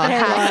 Yes, no, rapid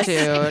hair have loss. to.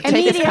 Take his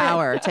Immediate.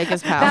 power. Take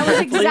his power. That was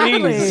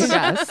exactly,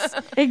 Yes.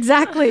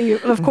 exactly,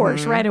 of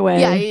course, right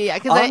away. Yeah.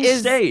 Because On that is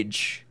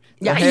stage.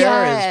 Yeah, The hair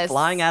yes. is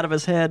flying out of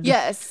his head.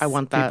 yes. I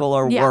want that. People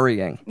are Yeah.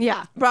 worrying.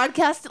 Yeah.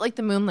 broadcast it like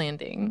the moon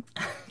landing.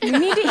 We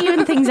need to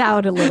even things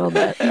out a little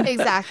bit.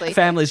 Exactly.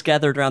 Families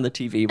gathered around the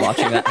TV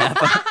watching that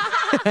happen.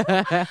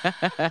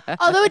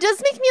 Although it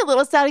does make me a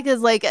little sad because,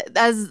 like,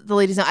 as the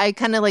ladies know, I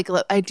kind of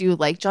I do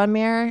like John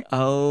Mayer.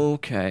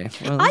 Okay.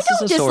 Well, I this is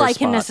don't a sore dislike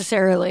him spot.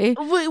 necessarily.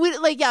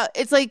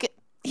 It's like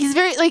he's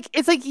very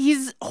it's like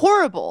he's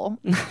horrible,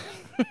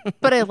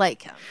 but I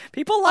like him.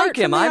 People like Art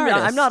from him. the I'm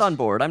artist. not on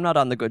board. I'm not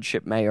on the good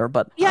ship mayor,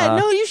 but Yeah,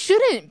 no, you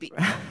shouldn't be.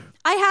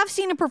 I have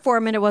seen him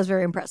perform, and it was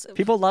very impressive.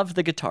 people love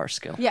the guitar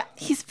skill. Yeah.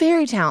 He's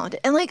very talented,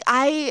 and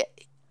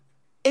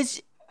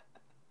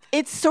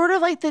it's sort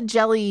of like the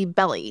Jelly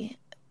Belly.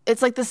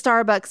 It's like the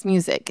Starbucks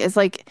music. It's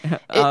like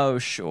Oh,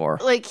 sure.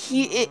 like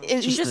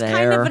it's He's just there.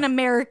 kind of an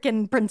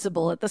American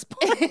principal at this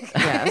point.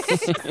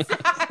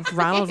 Yes.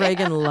 Ronald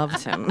Reagan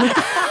loved him.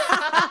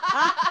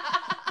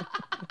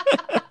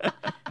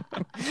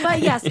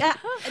 But yes,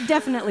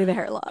 definitely the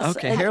hair loss.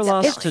 Okay, hair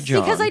loss to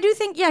John. Because I do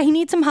think, he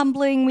needs some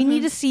humbling. We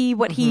need to see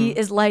what he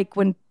is like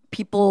when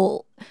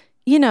people,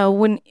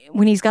 when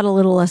he's got a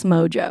little less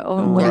mojo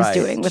and what Right.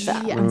 he's doing with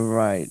that. Yes.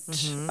 Right.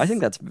 I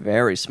think that's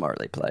very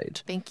smartly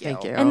played. Thank you.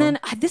 Thank you. And then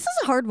this is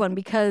a hard one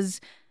because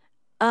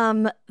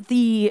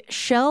the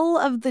shell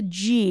of the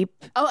Jeep,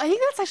 Oh, I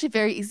think that's actually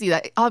very easy.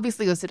 That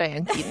obviously goes to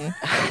Diane Keaton.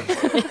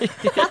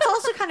 that's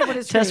also kind of what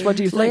is Tess, what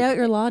do you Lay think? out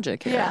your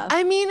logic here. Yeah.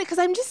 I mean, because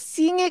I'm just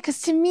seeing it.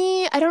 Because to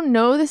me, I don't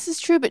know this is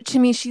true, but to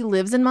me, she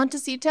lives in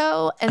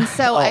Montecito, and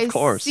so I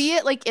course. see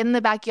it like in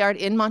the backyard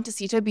in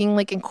Montecito, being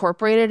like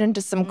incorporated into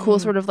some cool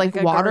sort of like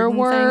like a garden thing?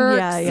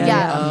 waterworks.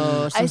 Yeah.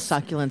 Oh, some I-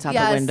 succulents out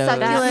Yeah, the windows. succulents,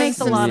 That makes a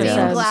some lot of stained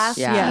sense. glass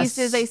Yes.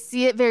 pieces. I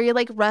see it very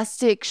like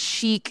rustic,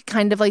 chic,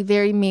 kind of like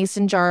very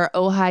mason jar,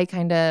 Ojai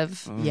kind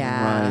of.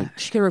 Yeah. Right.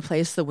 She could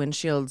replace the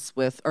windshields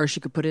with, or she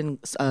could put in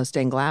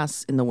stained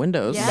glass in the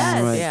windows.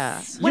 Yes. Right.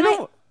 Yeah.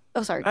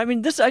 Oh, sorry. I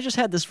mean, I just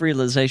had this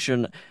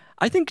realization.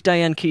 I think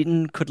Diane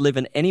Keaton could live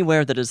in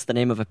anywhere that is the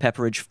name of a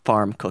Pepperidge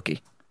Farm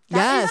cookie.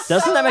 Yes.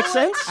 Doesn't that make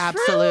sense?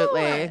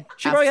 Absolutely.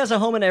 She probably has a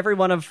home in every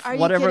one of Are you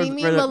whatever. kidding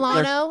me, where they're-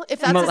 Milano? If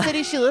that's a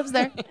city, she lives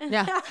there.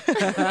 Yeah.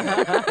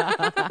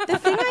 The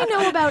thing I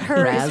know about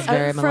her is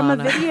Raspberry from a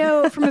Milano.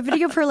 video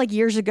of her like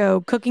years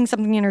ago cooking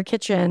something in her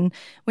kitchen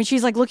when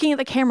she's like looking at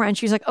the camera and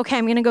she's like, okay,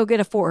 I'm gonna go get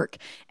a fork,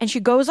 and she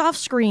goes off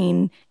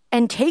screen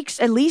and takes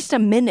at least a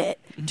minute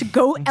to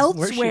go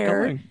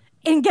elsewhere going?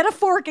 and get a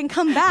fork and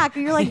come back,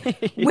 and you're like,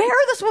 where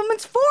are this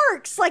woman's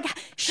forks? Like,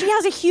 she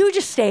has a huge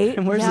estate.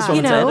 And where's this you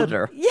woman's know?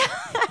 editor?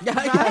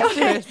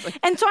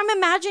 And so I'm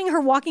imagining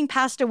her walking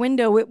past a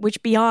window,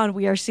 which beyond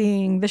we are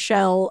seeing the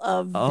shell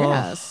of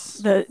Yes.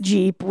 the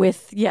Jeep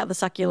with the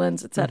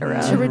succulents,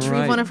 etc. To retrieve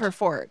Right. one of her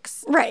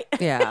forks. Right.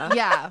 Yeah.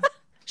 Yeah.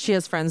 She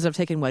has friends that have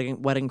taken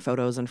wedding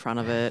photos in front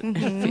of it.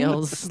 It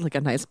feels like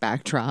a nice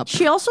backdrop.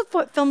 She also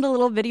filmed a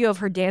little video of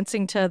her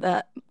dancing to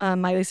that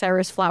Miley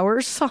Cyrus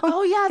Flowers song.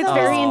 Oh, yeah, it's that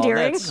very Oh,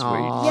 endearing. that's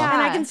sweet. Yeah.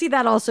 And I can see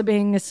that also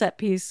being a set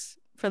piece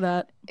for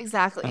that.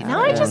 Exactly.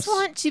 Now I just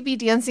want to be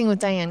dancing with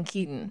Diane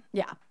Keaton.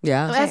 Yeah.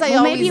 Yeah. As I Well,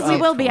 always maybe we do.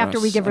 will be after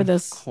we course, give her of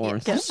this.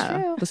 course. gift.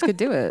 Yeah, this could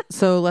do it.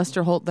 So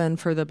Lester Holt then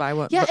for the buy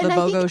one, Yeah, the and I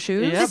BOGO think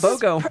shoes. Yeah,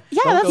 BOGO.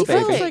 Yeah, BOGO that's He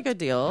feels perfect. like a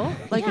deal.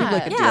 Like Yeah. he'd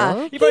like a Yeah.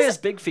 deal. He probably has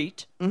big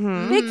feet.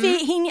 Big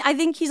feet. I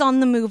think he's on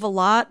the move a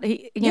lot.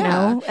 You Yeah.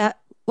 know.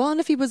 Well,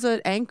 and if he was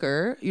an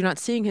anchor, you're not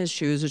seeing his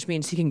shoes, which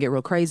means he can get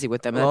real crazy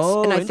with them. That's-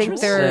 Oh, and I think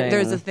there's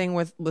interesting. a thing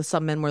with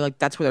some men where like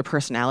that's where their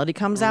personality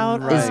comes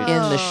out is Right.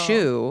 in the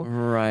shoe.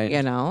 Right.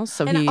 You know,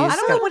 so And he's I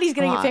don't know got what he's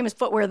getting a at lot. famous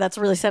footwear that's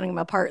really setting him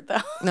apart, though.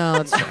 No,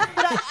 it's But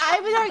I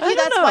would argue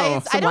that's know. why I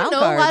Some don't wild know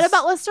a lot cards.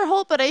 about Lester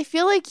Holt, but I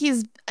feel like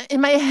he's in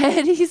my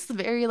head. He's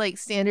very like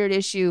standard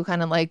issue,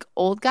 kind of like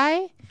old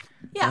guy.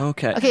 Yeah.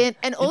 Okay. Okay,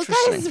 and old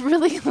guys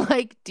really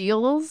like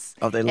deals.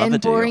 Oh, they love and a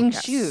deal. boring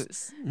Yes.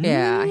 shoes.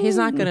 yeah. He's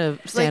not gonna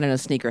stand in a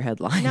sneaker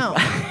headline. No,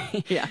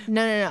 Yeah.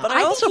 no. But I,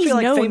 think also he's feel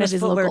like known famous at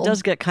his footwear local.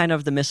 does get kind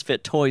of the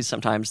misfit toys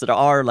sometimes that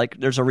are like,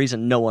 there's a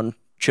reason no one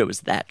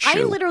chose that shoe.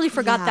 I literally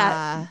forgot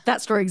Yeah.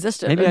 that story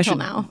existed Maybe I until should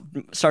now.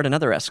 start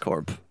another S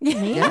Corp.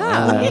 Yeah,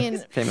 I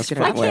mean, Famous Good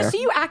I footwear. can't. So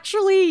you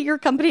actually, your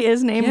company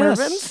is named Yes.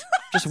 Ribbons.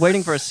 Just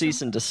waiting for a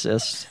cease and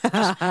desist.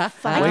 I'm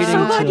Waiting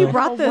so glad to- you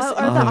brought this what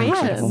are the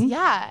information. odds?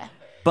 Yeah.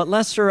 But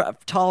Lester, a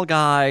tall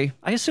guy.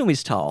 I assume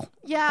he's tall.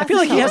 Yeah, I feel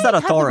like he has that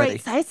have authority. The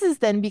right sizes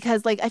then,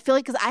 because like I feel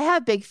like because I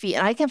have big feet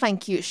and I can find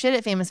cute shit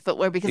at Famous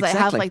Footwear because I have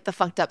Exactly. like the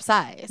fucked up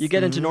size. You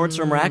get into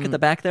Nordstrom Rack at the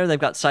back there, they've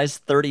got size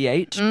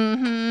 38.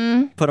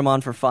 Mm-hmm. Put them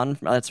on for fun.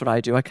 That's what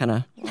I do. I kind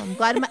of... I'm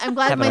glad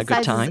Having my a good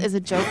size time. is a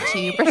joke to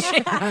you,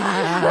 Bridget.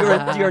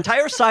 Your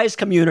entire size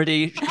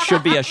community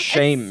should be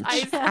ashamed.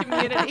 Size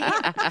community.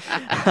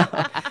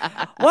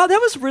 Wow, that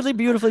was really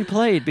beautifully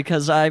played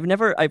because I've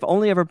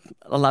only ever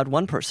allowed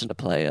one person to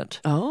play it.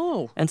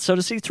 Oh. And so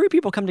to see three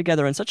people come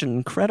together in such an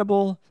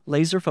incredible,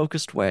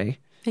 laser-focused way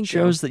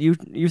shows that you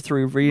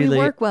three really... We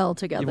work well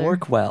together. You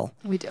work well.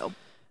 We do.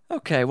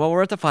 Okay, well,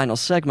 we're at the final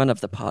segment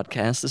of the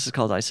podcast. This is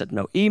called I Said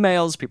No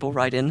Emails. People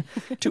write in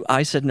to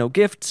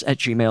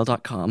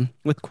isaidnogifts@gmail.com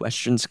with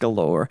questions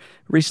galore.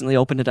 Recently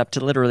opened it up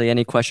to literally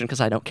any question because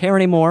I don't care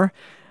anymore.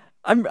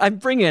 I'm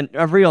bringing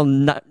a real...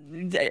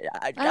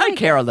 I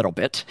care a little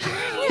bit.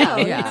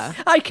 Yeah.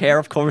 I care,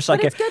 of course, I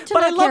care. it's good to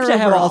But I not love care to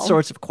have all overall.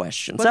 sorts of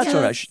questions. What's That's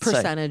what the I should say.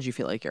 percentage you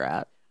feel like you're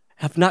at?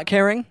 Of not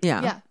caring?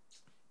 Yeah.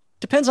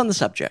 Depends on the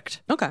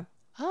subject. Okay.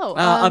 Oh.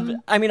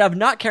 Of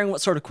not caring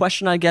what sort of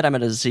question I get, I'm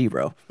at a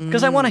 0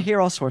 because I want to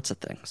hear all sorts of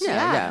things.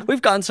 Yeah.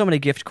 We've gotten so many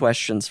gift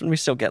questions, and we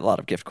still get a lot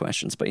of gift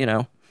questions, but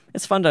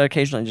it's fun to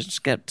occasionally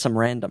just get some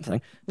random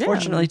thing.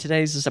 Fortunately,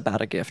 today's is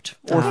about a gift,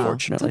 or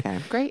fortunately. Okay.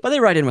 Great. But they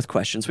write in with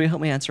questions. Will you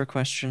help me answer a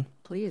question?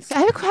 Please. I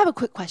have a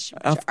quick question.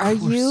 Of Are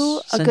course.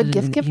 you a Send good it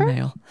in gift an giver?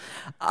 email.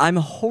 I'm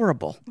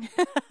horrible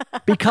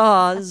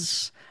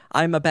because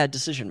I'm a bad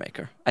decision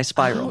maker. I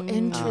spiral. Oh,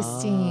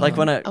 interesting. Like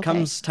when it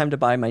comes time to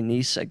buy my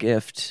niece a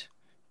gift,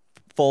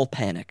 full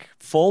panic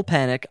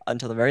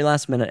until the very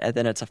last minute, and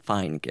then it's a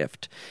fine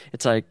gift.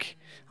 It's like,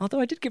 although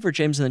I did give her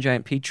James and the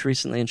Giant Peach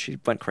recently, and she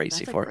went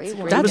crazy for it.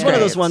 great It was one of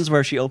those great. ones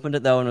where she opened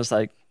it though and was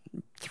like,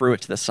 threw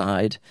it to the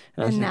side,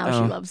 I was And like, now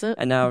she loves it.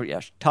 And now,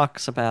 she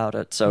talks about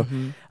it. So,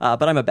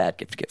 but I'm a bad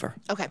gift giver.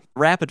 Okay.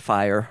 Rapid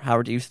fire.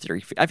 How do you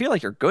three? I feel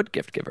like you're good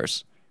gift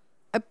givers.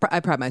 I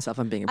pride myself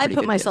on being a I pretty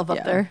put good myself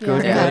gift. up Yeah. there. Good,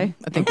 Okay. good.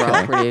 I think we're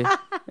all pretty...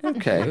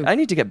 Okay, I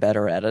need to get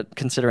better at it,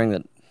 considering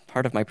that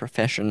part of my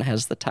profession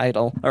has the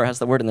title or has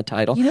the word in the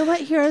title. You know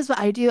what? Here's what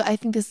I do. I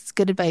think this is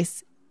good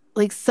advice.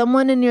 Like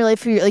someone in your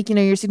life,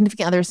 your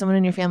significant other, someone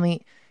in your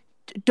family,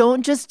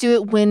 don't just do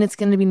it when it's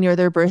going to be near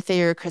their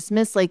birthday or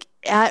Christmas. Like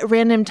at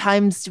random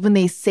times when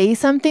they say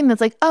something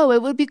that's like, oh,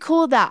 it would be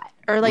cool that.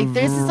 Or like,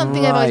 this is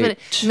something I've always Right.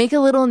 been. Make a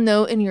little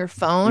note in your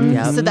phone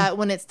so that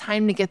when it's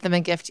time to get them a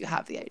gift, you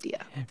have the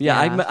idea. Yeah,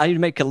 I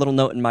make a little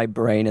note in my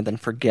brain and then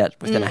forget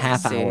within a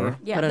half hour.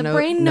 Yeah, Put a the note-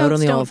 brain note on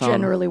notes the don't old phone.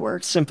 generally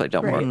work. Simply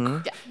don't Right.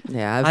 work.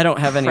 Yeah. I don't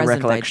have any present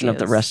recollection of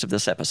the ideas. rest of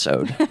this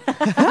episode.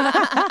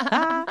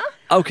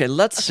 Okay,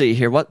 let's see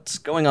here. What's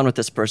going on with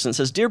this person? It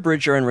says, Dear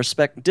Bridger and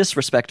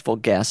disrespectful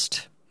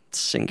guest,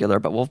 singular,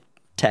 but we'll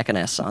tack an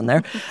S on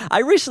there. I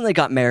recently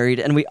got married,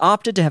 and we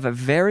opted to have a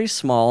very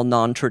small,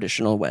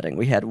 non-traditional wedding.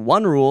 We had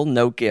one rule,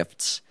 no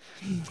gifts.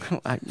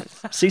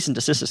 Cease and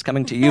desist is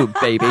coming to you,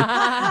 baby.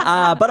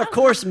 But of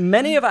course,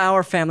 many of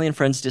our family and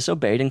friends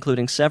disobeyed,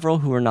 including several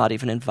who were not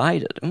even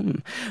invited.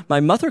 My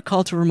mother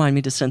called to remind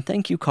me to send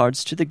thank you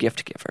cards to the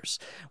gift givers.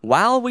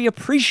 While we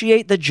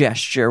appreciate the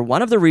gesture,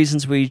 one of the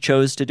reasons we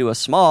chose to do a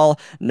small,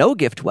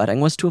 no-gift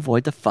wedding was to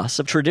avoid the fuss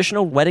of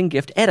traditional wedding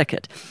gift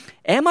etiquette.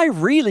 Am I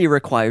really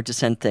required to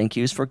send thank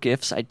yous for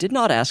gifts I did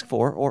not ask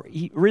for or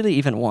really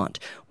even want?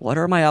 What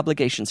are my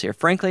obligations here?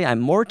 Frankly, I'm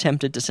more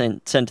tempted to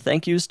send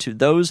thank yous to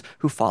those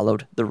who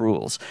followed the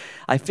rules.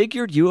 I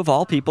figured you of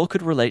all people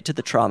could relate to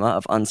the trauma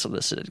of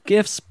unsolicited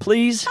gifts.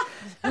 Please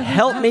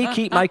help me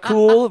keep my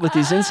cool with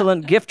these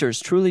insolent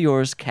gifters. Truly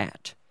yours,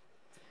 Kat.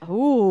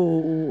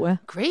 Ooh.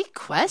 Great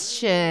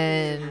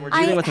question. We're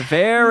dealing with a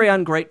very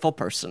ungrateful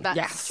person.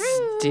 Yes.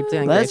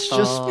 Deeply Let's ungrateful.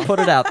 just put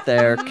it out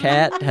there.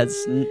 Kat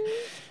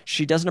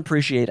she doesn't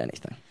appreciate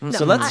anything.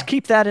 So let's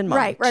keep that in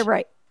mind.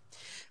 Right.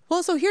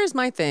 Well, so here's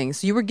my thing.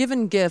 So you were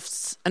given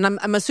gifts, and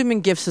I'm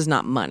assuming gifts is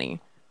not money.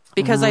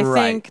 Because I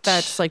Right. think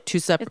that's like two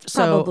separate. It's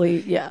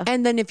probably, yeah.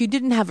 And then if you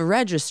didn't have a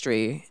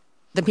registry,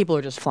 then people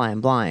are just flying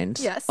blind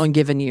Yes. on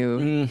giving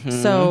you.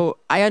 So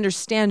I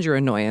understand your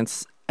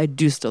annoyance. I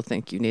do still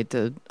think you need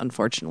to,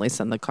 unfortunately,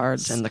 send the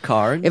cards. Send the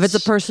cards. If it's a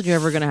person you're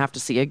ever going to have to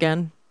see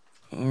again,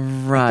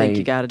 right. I think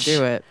you got to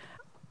do it.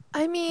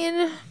 I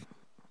mean,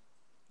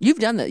 You've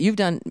done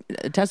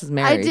that. Tess is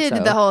married. I did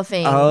so. the whole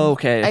thing.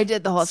 Okay. I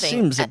did the whole thing.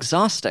 Seems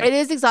exhausting. It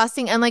is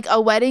exhausting, and like a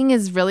wedding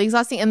is really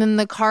exhausting. And then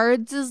the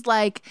cards is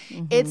like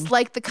it's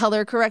like the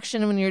color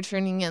correction when you're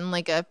turning in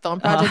like a film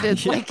project.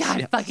 It's like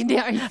God fucking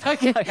damn, are you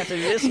fucking? I have to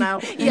do this now.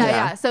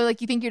 yeah. So like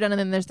you think you're done, and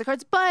then there's the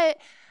cards, but.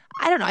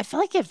 I don't know. I feel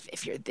like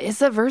if you're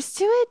this averse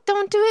to it,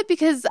 don't do it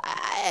because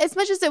as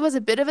much as it was a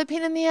bit of a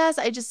pain in the ass,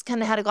 I just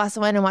kind of had a glass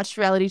of wine and watched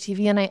reality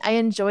TV, and I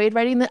enjoyed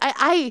writing that.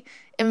 I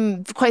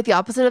am quite the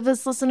opposite of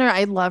this listener.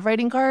 I love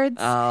writing cards.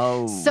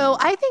 Oh. So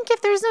I think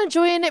if there's no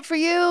joy in it for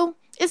you,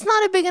 it's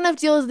not a big enough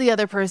deal as the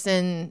other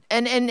person,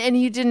 and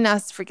you didn't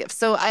ask for gifts.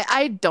 So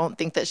I don't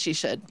think that she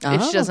should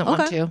if she doesn't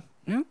want to.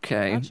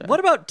 Okay. What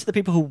about to the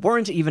people who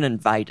weren't even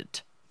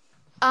invited?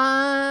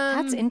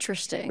 That's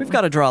interesting. We've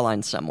got to draw a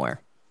line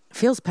somewhere.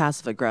 Feels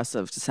passive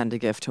aggressive to send a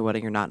gift to a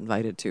wedding you're not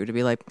invited to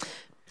be like,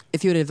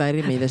 if you had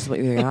invited me, this is what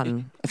you would have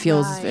gotten. It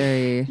feels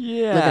very,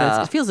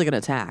 Yeah. it feels like an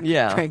attack.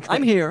 Yeah. frankly.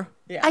 I'm here.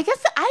 I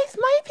guess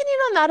my opinion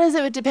on that is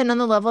it would depend on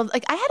the level of,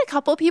 like, I had a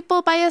couple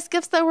people buy us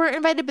gifts that weren't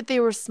invited, but they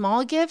were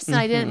small gifts, and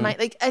I didn't mind.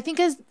 Like, I think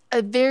as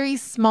a very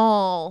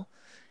small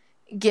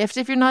gift,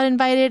 if you're not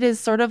invited, is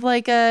sort of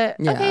like a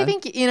okay,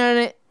 thank you. You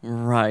know,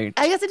 Right.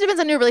 I guess it depends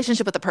on your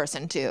relationship with the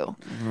person too.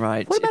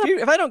 Right.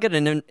 If I don't get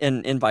an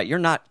invite, you're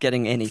not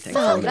getting anything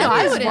from me. No,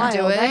 I is wouldn't do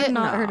wild. it. I have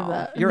not heard of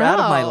that. You're out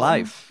of my No.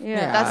 life.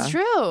 Yeah. That's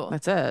true.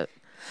 That's it.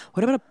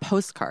 What about a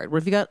postcard? What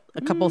if you got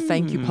a couple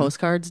thank you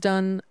postcards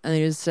done and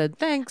they just said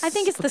thanks? I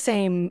think it's the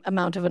same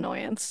amount of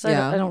annoyance.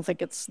 Yeah. I don't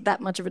think it's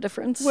that much of a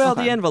difference. Well,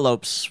 the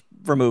envelope's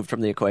removed from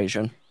the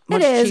equation.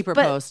 much is, cheaper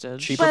but-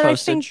 postage. Cheaper but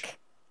postage.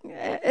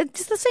 I think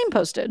it's the same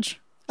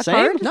postage. A Same?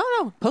 card?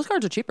 No,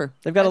 postcards are cheaper.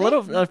 They've got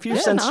a few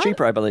cents not?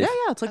 cheaper, I believe.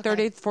 Yeah, it's like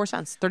 34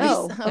 cents. 30.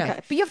 Oh, okay. Yeah.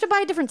 But you have to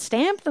buy a different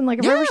stamp than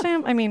like a rubber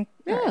stamp? I mean,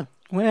 Yeah.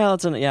 Well,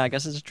 I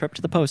guess it's a trip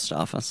to the post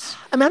office.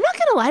 I mean, I'm not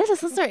gonna lie to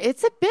this listener.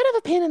 It's a bit of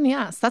a pain in the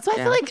ass. That's why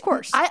I feel like, Of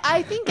course.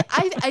 I think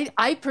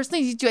I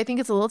personally do. I think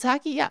it's a little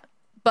tacky. Yeah.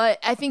 But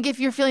I think if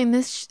you're feeling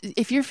this,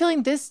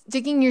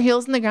 digging your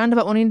heels in the ground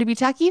about wanting to be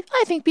tacky,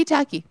 I think be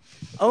tacky.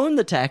 Own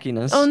the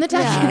tackiness. Own the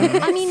tacky.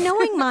 I mean,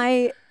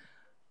 knowing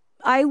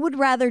I would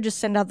rather just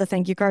send out the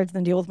thank you cards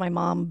than deal with my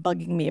mom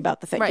bugging me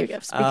about the thank you Right.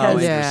 gifts Oh,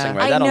 because interesting.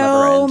 Right. I That'll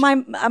know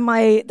never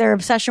end. their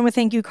obsession with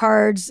thank you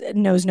cards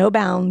knows no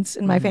bounds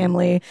in my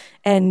family,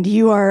 and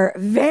you are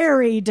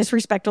very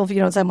disrespectful if you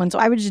don't send one. So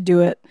I would just do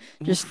it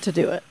just to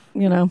do it.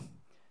 You know.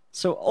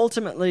 So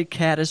ultimately,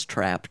 Kat is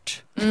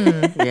trapped.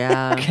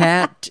 Yeah.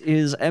 Kat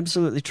is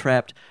absolutely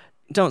trapped.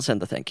 Don't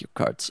send the thank you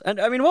cards.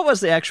 And I mean, what was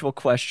the actual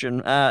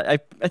question? I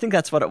think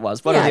that's what it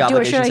was. What are the Yeah,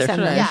 obligations should I there?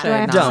 send them? Yeah. Do I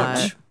have to Don't.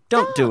 send them?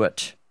 Don't do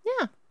it.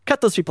 Yeah.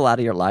 Cut those people out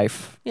of your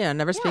life. Yeah,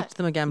 never speak to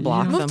them again.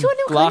 Block Move them. to a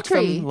new Block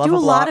country. them. Love Do a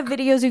lot block. of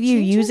videos of you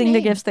Change your using the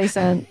name. gifts they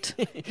sent.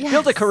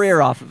 Build a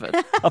career off of it.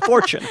 A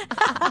fortune.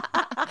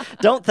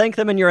 Don't thank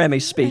them in your Emmy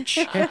speech.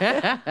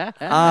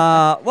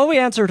 Well, we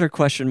answered her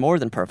question more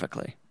than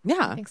perfectly.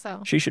 Yeah. I think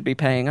so. She should be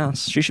paying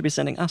us. She should be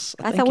sending us.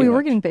 a I thank thought you we were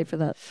note. getting paid for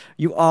that.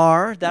 You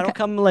are. That'll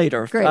come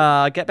later. Great.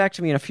 Get back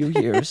to me in a few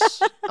years.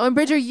 Oh, and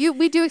Bridger,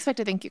 we do expect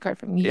a thank you card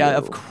from you. Yeah,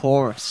 of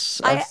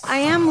course. I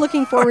am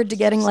looking forward to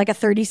getting like a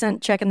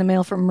 30-cent check in the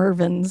mail from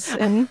Mervin's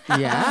in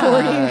Yeah.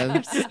 4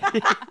 years.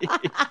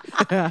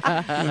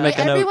 Make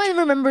a note. Everyone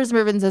remembers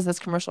Mervin's as this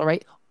commercial,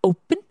 right?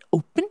 Open,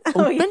 open,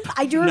 Oh, open. yeah.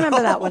 I do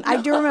remember that one. I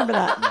do remember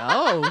that.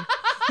 Oh.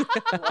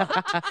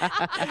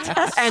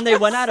 And they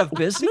went out of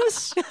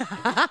business?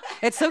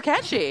 It's so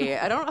catchy.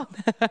 I don't know.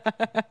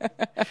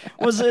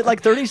 Was it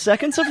like 30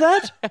 seconds of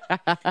that?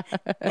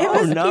 It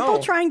was no. people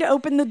trying to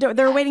open the door.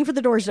 They were waiting for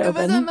the doors to It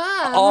was open. a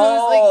mom.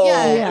 Oh,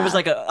 yeah. it was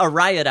like a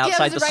riot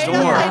outside it was the right store.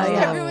 outside,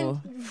 Yeah.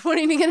 Everyone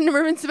wanting to get into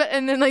Mervin's,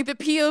 and then like the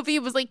POV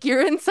was like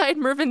you're inside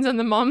Mervin's, and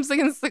the mom's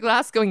against the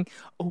glass going,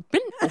 "Open,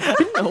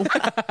 open,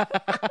 open."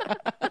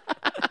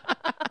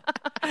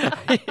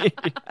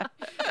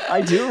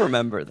 I do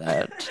remember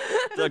that.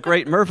 The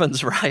Great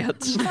Mervin's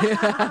riots.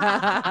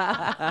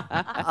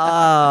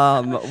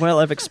 Well,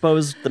 I've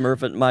exposed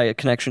my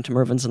connection to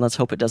Mervin's, and let's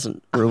hope it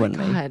doesn't ruin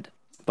me. God.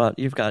 But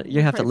you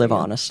have to live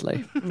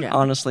honestly,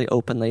 honestly,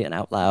 openly, and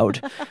out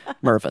loud.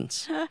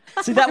 Mervin's.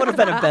 See, that would have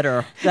been a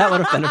better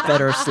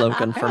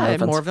slogan for Yeah,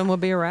 Mervin's. more of them would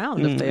be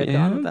around if they had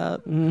gone with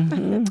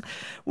that.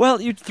 Well,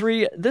 you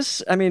three,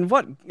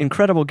 what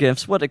incredible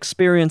gifts, what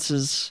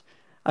experiences.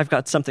 I've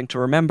got something to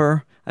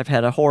remember. I've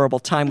had a horrible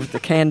time with the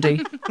candy.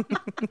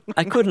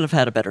 I couldn't have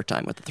had a better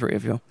time with the three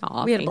of you.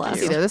 Aw, We had a thank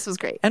blast. you. This was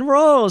great. And we're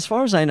all, as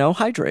far as I know,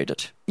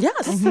 hydrated.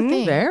 Yes, That's the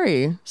thing.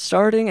 very.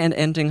 Starting and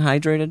ending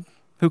hydrated.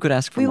 Who could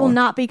ask for We more? will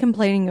not be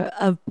complaining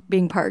of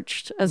being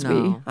parched as we.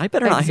 No. I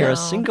better not hear a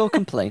so. single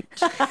complaint.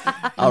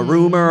 A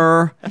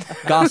rumor,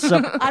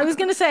 gossip. I was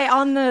going to say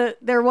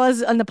there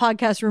was on the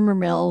podcast rumor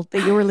mill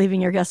that you were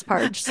leaving your guest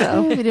parched.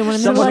 So We didn't want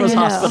to Someone was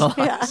let you know.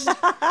 hospitalized.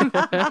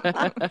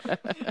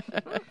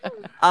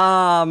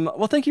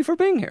 Well, thank you for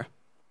being here.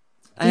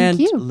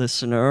 And you.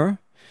 listener,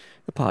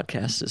 the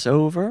podcast is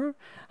over.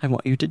 I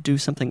want you to do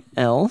something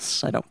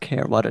else. I don't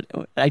care what it.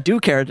 I do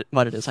care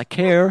what it is. I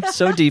care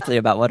so deeply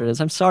about what it is.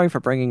 I'm sorry for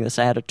bringing this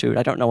attitude.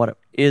 I don't know what it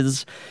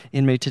is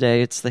in me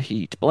today. It's the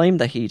heat. Blame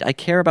the heat. I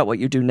care about what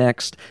you do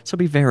next. So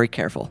be very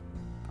careful.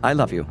 I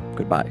love you.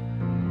 Goodbye.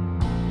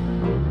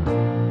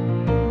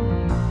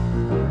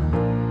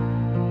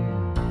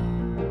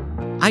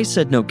 I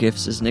Said No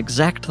Gifts is an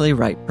Exactly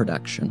Right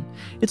production.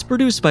 It's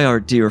produced by our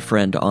dear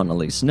friend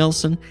Annalise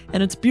Nelson,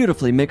 and it's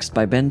beautifully mixed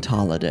by Ben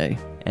Tolliday.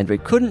 And we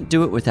couldn't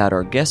do it without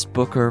our guest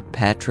booker,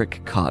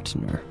 Patrick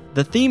Kottner.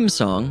 The theme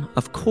song,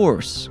 of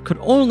course, could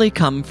only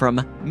come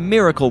from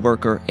miracle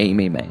worker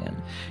Amy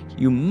Mann.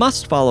 You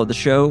must follow the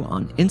show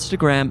on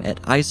Instagram at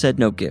I Said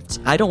No Gifts.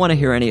 I don't want to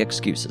hear any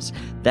excuses.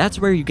 That's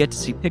where you get to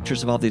see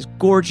pictures of all these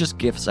gorgeous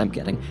gifts I'm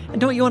getting. And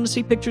don't you want to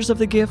see pictures of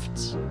the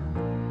gifts?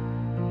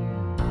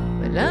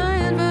 When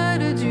I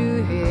invited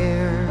you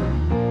here,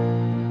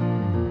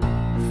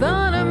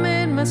 thought I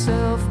made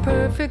myself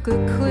perfectly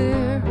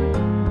clear.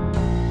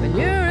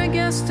 when you're a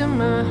guest in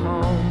my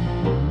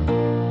home.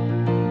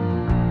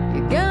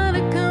 You gotta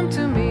come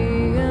to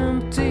me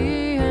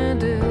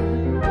empty-handed.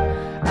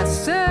 I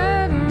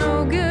said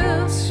no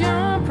gifts,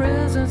 your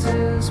presence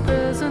is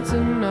presence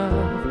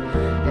enough.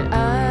 And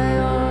I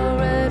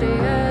already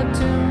had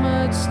too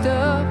much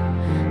stuff.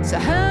 So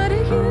how do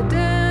you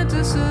dare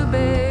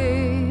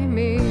disobey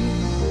me?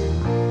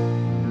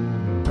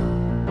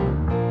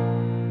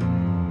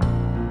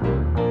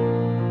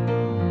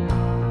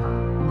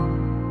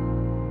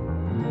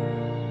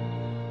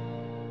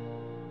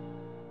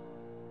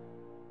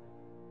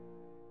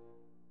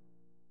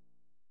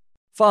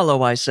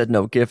 Follow I Said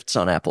No Gifts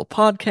on Apple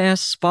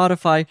Podcasts,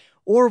 Spotify,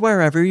 or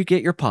wherever you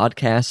get your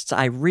podcasts.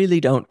 I really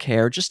don't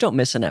care. Just don't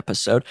miss an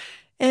episode.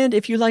 And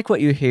if you like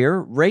what you hear,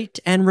 rate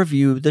and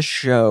review the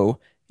show.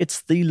 It's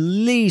the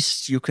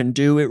least you can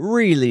do. It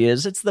really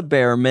is. It's the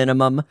bare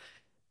minimum.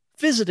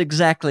 Visit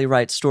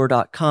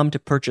exactlyrightstore.com to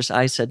purchase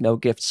I Said No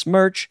Gifts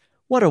merch.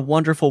 What a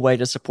wonderful way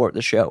to support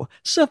the show.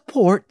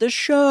 Support the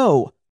show!